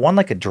left. Is that one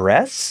like a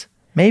dress?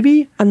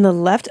 Maybe on the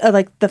left,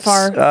 like the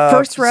far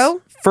first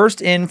row.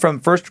 First in from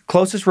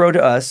closest row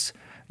to us.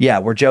 Yeah,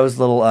 where Joe's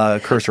little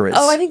cursor is.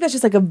 Oh, I think that's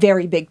just like a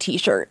very big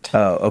T-shirt.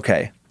 Oh,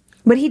 okay.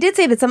 But he did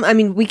say that some. I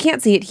mean, we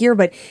can't see it here,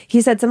 but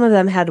he said some of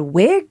them had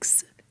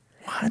wigs.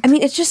 What? I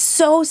mean, it's just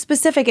so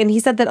specific, and he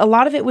said that a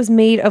lot of it was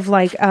made of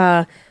like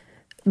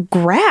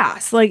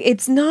grass. Like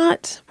it's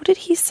not. What did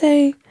he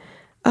say?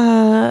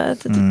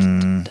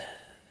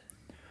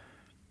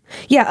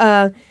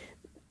 Yeah.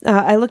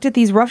 I looked at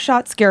these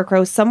roughshod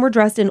scarecrows. Some were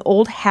dressed in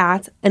old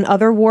hats, and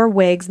other wore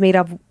wigs made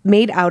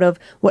out of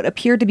what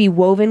appeared to be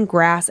woven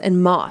grass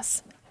and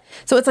moss.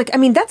 So it's like, I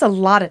mean, that's a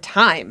lot of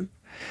time.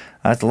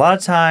 That's a lot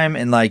of time,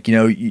 and like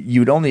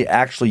you would only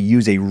actually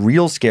use a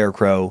real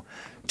scarecrow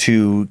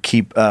to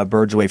keep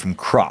birds away from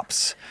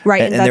crops.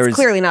 Right, and that's there is-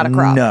 clearly not a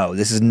crop. No,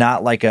 this is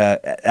not like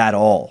at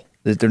all.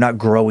 They're not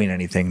growing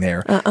anything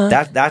there.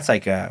 That's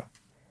like a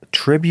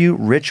tribute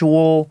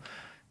ritual.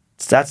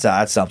 That's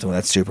something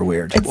that's super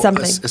weird. It's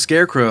something. A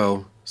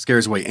scarecrow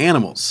scares away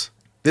animals.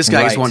 This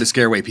guy just Right. wanted to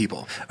scare away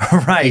people.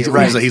 right, He's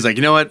right. like,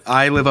 you know what?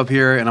 I live up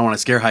here and I want to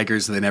scare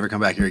hikers so they never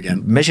come back here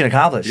again. Mission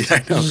accomplished.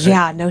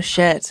 Yeah, no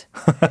shit.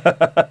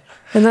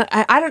 And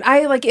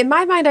I like in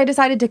my mind, I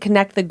decided to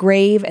connect the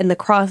grave and the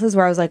crosses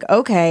where I was like,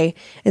 okay,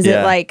 is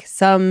Yeah. it like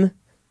some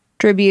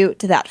tribute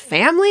to that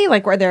family?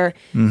 Like where there,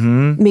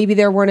 maybe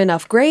there weren't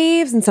enough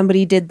graves and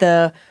somebody did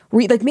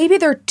like maybe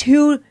they're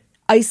two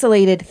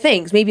isolated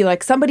things. Maybe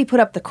like somebody put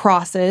up the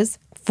crosses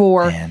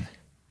for Man.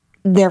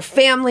 their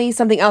family,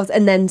 something else,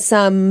 and then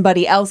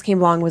somebody else came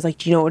along and was like,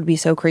 do you know what would be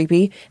so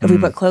creepy if we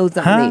put clothes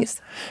on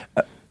these?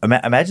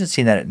 Imagine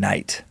seeing that at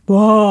night.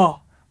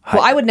 Whoa.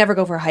 Well, I would never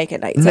go for a hike at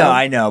night. So. No,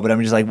 I know, but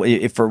I'm just like,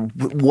 if for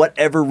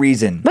whatever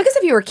reason, Because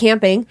if you were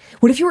camping,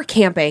 what if you were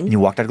camping you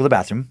walked out to go to the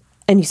bathroom,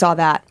 and you saw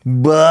that?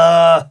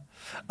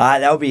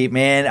 that would be,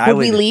 man. I Would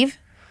we leave?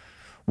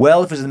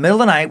 Well, if it was in the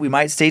middle of the night, we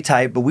might stay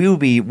tight, but we would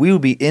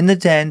be in the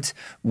tent.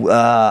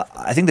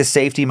 I think the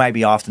safety might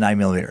be off the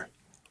 9mm,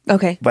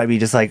 Okay. but I'd be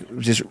just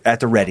at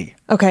the ready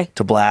Okay.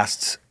 to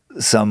blast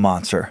some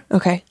monster.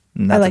 Okay.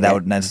 Not I like that it.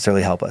 would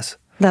necessarily help us.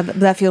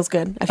 That feels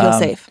good. I feel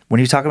safe. When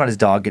he was talking about his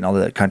dog getting all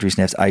the country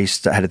sniffs, I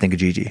had to think of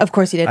Gigi. Of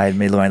course you did. I had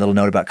made my little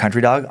note about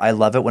country dog. I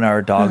love it when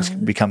our dogs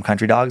become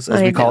country dogs,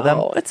 as we call them.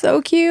 Oh, it's so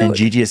cute. And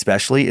Gigi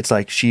especially, it's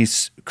like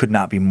could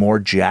not be more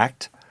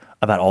jacked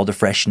about all the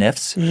fresh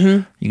sniffs.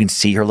 Mm-hmm. You can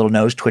see her little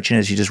nose twitching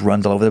as she just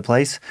runs all over the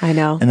place. I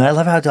know. And then I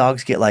love how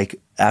dogs get like,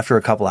 after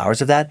a couple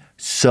hours of that,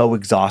 so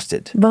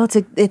exhausted. Well,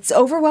 it's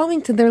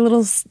overwhelming to their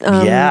little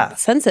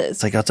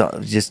senses. It's like,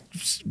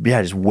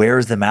 just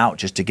wears them out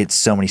just to get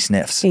so many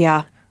sniffs.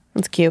 Yeah,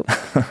 that's cute.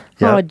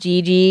 Yeah. Oh,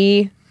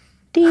 Gigi.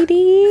 Dee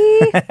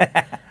Dee.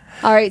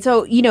 All right,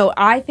 so,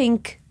 I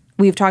think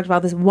we've talked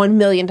about this 1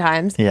 million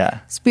times.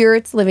 Yeah.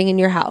 Spirits living in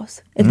your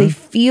house. If they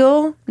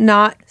feel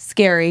not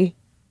scary,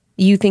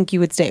 you think you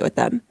would stay with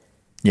them.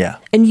 Yeah.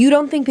 And you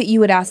don't think that you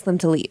would ask them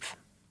to leave.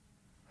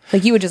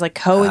 Like you would just like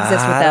coexist with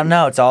them. I don't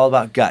know. It's all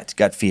about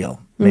gut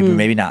feel.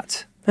 Maybe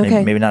not.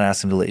 Okay. Maybe not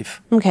ask them to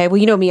leave. Okay, well,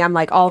 you know me, I'm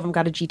like, all of them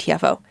got a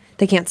GTFO.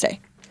 They can't stay.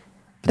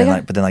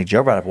 But then like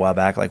Joe brought up a while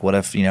back, like what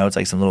if, it's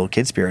like some little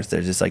kid spirits.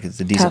 They're just like, it's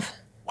a decent. Tough.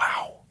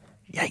 Wow.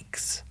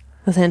 Yikes.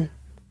 Listen,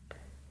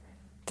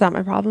 it's not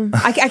my problem.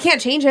 I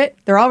can't change it.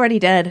 They're already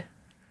dead.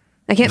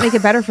 I can't make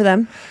it better for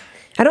them.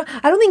 I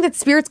don't think that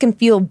spirits can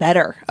feel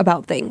better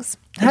about things.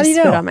 How do you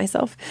spit know? on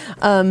myself.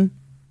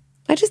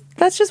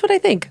 That's just what I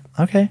think.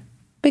 Okay.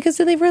 Because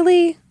do they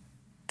really?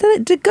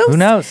 Do ghosts? Who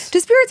knows? Do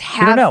spirits We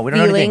don't have know. We don't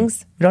know anything.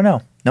 feelings? We don't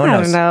know. No one I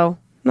knows. don't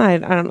know. I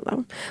don't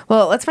know.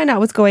 Well, let's find out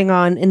what's going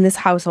on in this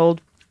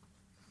household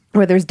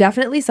where there's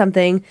definitely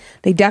something.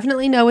 They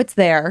definitely know it's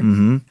there.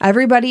 Mm-hmm.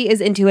 Everybody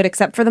is into it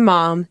except for the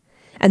mom.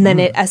 And then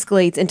it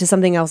escalates into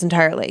something else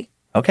entirely.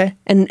 Okay.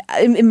 And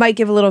it might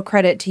give a little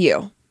credit to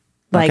you.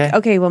 Like, Okay.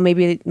 okay, well,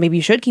 maybe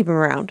you should keep them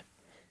around.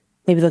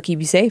 Maybe they'll keep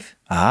you safe.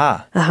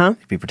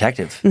 Be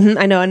protective.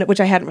 I know, and which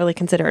I hadn't really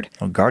considered.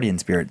 Well, guardian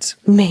spirits.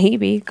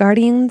 Maybe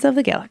Guardians of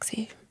the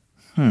Galaxy.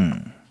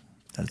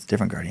 That's a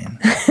different guardian.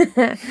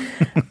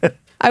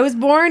 I was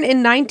born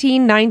in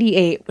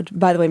 1998, which,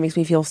 by the way, makes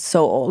me feel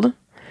so old,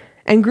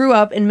 and grew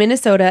up in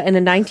Minnesota in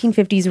a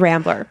 1950s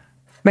Rambler.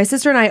 My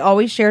sister and I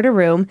always shared a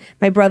room,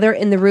 my brother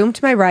in the room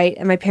to my right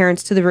and my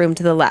parents to the room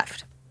to the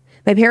left.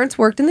 My parents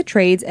worked in the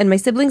trades and my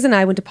siblings and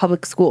I went to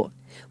public school.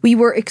 We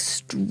were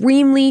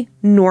extremely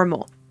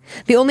normal.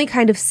 The only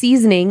kind of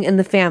seasoning in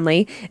the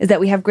family is that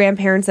we have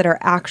grandparents that are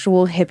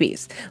actual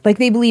hippies. Like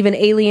they believe in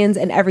aliens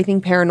and everything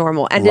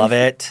paranormal. And Love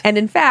it. And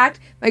in fact,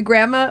 my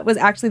grandma was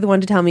actually the one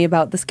to tell me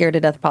about the Scared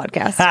to Death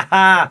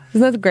podcast.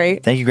 Isn't that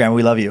great? Thank you, Grandma.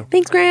 We love you.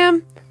 Thanks,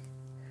 Graham.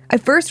 I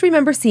first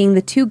remember seeing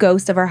the 2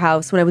 ghosts of our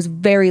house when I was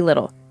very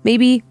little,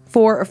 maybe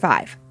 4 or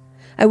 5.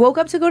 I woke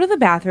up to go to the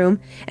bathroom,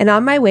 and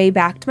on my way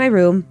back to my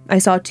room, I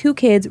saw 2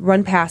 kids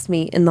run past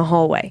me in the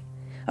hallway.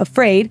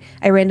 Afraid,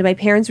 I ran to my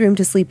parents' room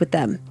to sleep with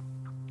them.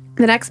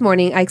 The next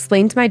morning, I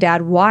explained to my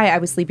dad why I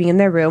was sleeping in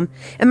their room,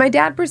 and my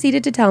dad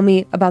proceeded to tell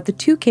me about the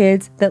 2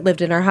 kids that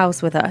lived in our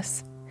house with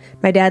us.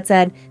 My dad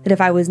said that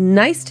if I was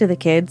nice to the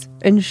kids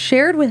and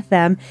shared with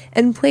them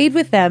and played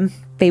with them,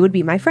 they would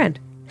be my friend.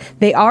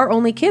 They are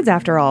only kids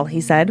after all, he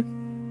said.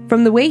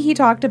 From the way he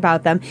talked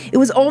about them, it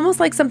was almost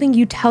like something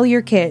you tell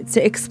your kids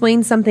to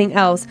explain something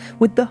else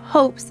with the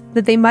hopes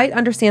that they might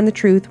understand the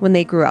truth when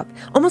they grew up,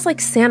 almost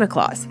like Santa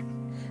Claus.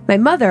 My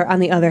mother, on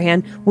the other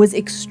hand, was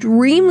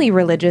extremely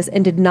religious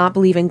and did not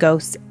believe in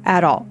ghosts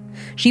at all.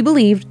 She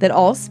believed that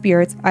all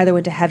spirits either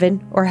went to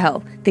heaven or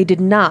hell. They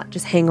did not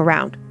just hang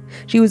around.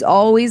 She was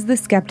always the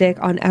skeptic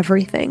on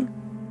everything.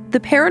 The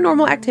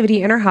paranormal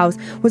activity in our house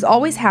was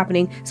always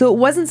happening, so it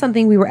wasn't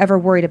something we were ever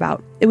worried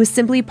about. It was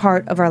simply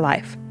part of our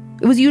life.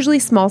 It was usually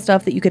small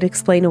stuff that you could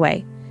explain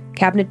away.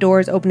 Cabinet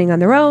doors opening on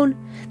their own,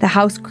 the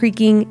house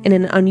creaking in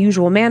an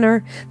unusual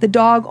manner, the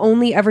dog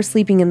only ever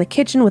sleeping in the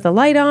kitchen with a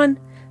light on,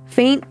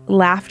 faint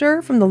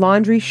laughter from the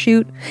laundry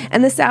chute,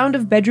 and the sound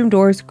of bedroom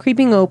doors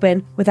creeping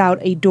open without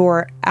a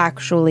door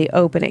actually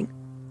opening.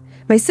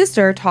 My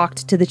sister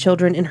talked to the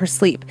children in her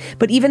sleep,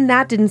 but even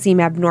that didn't seem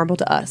abnormal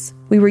to us.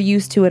 We were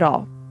used to it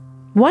all.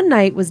 One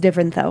night was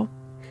different, though.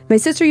 My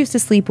sister used to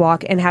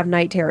sleepwalk and have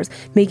night terrors,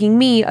 making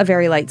me a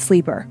very light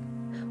sleeper.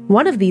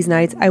 One of these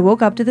nights, I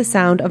woke up to the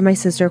sound of my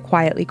sister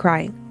quietly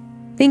crying.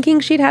 Thinking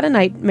she'd had a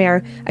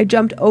nightmare, I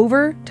jumped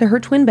over to her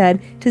twin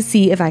bed to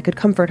see if I could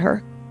comfort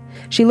her.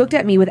 She looked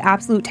at me with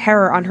absolute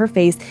terror on her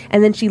face,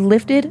 and then she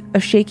lifted a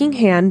shaking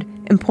hand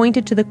and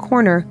pointed to the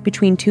corner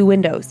between 2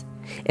 windows.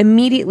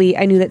 Immediately,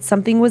 I knew that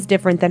something was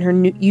different than her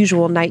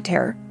usual night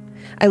terror.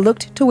 I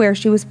looked to where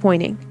she was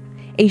pointing.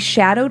 A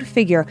shadowed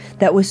figure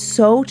that was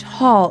so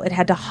tall it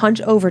had to hunch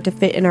over to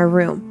fit in our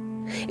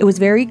room. It was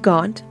very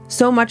gaunt,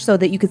 so much so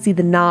that you could see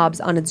the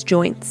knobs on its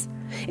joints.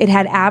 It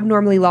had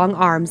abnormally long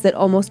arms that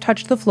almost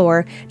touched the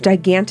floor,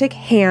 gigantic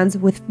hands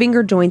with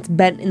finger joints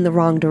bent in the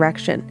wrong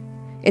direction.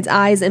 Its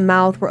eyes and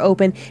mouth were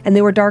open, and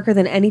they were darker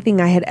than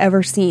anything I had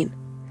ever seen.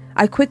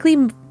 I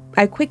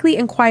quickly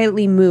and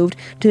quietly moved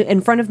to in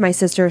front of my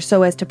sister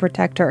so as to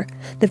protect her,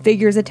 the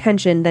figure's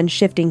attention then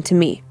shifting to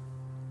me.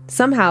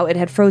 Somehow it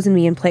had frozen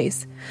me in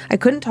place. I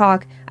couldn't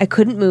talk, I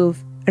couldn't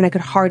move, and I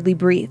could hardly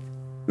breathe.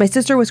 My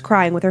sister was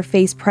crying with her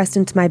face pressed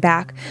into my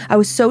back. I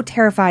was so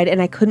terrified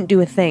and I couldn't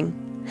do a thing.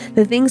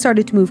 The thing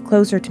started to move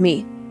closer to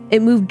me.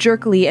 It moved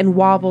jerkily and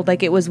wobbled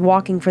like it was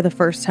walking for the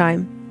first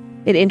time.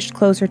 It inched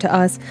closer to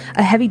us,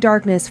 a heavy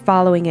darkness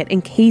following it,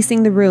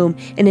 encasing the room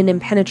in an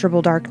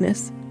impenetrable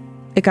darkness.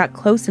 It got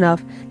close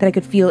enough that I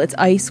could feel its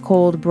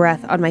ice-cold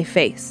breath on my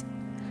face.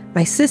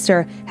 My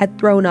sister had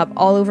thrown up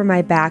all over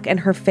my back and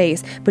her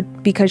face,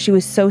 but because she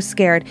was so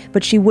scared,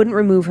 but she wouldn't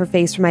remove her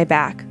face from my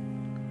back.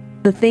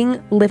 The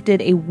thing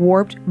lifted a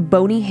warped,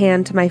 bony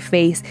hand to my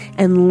face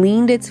and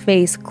leaned its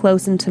face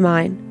close into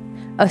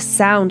mine. A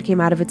sound came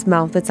out of its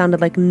mouth that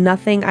sounded like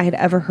nothing I had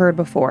ever heard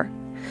before.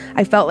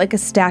 I felt like a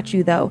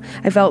statue, though.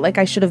 I felt like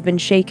I should have been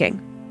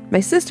shaking. My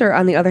sister,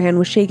 on the other hand,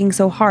 was shaking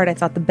so hard I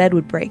thought the bed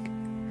would break.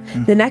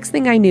 The next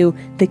thing I knew,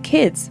 the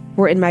kids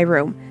were in my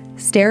room,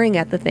 staring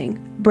at the thing,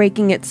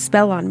 breaking its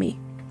spell on me.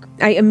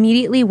 I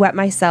immediately wet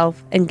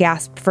myself and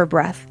gasped for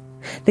breath.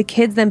 The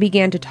kids then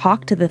began to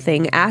talk to the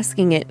thing,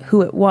 asking it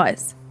who it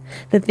was.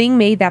 The thing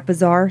made that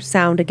bizarre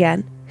sound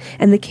again,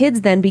 and the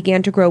kids then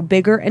began to grow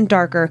bigger and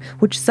darker,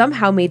 which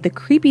somehow made the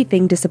creepy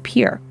thing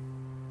disappear.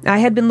 I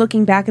had been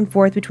looking back and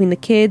forth between the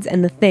kids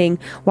and the thing,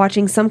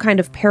 watching some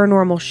kind of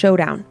paranormal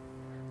showdown.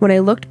 When I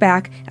looked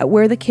back at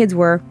where the kids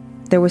were,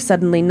 there was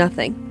suddenly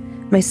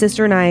nothing. My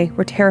sister and I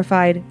were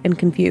terrified and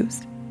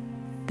confused.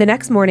 The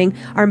next morning,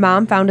 our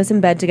mom found us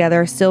in bed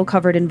together, still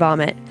covered in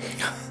vomit.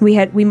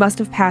 We must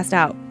have passed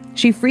out.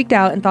 She freaked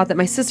out and thought that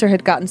my sister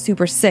had gotten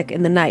super sick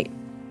in the night.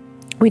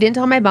 We didn't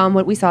tell my mom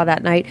what we saw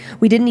that night.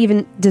 We didn't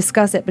even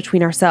discuss it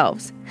between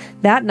ourselves.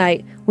 That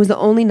night was the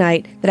only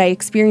night that I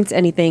experienced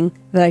anything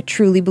that I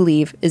truly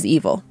believe is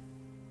evil.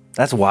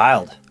 That's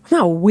wild. Isn't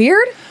that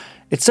weird?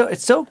 It's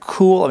so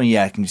cool. I mean,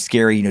 yeah, it can be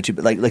scary, too,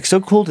 but like so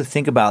cool to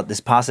think about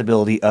this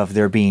possibility of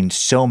there being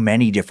so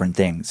many different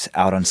things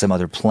out on some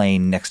other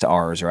plane next to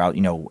ours, or out,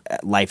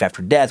 life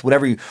after death,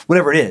 whatever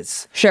it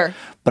is. Sure.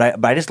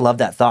 But I just love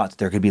that thought that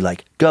there could be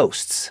like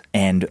ghosts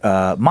and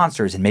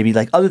monsters and maybe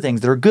like other things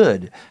that are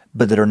good,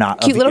 but that are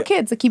not cute little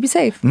kids that keep you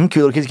safe. Cute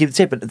little kids keep you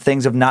safe, but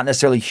things of not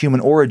necessarily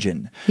human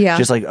origin. Yeah.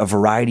 Just like a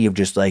variety of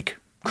just like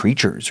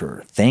creatures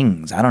or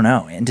things. I don't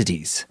know,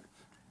 entities.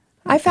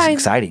 It's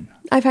exciting.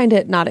 I find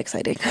it not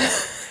exciting.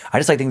 I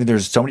just think that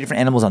there's so many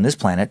different animals on this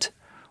planet.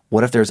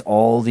 What if there's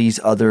all these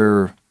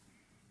other?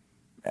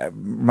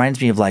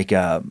 Reminds me of like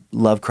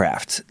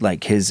Lovecraft,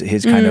 like his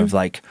kind of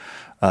like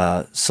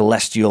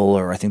celestial,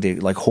 or I think they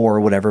like horror,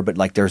 or whatever. But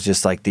like there's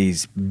just like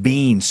these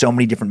beings, so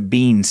many different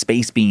beings,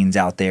 space beings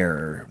out there,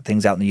 or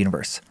things out in the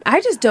universe.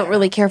 I just don't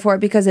really care for it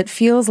because it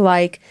feels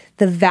like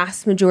the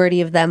vast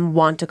majority of them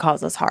want to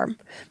cause us harm.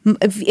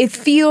 It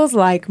feels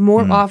like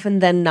more often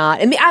than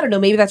not. I mean, I don't know.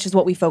 Maybe that's just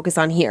what we focus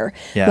on here.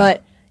 Yeah.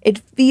 But it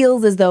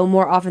feels as though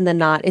more often than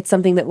not, it's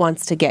something that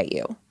wants to get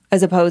you,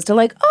 as opposed to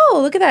like, oh,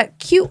 look at that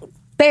cute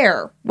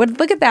bear.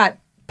 Look at that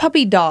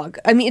puppy dog.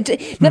 I mean,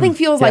 nothing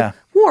feels like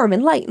warm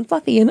and light and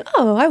fluffy and,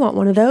 oh, I want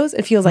one of those.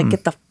 It feels like,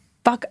 get the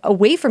fuck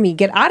away from me.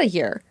 Get out of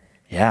here.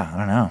 Yeah, I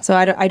don't know. So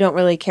I don't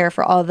really care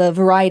for all the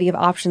variety of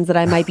options that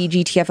I might be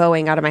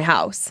GTFOing out of my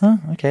house. Huh,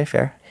 okay,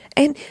 fair.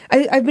 And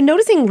I've been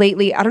noticing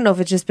lately, I don't know if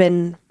it's just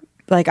been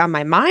like on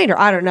my mind or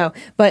I don't know,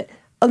 but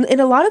in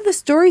a lot of the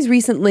stories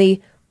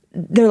recently,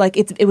 they're like,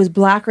 it was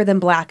blacker than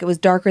black. It was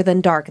darker than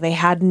dark. They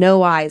had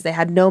no eyes. They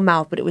had no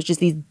mouth, but it was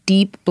just these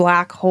deep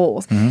black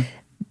holes. Mm-hmm.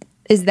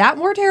 Is that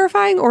more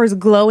terrifying, or is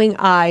glowing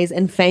eyes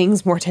and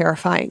fangs more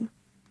terrifying?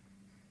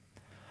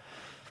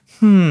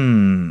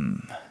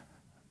 I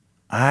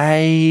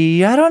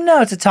don't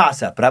know. It's a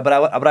toss-up, but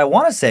I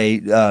want to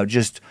say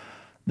just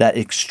that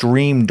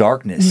extreme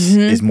darkness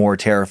is more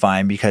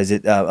terrifying because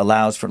it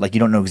allows for, like, you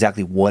don't know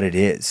exactly what it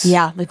is.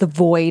 Yeah, like the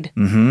void.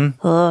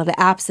 Mm-hmm. The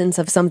absence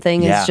of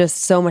something is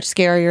just so much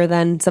scarier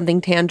than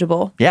something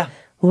tangible. Yeah.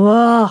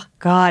 Whoa,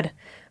 God.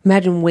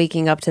 Imagine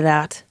waking up to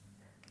that.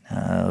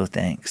 Oh,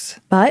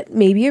 thanks. But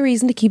maybe a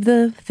reason to keep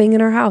the thing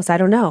in our house. I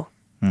don't know.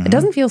 It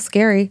doesn't feel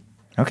scary.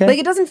 Okay. Like,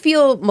 it doesn't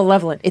feel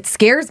malevolent. It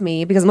scares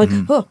me because I'm like,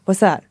 oh,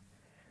 what's that?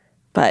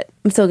 But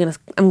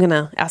I'm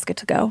gonna ask it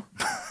to go.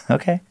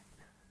 Okay.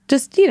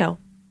 Just, I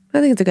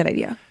think it's a good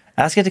idea.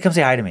 Ask it to come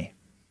say hi to me.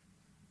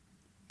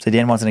 So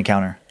Dan wants an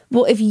encounter.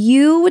 Well, if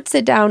you would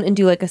sit down and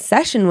do like a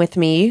session with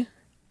me. What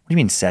do you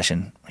mean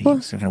session? Are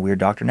you some kind of weird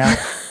doctor now?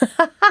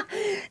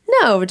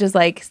 No, but just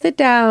like sit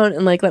down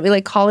and like let me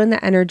like call in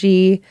the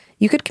energy.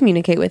 You could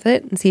communicate with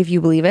it and see if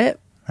you believe it.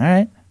 All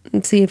right.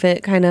 And see if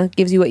it kind of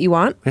gives you what you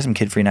want. We have some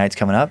kid-free nights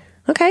coming up.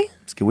 Okay.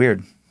 Let's get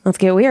weird. Let's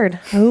get weird.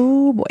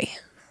 Oh boy.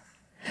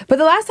 But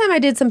the last time I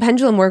did some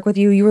pendulum work with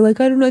you, you were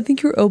like, I don't know, I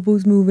think your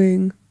elbow's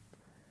moving.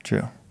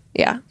 True.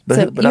 Yeah.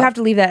 But you have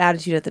to leave that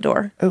attitude at the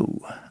door. Oh,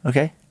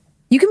 okay.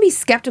 You can be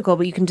skeptical,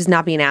 but you can just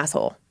not be an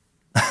asshole.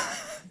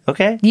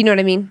 Okay. You know what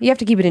I mean? You have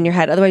to keep it in your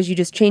head. Otherwise, you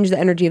just change the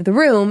energy of the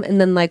room, and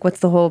then, like, what's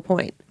the whole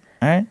point?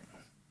 All right.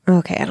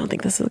 Okay, I don't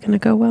think this is going to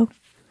go well.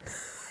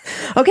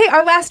 Okay,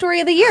 our last story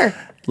of the year.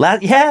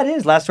 Yeah, it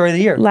is. Last story of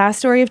the year. Last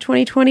story of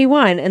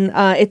 2021. And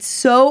it's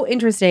so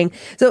interesting.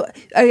 So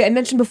I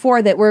mentioned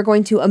before that we're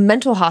going to a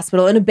mental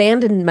hospital, an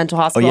abandoned mental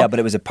hospital. Oh, yeah, but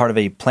it was a part of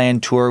a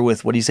planned tour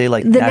with, what do you say,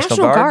 like the National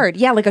Guard?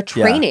 Yeah, like a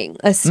training,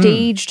 a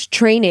staged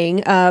training,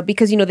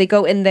 because, they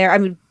go in there. I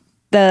mean,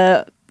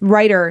 the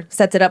writer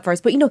sets it up for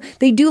us, but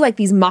they do like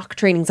these mock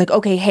trainings, like,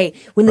 okay, hey,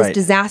 when this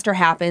disaster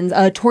happens,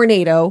 a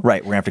tornado,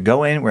 right, we're gonna have to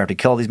go in, we're gonna have to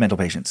kill all these mental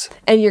patients,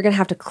 and you're gonna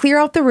have to clear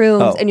out the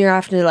rooms, and you're gonna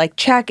have to like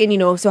check,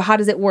 and so how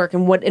does it work,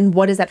 and what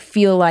does that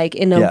feel like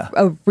in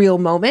a real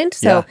moment?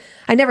 So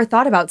I never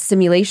thought about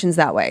simulations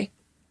that way.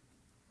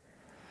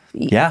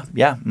 Yeah.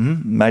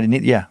 Mm-hmm. I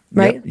didn't. Yeah.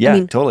 Right. Yep. Yeah. I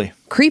mean, totally.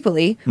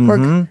 Creepily.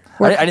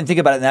 Mm-hmm. I didn't think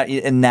about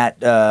it in that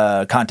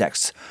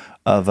context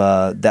of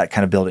that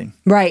kind of building.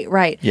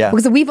 Right. Yeah.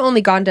 Because we've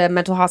only gone to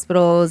mental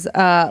hospitals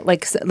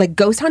like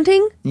ghost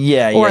hunting.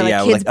 Yeah. Or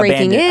like kids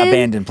breaking in.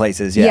 Abandoned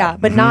places. Yeah. Yeah,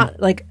 but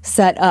not like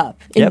set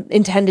up.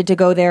 Intended to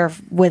go there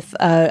with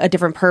a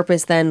different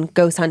purpose than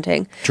ghost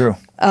hunting. True.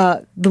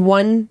 The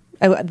one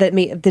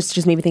this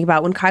just made me think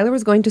about when Kyler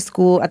was going to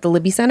school at the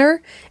Libby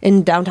Center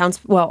in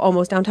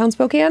almost downtown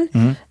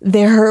Spokane.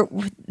 There,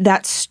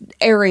 that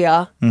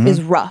area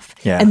is rough,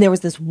 and there was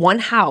this one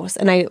house,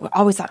 and I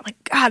always thought,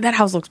 like, God, that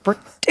house looks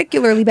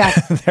particularly bad.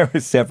 There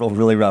was several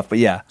really rough, but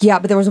yeah,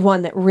 but there was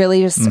one that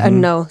really just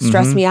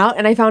stressed me out,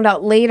 and I found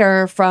out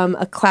later from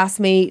a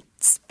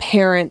classmate's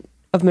parent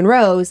of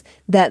Monroe's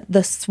that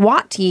the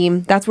SWAT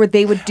team, that's where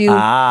they would do,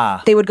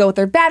 they would go with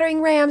their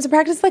battering rams and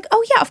practice, like,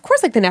 oh yeah, of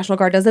course, like the National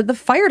Guard does it, the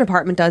fire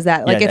department does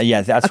that, like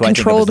that's what I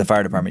think of as the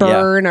fire department,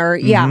 burn or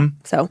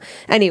So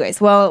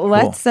anyways, well,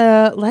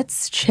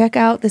 let's check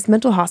out this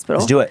mental hospital.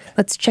 Let's do it.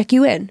 Let's check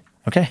you in.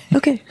 Okay.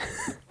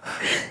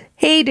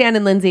 Hey, Dan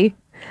and Lindsay.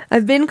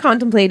 I've been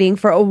contemplating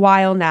for a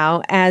while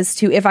now as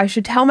to if I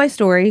should tell my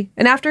story,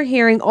 and after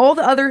hearing all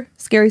the other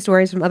scary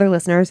stories from other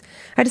listeners,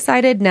 I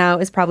decided now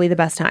is probably the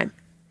best time.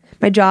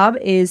 My job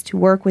is to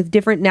work with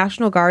different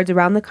National Guards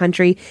around the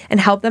country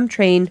and help them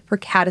train for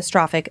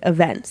catastrophic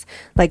events,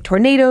 like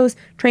tornadoes,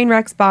 train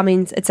wrecks,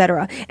 bombings,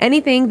 etc.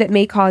 Anything that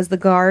may cause the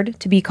Guard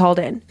to be called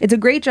in. It's a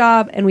great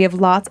job, and we have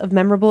lots of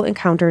memorable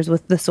encounters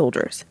with the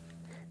soldiers.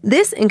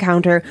 This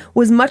encounter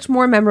was much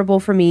more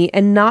memorable for me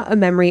and not a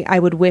memory I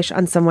would wish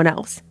on someone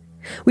else.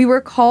 We were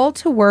called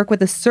to work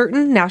with a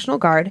certain National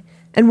Guard.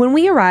 And when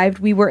we arrived,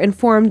 we were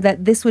informed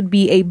that this would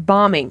be a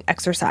bombing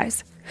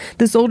exercise.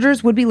 The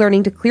soldiers would be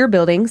learning to clear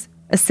buildings,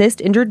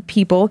 assist injured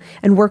people,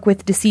 and work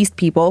with deceased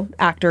people,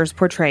 actors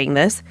portraying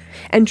this,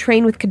 and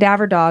train with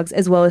cadaver dogs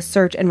as well as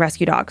search and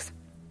rescue dogs.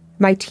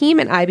 My team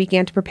and I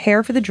began to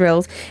prepare for the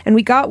drills, and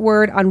we got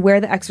word on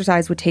where the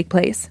exercise would take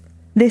place.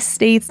 This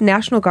state's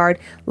National Guard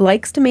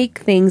likes to make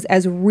things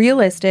as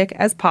realistic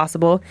as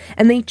possible,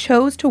 and they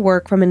chose to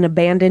work from an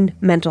abandoned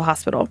mental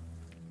hospital.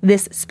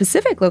 This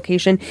specific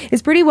location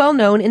is pretty well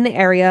known in the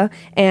area,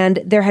 and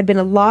there had been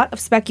a lot of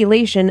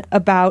speculation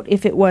about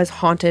if it was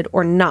haunted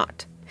or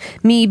not.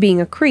 Me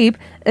being a creep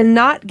and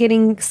not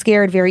getting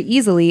scared very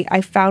easily, I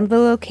found the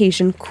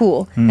location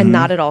cool and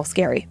not at all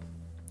scary.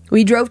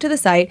 We drove to the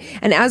site,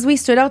 and as we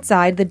stood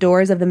outside the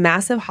doors of the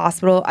massive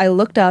hospital, I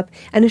looked up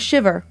and a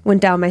shiver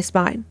went down my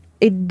spine.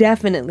 It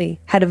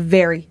definitely had a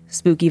very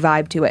spooky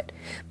vibe to it,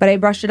 but I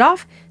brushed it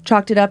off,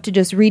 chalked it up to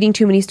just reading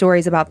too many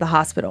stories about the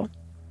hospital.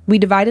 We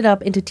divided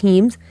up into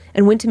teams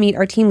and went to meet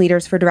our team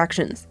leaders for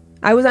directions.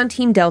 I was on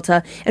Team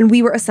Delta, and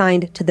we were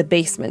assigned to the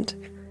basement.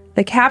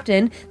 The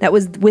captain that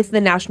was with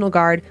the National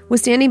Guard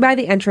was standing by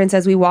the entrance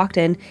as we walked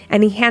in,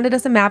 and he handed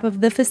us a map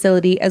of the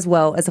facility as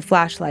well as a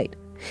flashlight.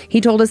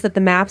 He told us that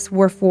the maps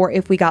were for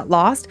if we got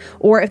lost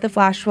or if the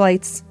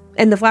flashlights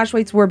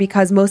were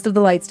because most of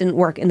the lights didn't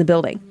work in the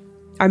building.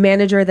 Our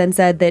manager then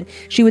said that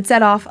she would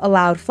set off a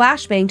loud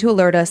flashbang to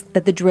alert us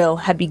that the drill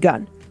had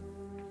begun.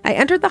 I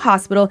entered the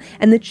hospital,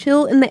 and the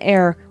chill in the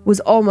air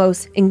was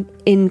almost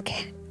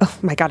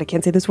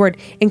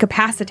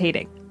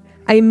incapacitating.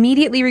 I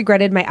immediately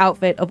regretted my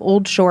outfit of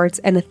old shorts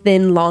and a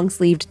thin,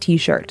 long-sleeved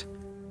t-shirt.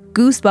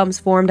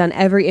 Goosebumps formed on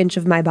every inch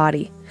of my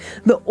body.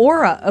 The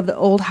aura of the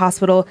old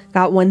hospital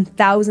got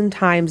 1,000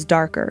 times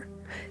darker.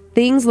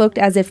 Things looked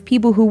as if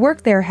people who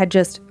worked there had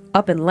just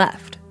up and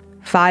left.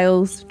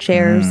 Files,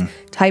 chairs,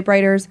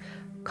 typewriters,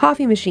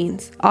 coffee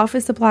machines,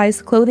 office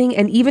supplies, clothing,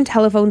 and even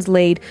telephones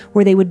laid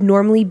where they would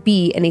normally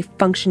be in a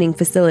functioning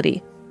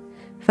facility.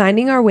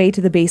 Finding our way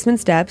to the basement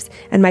steps,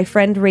 and my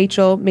friend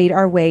Rachel made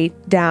our way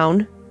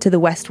down to the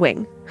West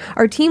Wing.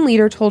 Our team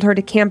leader told her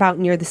to camp out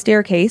near the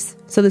staircase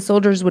so the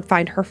soldiers would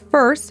find her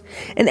first,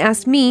 and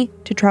asked me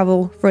to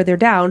travel further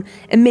down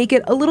and make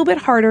it a little bit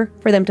harder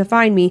for them to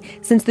find me,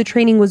 since the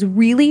training was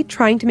really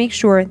trying to make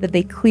sure that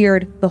they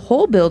cleared the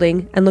whole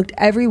building and looked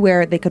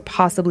everywhere they could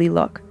possibly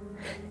look.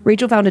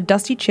 Rachel found a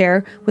dusty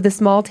chair with a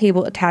small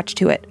table attached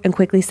to it and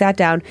quickly sat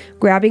down,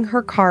 grabbing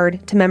her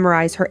card to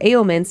memorize her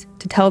ailments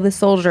to tell the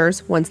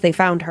soldiers once they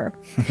found her.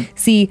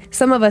 See,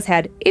 some of us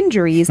had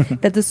injuries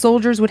that the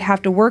soldiers would have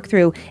to work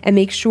through and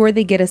make sure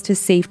they get us to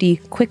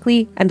safety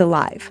quickly and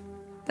alive.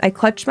 I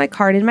clutched my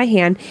card in my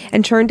hand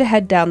and turned to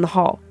head down the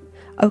hall.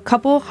 A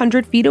couple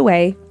 100 feet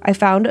away, I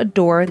found a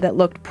door that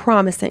looked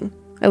promising.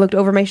 I looked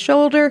over my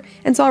shoulder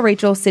and saw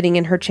Rachel sitting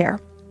in her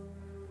chair.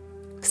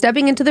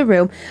 Stepping into the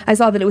room, I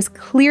saw that it was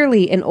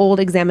clearly an old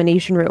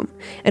examination room.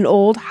 An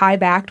old,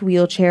 high-backed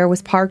wheelchair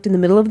was parked in the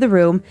middle of the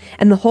room,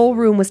 and the whole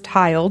room was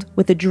tiled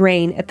with a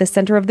drain at the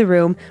center of the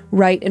room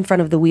right in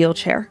front of the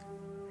wheelchair.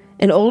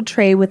 An old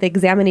tray with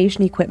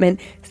examination equipment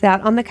sat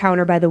on the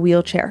counter by the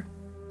wheelchair.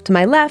 To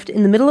my left,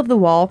 in the middle of the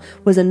wall,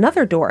 was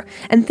another door,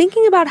 and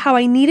thinking about how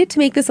I needed to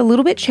make this a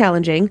little bit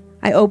challenging,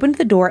 I opened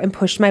the door and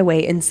pushed my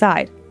way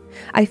inside.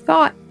 I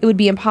thought it would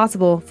be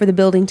impossible for the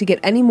building to get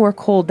any more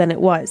cold than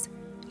it was.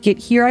 Yet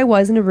here I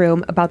was in a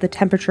room about the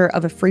temperature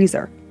of a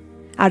freezer.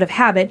 Out of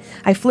habit,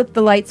 I flipped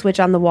the light switch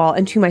on the wall,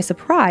 and to my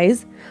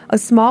surprise, a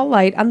small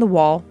light on the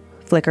wall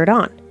flickered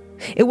on.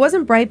 It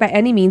wasn't bright by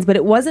any means, but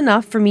it was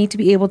enough for me to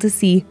be able to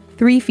see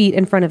 3 feet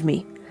in front of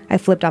me. I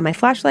flipped on my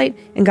flashlight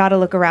and got a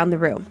look around the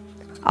room.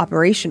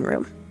 Operation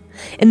room.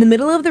 In the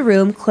middle of the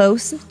room,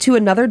 close to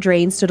another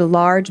drain, stood a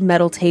large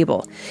metal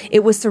table.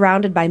 It was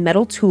surrounded by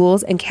metal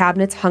tools and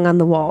cabinets hung on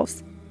the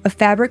walls. A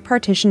fabric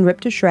partition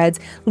ripped to shreds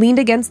leaned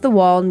against the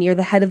wall near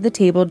the head of the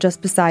table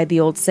just beside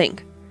the old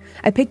sink.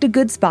 I picked a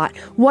good spot,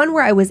 one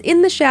where I was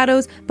in the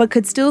shadows but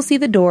could still see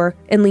the door,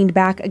 and leaned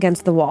back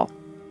against the wall.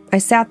 I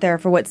sat there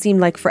for what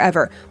seemed like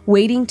forever,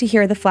 waiting to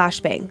hear the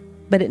flashbang,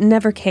 but it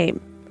never came.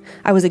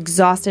 I was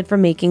exhausted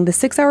from making the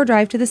 6-hour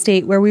drive to the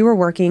state where we were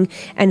working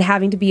and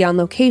having to be on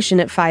location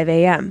at 5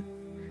 a.m.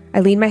 I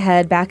leaned my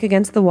head back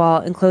against the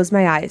wall and closed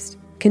my eyes,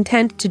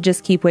 content to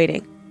just keep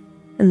waiting.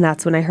 And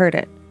that's when I heard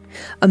it.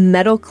 A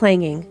metal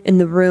clanging in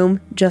the room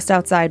just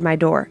outside my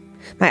door.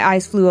 My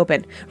eyes flew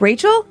open.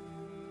 "Rachel?"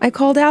 I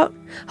called out,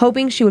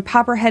 hoping she would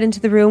pop her head into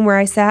the room where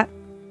I sat.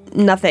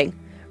 Nothing.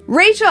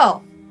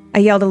 "Rachel!" I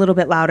yelled a little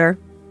bit louder.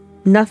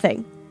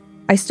 Nothing.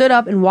 I stood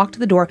up and walked to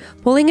the door,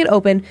 pulling it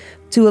open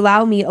to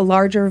allow me a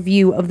larger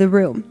view of the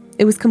room.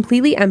 It was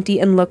completely empty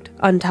and looked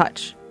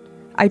untouched.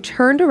 I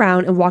turned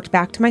around and walked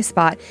back to my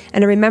spot,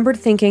 and I remembered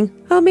thinking,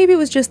 oh, maybe it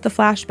was just the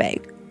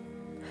flashbang.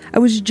 I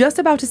was just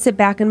about to sit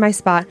back in my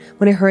spot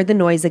when I heard the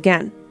noise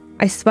again.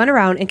 I spun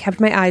around and kept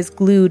my eyes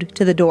glued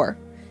to the door.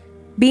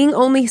 Being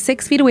only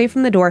 6 feet away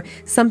from the door,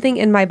 something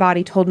in my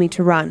body told me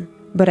to run,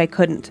 but I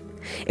couldn't.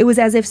 It was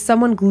as if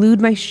someone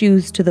glued my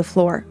shoes to the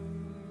floor.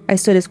 I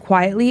stood as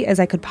quietly as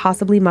I could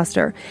possibly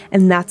muster,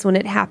 and that's when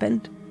it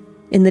happened.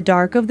 In the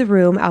dark of the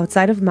room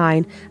outside of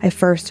mine, I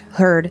first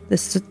heard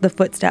the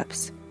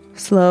footsteps.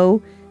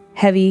 Slow,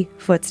 heavy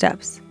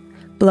footsteps.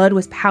 Blood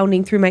was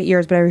pounding through my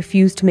ears, but I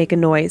refused to make a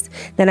noise.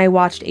 Then I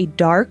watched a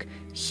dark,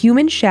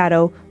 human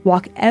shadow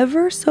walk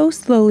ever so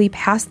slowly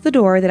past the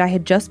door that I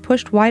had just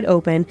pushed wide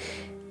open.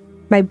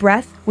 My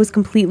breath was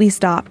completely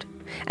stopped.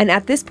 And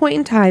at this point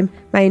in time,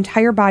 my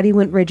entire body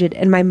went rigid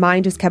and my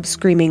mind just kept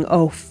screaming,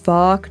 "Oh,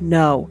 fuck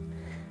no."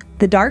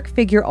 The dark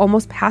figure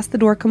almost passed the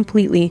door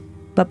completely,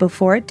 but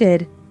before it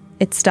did,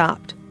 it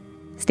stopped,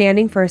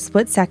 standing for a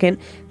split second,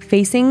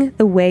 facing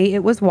the way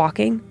it was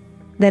walking.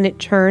 Then it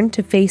turned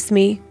to face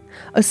me,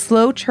 a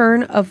slow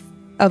turn of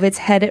its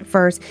head at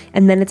first,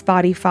 and then its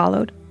body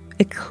followed.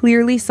 It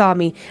clearly saw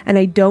me, and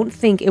I don't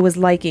think it was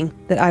liking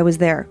that I was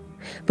there.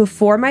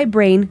 Before my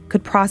brain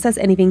could process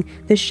anything,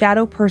 the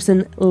shadow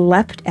person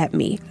leapt at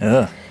me.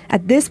 Ugh.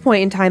 At this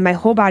point in time, my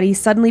whole body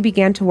suddenly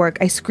began to work.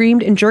 I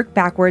screamed and jerked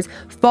backwards,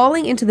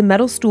 falling into the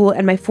metal stool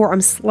and my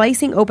forearm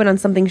slicing open on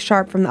something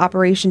sharp from the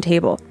operation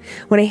table.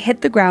 When I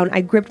hit the ground,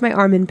 I gripped my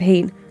arm in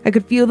pain. I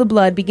could feel the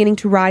blood beginning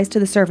to rise to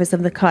the surface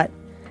of the cut.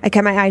 I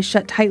kept my eyes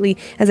shut tightly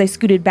as I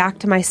scooted back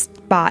to my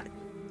spot.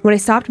 When I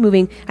stopped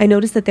moving, I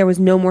noticed that there was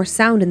no more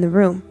sound in the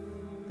room.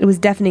 It was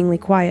deafeningly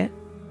quiet.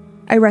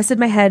 I rested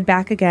my head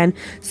back again,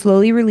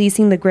 slowly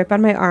releasing the grip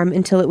on my arm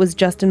until it was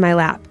just in my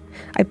lap.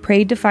 I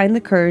prayed to find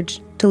the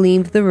courage to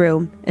leave the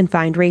room and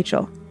find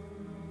Rachel.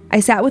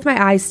 I sat with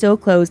my eyes still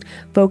closed,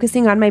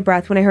 focusing on my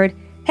breath when I heard,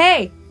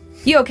 "Hey,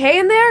 you okay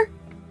in there?"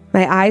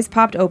 My eyes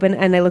popped open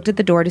and I looked at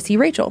the door to see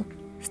Rachel,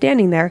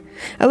 standing there.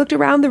 I looked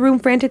around the room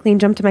frantically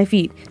and jumped to my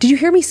feet. "Did you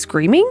hear me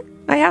screaming?"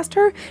 I asked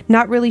her,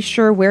 not really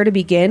sure where to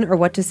begin or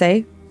what to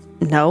say.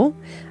 "No,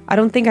 I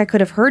don't think I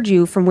could have heard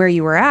you from where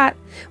you were at.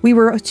 We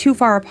were too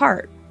far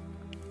apart."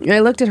 I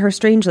looked at her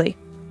strangely.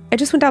 "I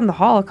just went down the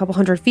hall a couple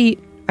 100 feet,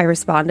 I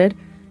responded.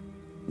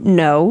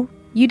 "No,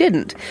 you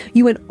didn't.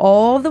 You went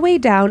all the way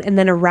down and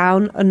then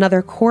around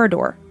another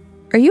corridor.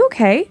 Are you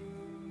okay?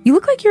 You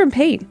look like you're in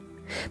pain."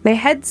 My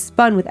head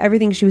spun with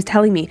everything she was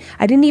telling me.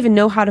 I didn't even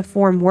know how to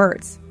form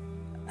words.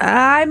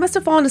 "I must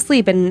have fallen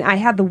asleep and I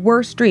had the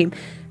worst dream.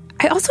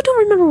 I also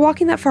don't remember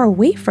walking that far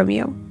away from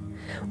you."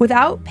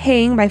 Without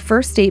paying my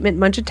first statement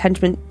much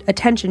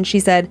attention, she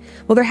said,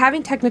 "Well, they're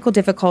having technical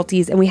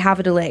difficulties and we have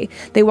a delay.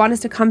 They want us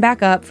to come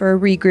back up for a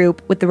regroup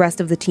with the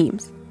rest of the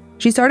teams."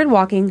 She started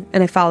walking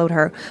and I followed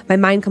her, my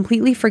mind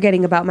completely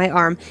forgetting about my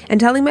arm and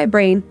telling my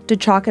brain to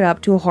chalk it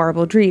up to a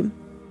horrible dream.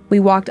 We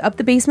walked up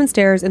the basement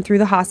stairs and through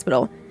the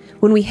hospital.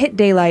 When we hit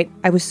daylight,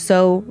 I was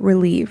so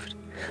relieved.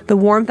 The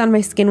warmth on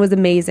my skin was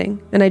amazing,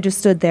 and I just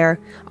stood there,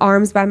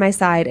 arms by my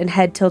side and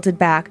head tilted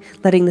back,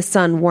 letting the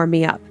sun warm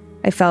me up.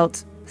 I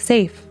felt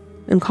safe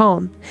and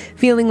calm,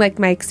 feeling like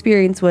my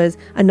experience was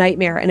a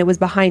nightmare and it was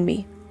behind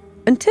me.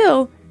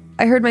 Until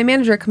I heard my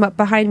manager come up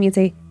behind me and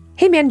say,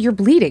 "Hey man, you're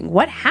bleeding.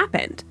 What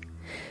happened?"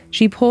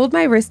 She pulled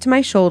my wrist to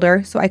my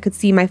shoulder so I could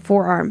see my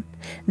forearm.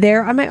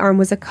 There on my arm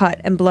was a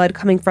cut and blood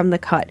coming from the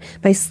cut.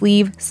 My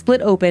sleeve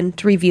split open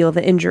to reveal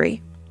the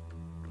injury.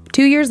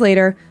 2 years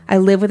later, I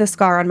live with a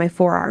scar on my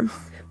forearm.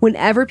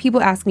 Whenever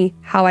people ask me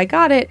how I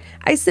got it,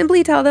 I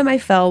simply tell them I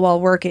fell while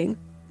working,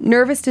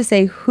 nervous to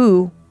say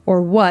who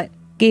or what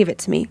gave it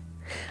to me.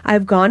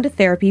 I've gone to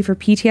therapy for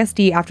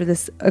PTSD after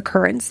this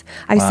occurrence.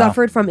 I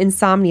suffered from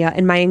insomnia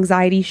and my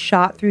anxiety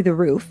shot through the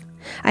roof.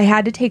 I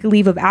had to take a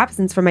leave of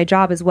absence from my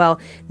job as well,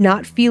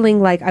 not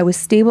feeling like I was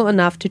stable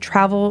enough to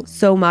travel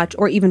so much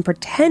or even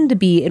pretend to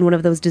be in one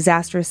of those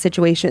disastrous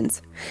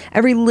situations.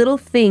 Every little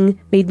thing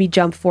made me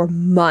jump for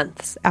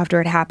months after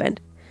it happened.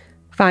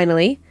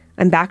 Finally,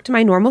 I'm back to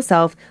my normal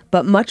self,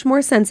 but much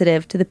more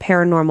sensitive to the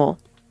paranormal.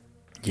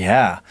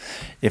 Yeah.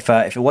 If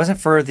it wasn't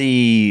for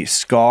the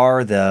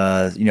scar,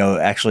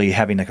 actually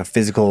having like a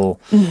physical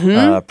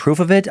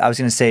proof of it, I was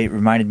going to say it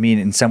reminded me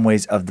in some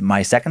ways of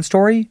my second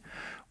story,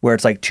 where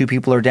it's like two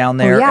people are down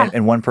there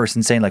and one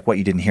person saying like, "What,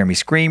 you didn't hear me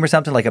scream?" or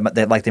something like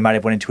they might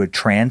have went into a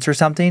trance or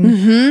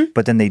something,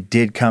 but then they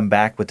did come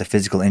back with the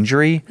physical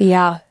injury,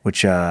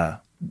 which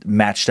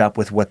matched up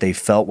with what they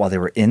felt while they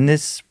were in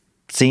this,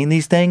 seeing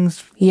these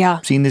things,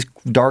 seeing this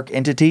dark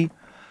entity.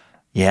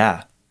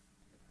 Yeah,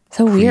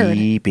 so weird,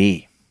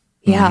 creepy.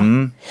 Yeah,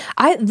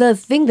 the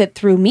thing that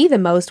threw me the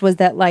most was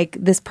that like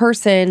this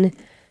person,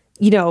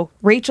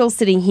 Rachel's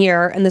sitting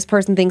here and this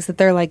person thinks that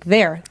they're like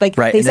there. Like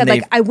they said,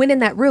 like, I went in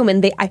that room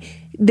and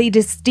they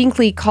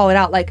distinctly call it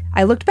out. Like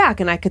I looked back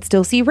and I could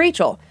still see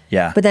Rachel.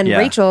 Yeah. But then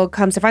Rachel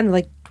comes to find them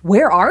like,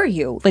 "Where are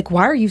you? Like,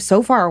 why are you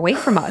so far away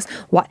from us?"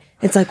 What?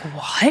 It's like,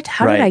 what?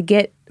 How did I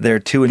get There are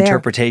two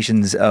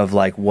interpretations of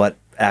like what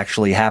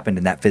actually happened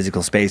in that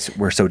physical space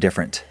were so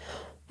different.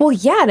 Well,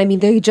 yeah. And I mean,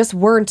 they just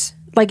weren't.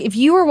 Like, if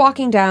you were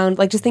walking down,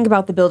 like, just think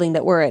about the building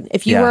that we're in.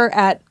 If you were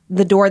at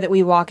the door that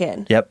we walk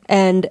in,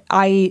 and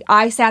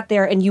I sat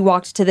there and you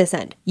walked to this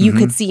end, you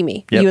could see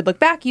me. You would look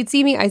back, you'd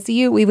see me, I see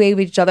you, we wave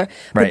at each other.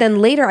 But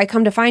then later I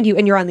come to find you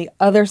and you're on the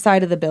other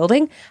side of the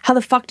building. How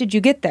the fuck did you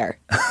get there?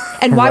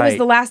 And why was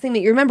the last thing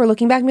that you remember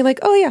looking back and be like,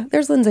 "Oh yeah,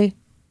 there's Lindsay"?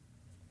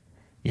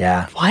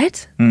 Yeah.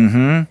 What?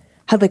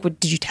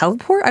 Did you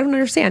teleport? I don't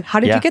understand. How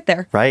did you get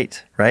there?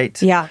 Right.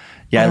 Yeah.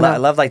 Yeah, I I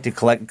love like to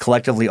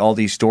collectively all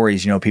these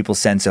stories, people's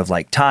sense of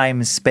like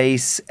time,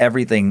 space,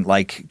 everything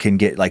like can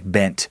get like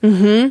bent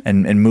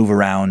and move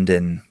around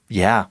and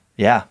yeah.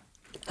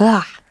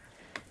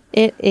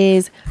 It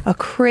is a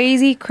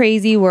crazy,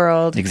 crazy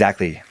world.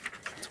 Exactly.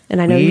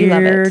 And I know you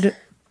love it.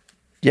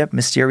 Yep,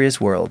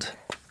 mysterious world.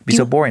 It'd be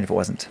so boring if it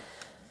wasn't.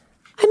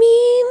 I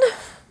mean,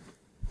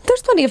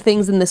 there's plenty of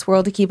things in this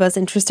world to keep us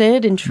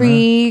interested,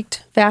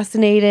 intrigued,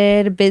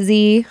 fascinated,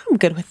 busy. I'm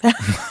good with that.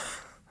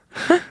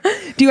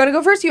 Do you want to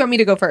go first? Or do you want me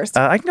to go first?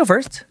 I can go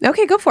first.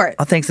 Okay, go for it.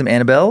 I'll thank some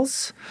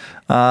Annabelles.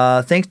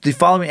 Thanks to the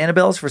following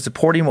Annabelles for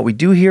supporting what we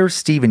do here.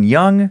 Stephen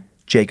Young,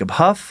 Jacob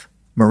Huff,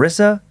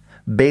 Marissa,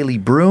 Bailey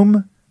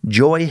Broom,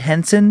 Joy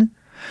Henson,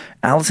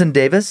 Allison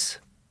Davis,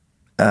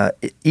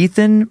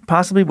 Ethan,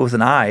 possibly with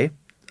an I,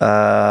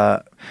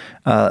 Salcido,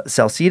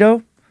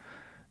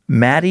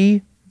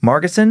 Maddie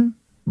Margison,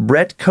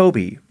 Brett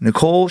Kobe,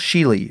 Nicole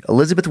Sheely,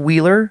 Elizabeth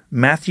Wheeler,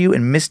 Matthew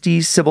and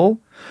Misty Sybil,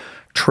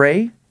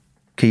 Trey,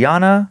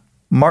 Kiana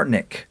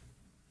Martinick,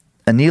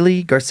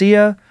 Anili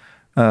Garcia,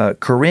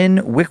 Corinne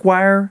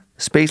Wickwire,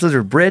 Space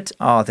Lizard Britt,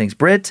 thanks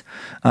Britt,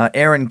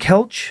 Aaron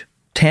Kelch,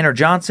 Tanner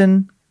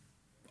Johnson,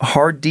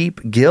 Hard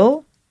Deep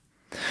Gill,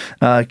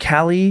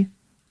 Callie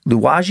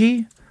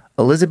Luwaji,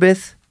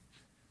 Elizabeth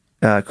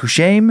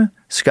Kushame,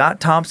 Scott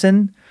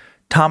Thompson,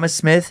 Thomas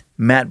Smith,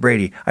 Matt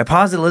Brady. I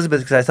paused at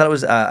Elizabeth because I thought it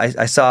was,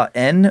 I saw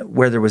N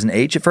where there was an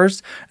H at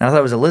first, and I thought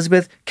it was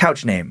Elizabeth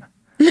Couch Name.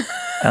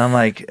 And I'm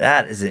like,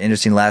 that is an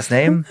interesting last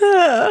name.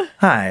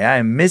 Hi,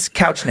 I'm Miss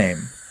Couch Name.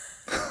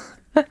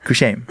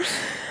 Kushame.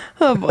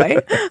 Oh boy.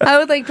 I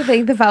would like to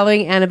thank the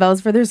following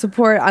Annabelles for their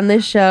support on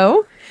this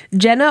show.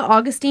 Jenna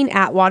Augustine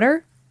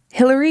Atwater,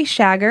 Hillary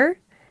Shagger,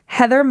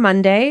 Heather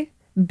Monday,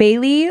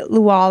 Bailey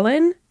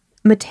Llewellyn,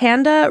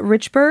 Matanda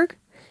Richburg,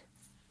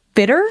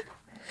 Bitter,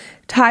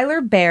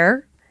 Tyler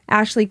Bear,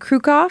 Ashley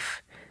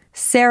Krukoff,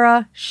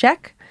 Sarah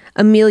Sheck,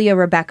 Amelia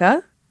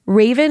Rebecca,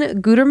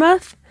 Raven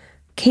Gutermuth,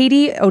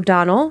 Katie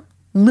O'Donnell,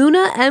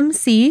 Luna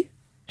MC,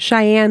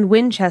 Cheyenne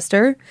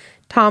Winchester,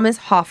 Thomas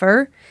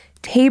Hoffer,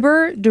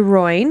 Tabor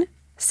DeRoyne,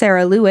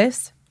 Sarah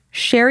Lewis,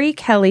 Sherry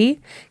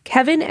Kelly,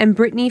 Kevin and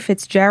Brittany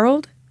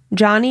Fitzgerald,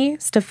 Johnny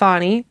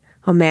Stefani.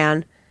 Oh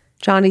man,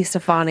 Johnny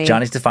Stefani.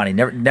 Johnny Stefani.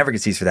 Never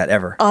gets used for that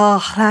ever.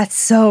 Oh, that's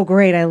so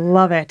great. I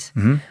love it.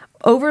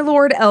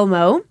 Overlord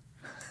Elmo,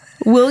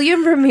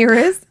 William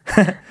Ramirez,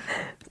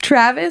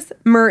 Travis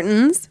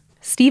Mertens,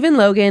 Stephen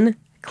Logan,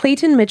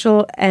 Clayton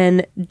Mitchell,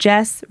 and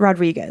Jess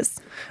Rodriguez.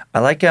 I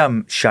like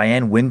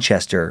Cheyenne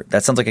Winchester.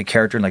 That sounds like a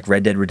character in like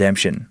Red Dead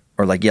Redemption,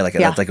 or like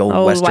like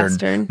old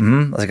Western.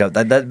 Mm-hmm. Like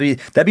that'd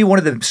be one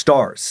of the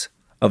stars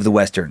of the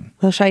Western.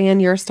 Well, Cheyenne,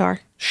 you're a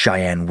star.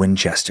 Cheyenne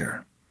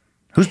Winchester.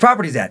 Whose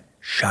property is that?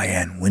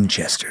 Cheyenne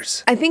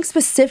Winchester's. I think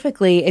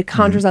specifically it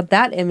conjures up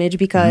that image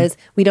because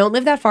we don't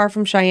live that far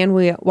from Cheyenne,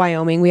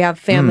 Wyoming. We have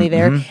family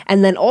there.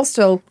 And then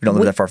also... We don't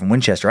live that far from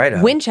Winchester,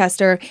 Idaho.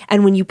 Winchester.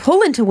 And when you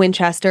pull into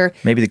Winchester...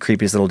 Maybe the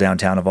creepiest little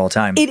downtown of all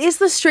time. It is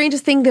the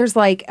strangest thing. There's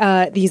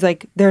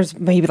there's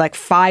maybe like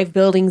 5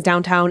 buildings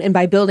downtown. And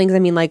by buildings, I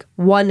mean like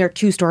 1 or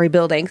 2 story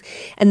buildings.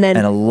 And then...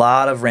 And a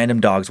lot of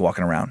random dogs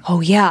walking around.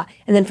 Oh, yeah.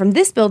 And then from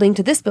this building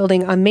to this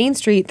building on Main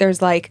Street,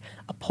 there's like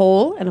a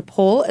pole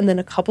and then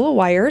a couple of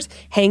wires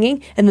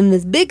hanging, and then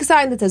this big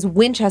sign that says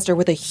Winchester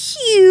with a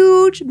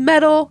huge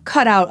metal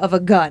cutout of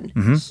a gun.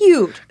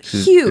 Huge.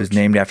 It was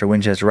named after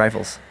Winchester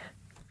rifles.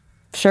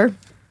 Sure.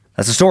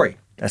 That's the story.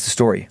 That's the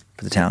story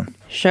for the town.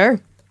 Sure.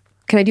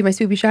 Can I do my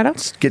spoopy shout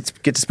outs? Get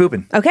to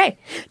spooping. Okay.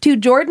 To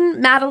Jordan,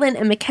 Madeline,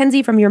 and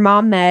Mackenzie from your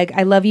mom, Meg,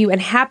 I love you,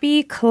 and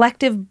happy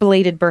collective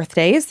belated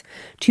birthdays.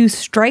 To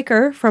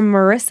Stryker from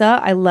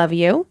Marissa, I love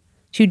you.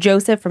 To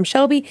Joseph from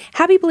Shelby,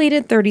 happy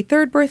belated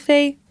 33rd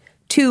birthday.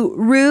 To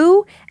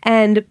Rue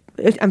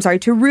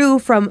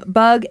from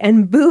Bug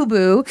and Boo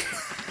Boo,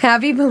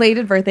 happy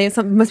belated birthday.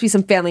 Must be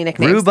some family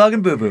nicknames. Rue, Bug,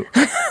 and Boo Boo.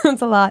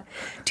 That's a lot.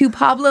 To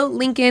Pablo,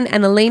 Lincoln,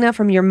 and Elena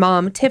from your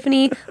mom,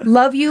 Tiffany,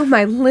 love you,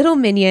 my little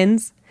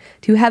minions.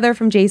 To Heather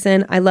from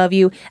Jason, I love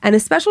you. And a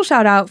special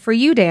shout out for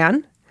you,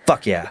 Dan.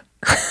 Fuck yeah.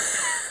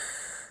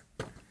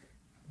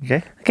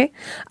 Okay.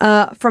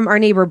 From our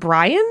neighbor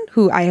Brian,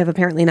 who I have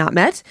apparently not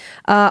met.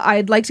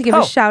 I'd like to give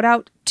a shout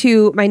out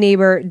to my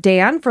neighbor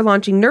Dan for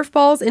launching Nerf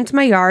balls into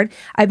my yard.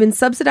 I've been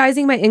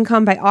subsidizing my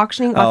income by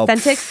auctioning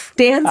authentic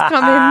Dan's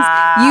Cummins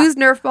used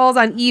Nerf balls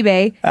on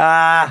eBay.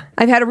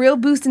 I've had a real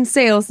boost in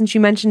sales since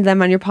you mentioned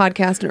them on your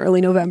podcast in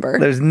early November.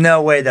 There's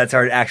no way that's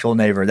our actual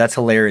neighbor. That's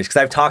hilarious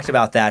because I've talked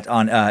about that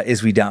on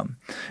Is We Dumb?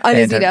 On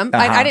Is We Dumb?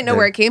 I didn't know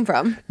where it came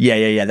from.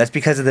 Yeah. That's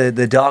because of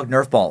the dog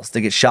Nerf balls.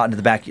 They get shot into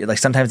the back. Like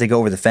sometimes they go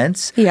over the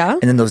fence. Yeah.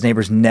 And then those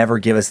neighbors never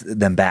give us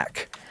them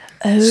back.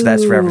 So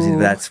that's referencing.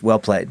 That's well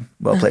played.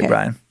 Well played,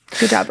 Brian.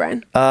 Good job,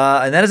 Brian.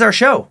 And that is our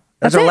show.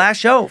 That's our last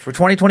show for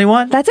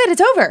 2021. That's it.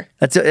 It's over.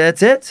 That's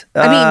it.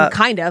 I mean,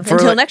 kind of.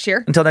 Until next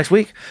year. Until next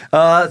week.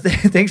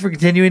 Thanks for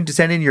continuing to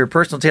send in your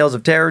personal tales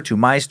of terror to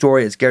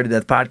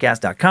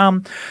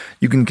mystory@scaredtodeathpodcast.com.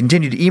 You can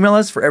continue to email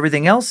us for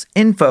everything else.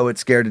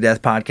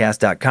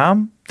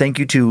 info@scaredtodeathpodcast.com. Thank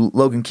you to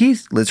Logan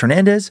Keith, Liz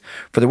Hernandez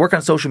for their work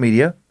on social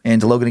media, and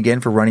to Logan again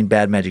for running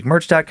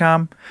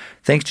badmagicmerch.com.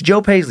 Thanks to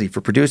Joe Paisley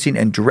for producing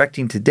and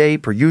directing today,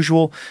 per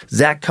usual.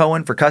 Zach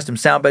Cohen for custom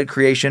soundbed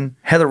creation.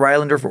 Heather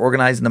Rylander for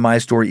organizing the My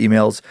Story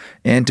emails.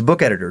 And to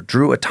book editor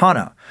Drew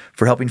Atana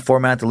for helping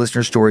format the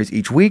listener stories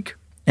each week.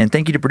 And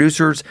thank you to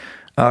producers,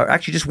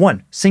 actually just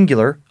one,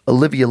 singular,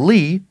 Olivia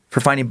Lee,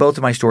 for finding both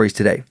of my stories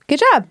today.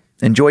 Good job.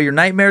 Enjoy your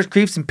nightmares,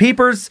 creeps, and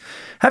peepers.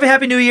 Have a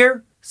happy new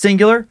year,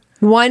 singular.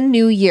 One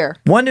new year.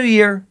 One new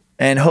year,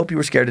 and hope you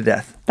were scared to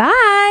death.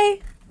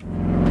 Bye.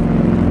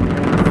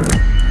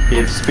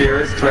 If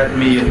spirits threaten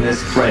me in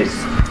this place,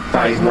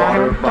 fight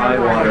water by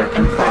water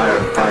and fire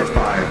by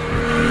fire.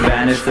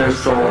 Banish their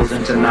souls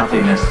into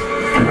nothingness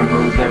and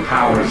remove their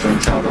powers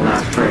until the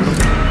last trace.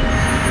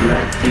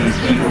 Let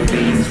these evil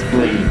beings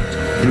flee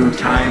through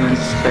time and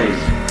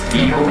space.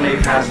 Evil may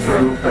pass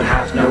through, but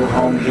has no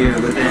home here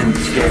within,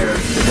 scared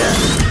to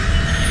death.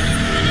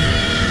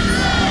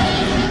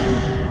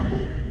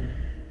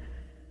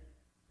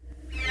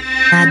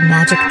 Bad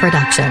Magic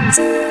Productions.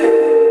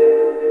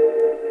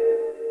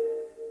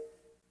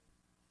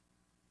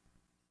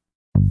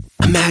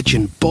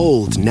 Imagine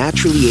bold,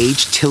 naturally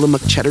aged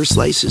Tillamook cheddar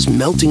slices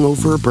melting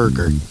over a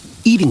burger,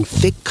 eating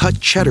thick-cut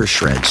cheddar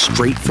shreds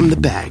straight from the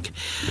bag.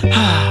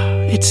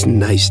 It's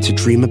nice to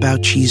dream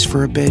about cheese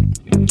for a bit.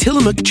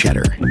 Tillamook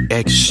Cheddar,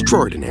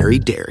 extraordinary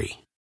dairy.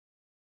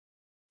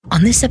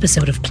 On this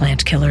episode of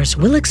Plant Killers,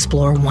 we'll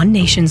explore one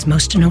nation's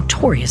most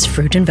notorious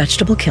fruit and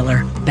vegetable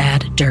killer,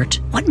 bad dirt.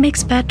 What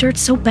makes bad dirt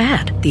so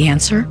bad? The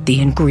answer?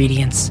 The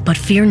ingredients. But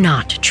fear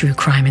not, true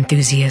crime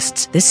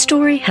enthusiasts. This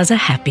story has a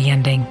happy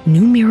ending.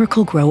 New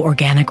Miracle-Gro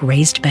Organic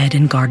Raised Bed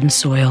and Garden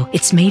Soil.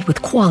 It's made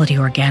with quality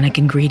organic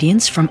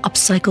ingredients from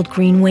upcycled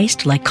green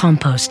waste like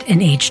compost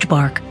and aged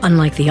bark.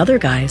 Unlike the other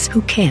guys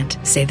who can't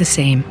say the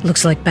same.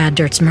 Looks like bad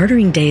dirt's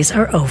murdering days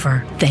are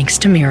over, thanks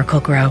to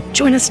Miracle-Gro.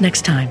 Join us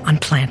next time on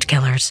Plant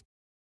Killers.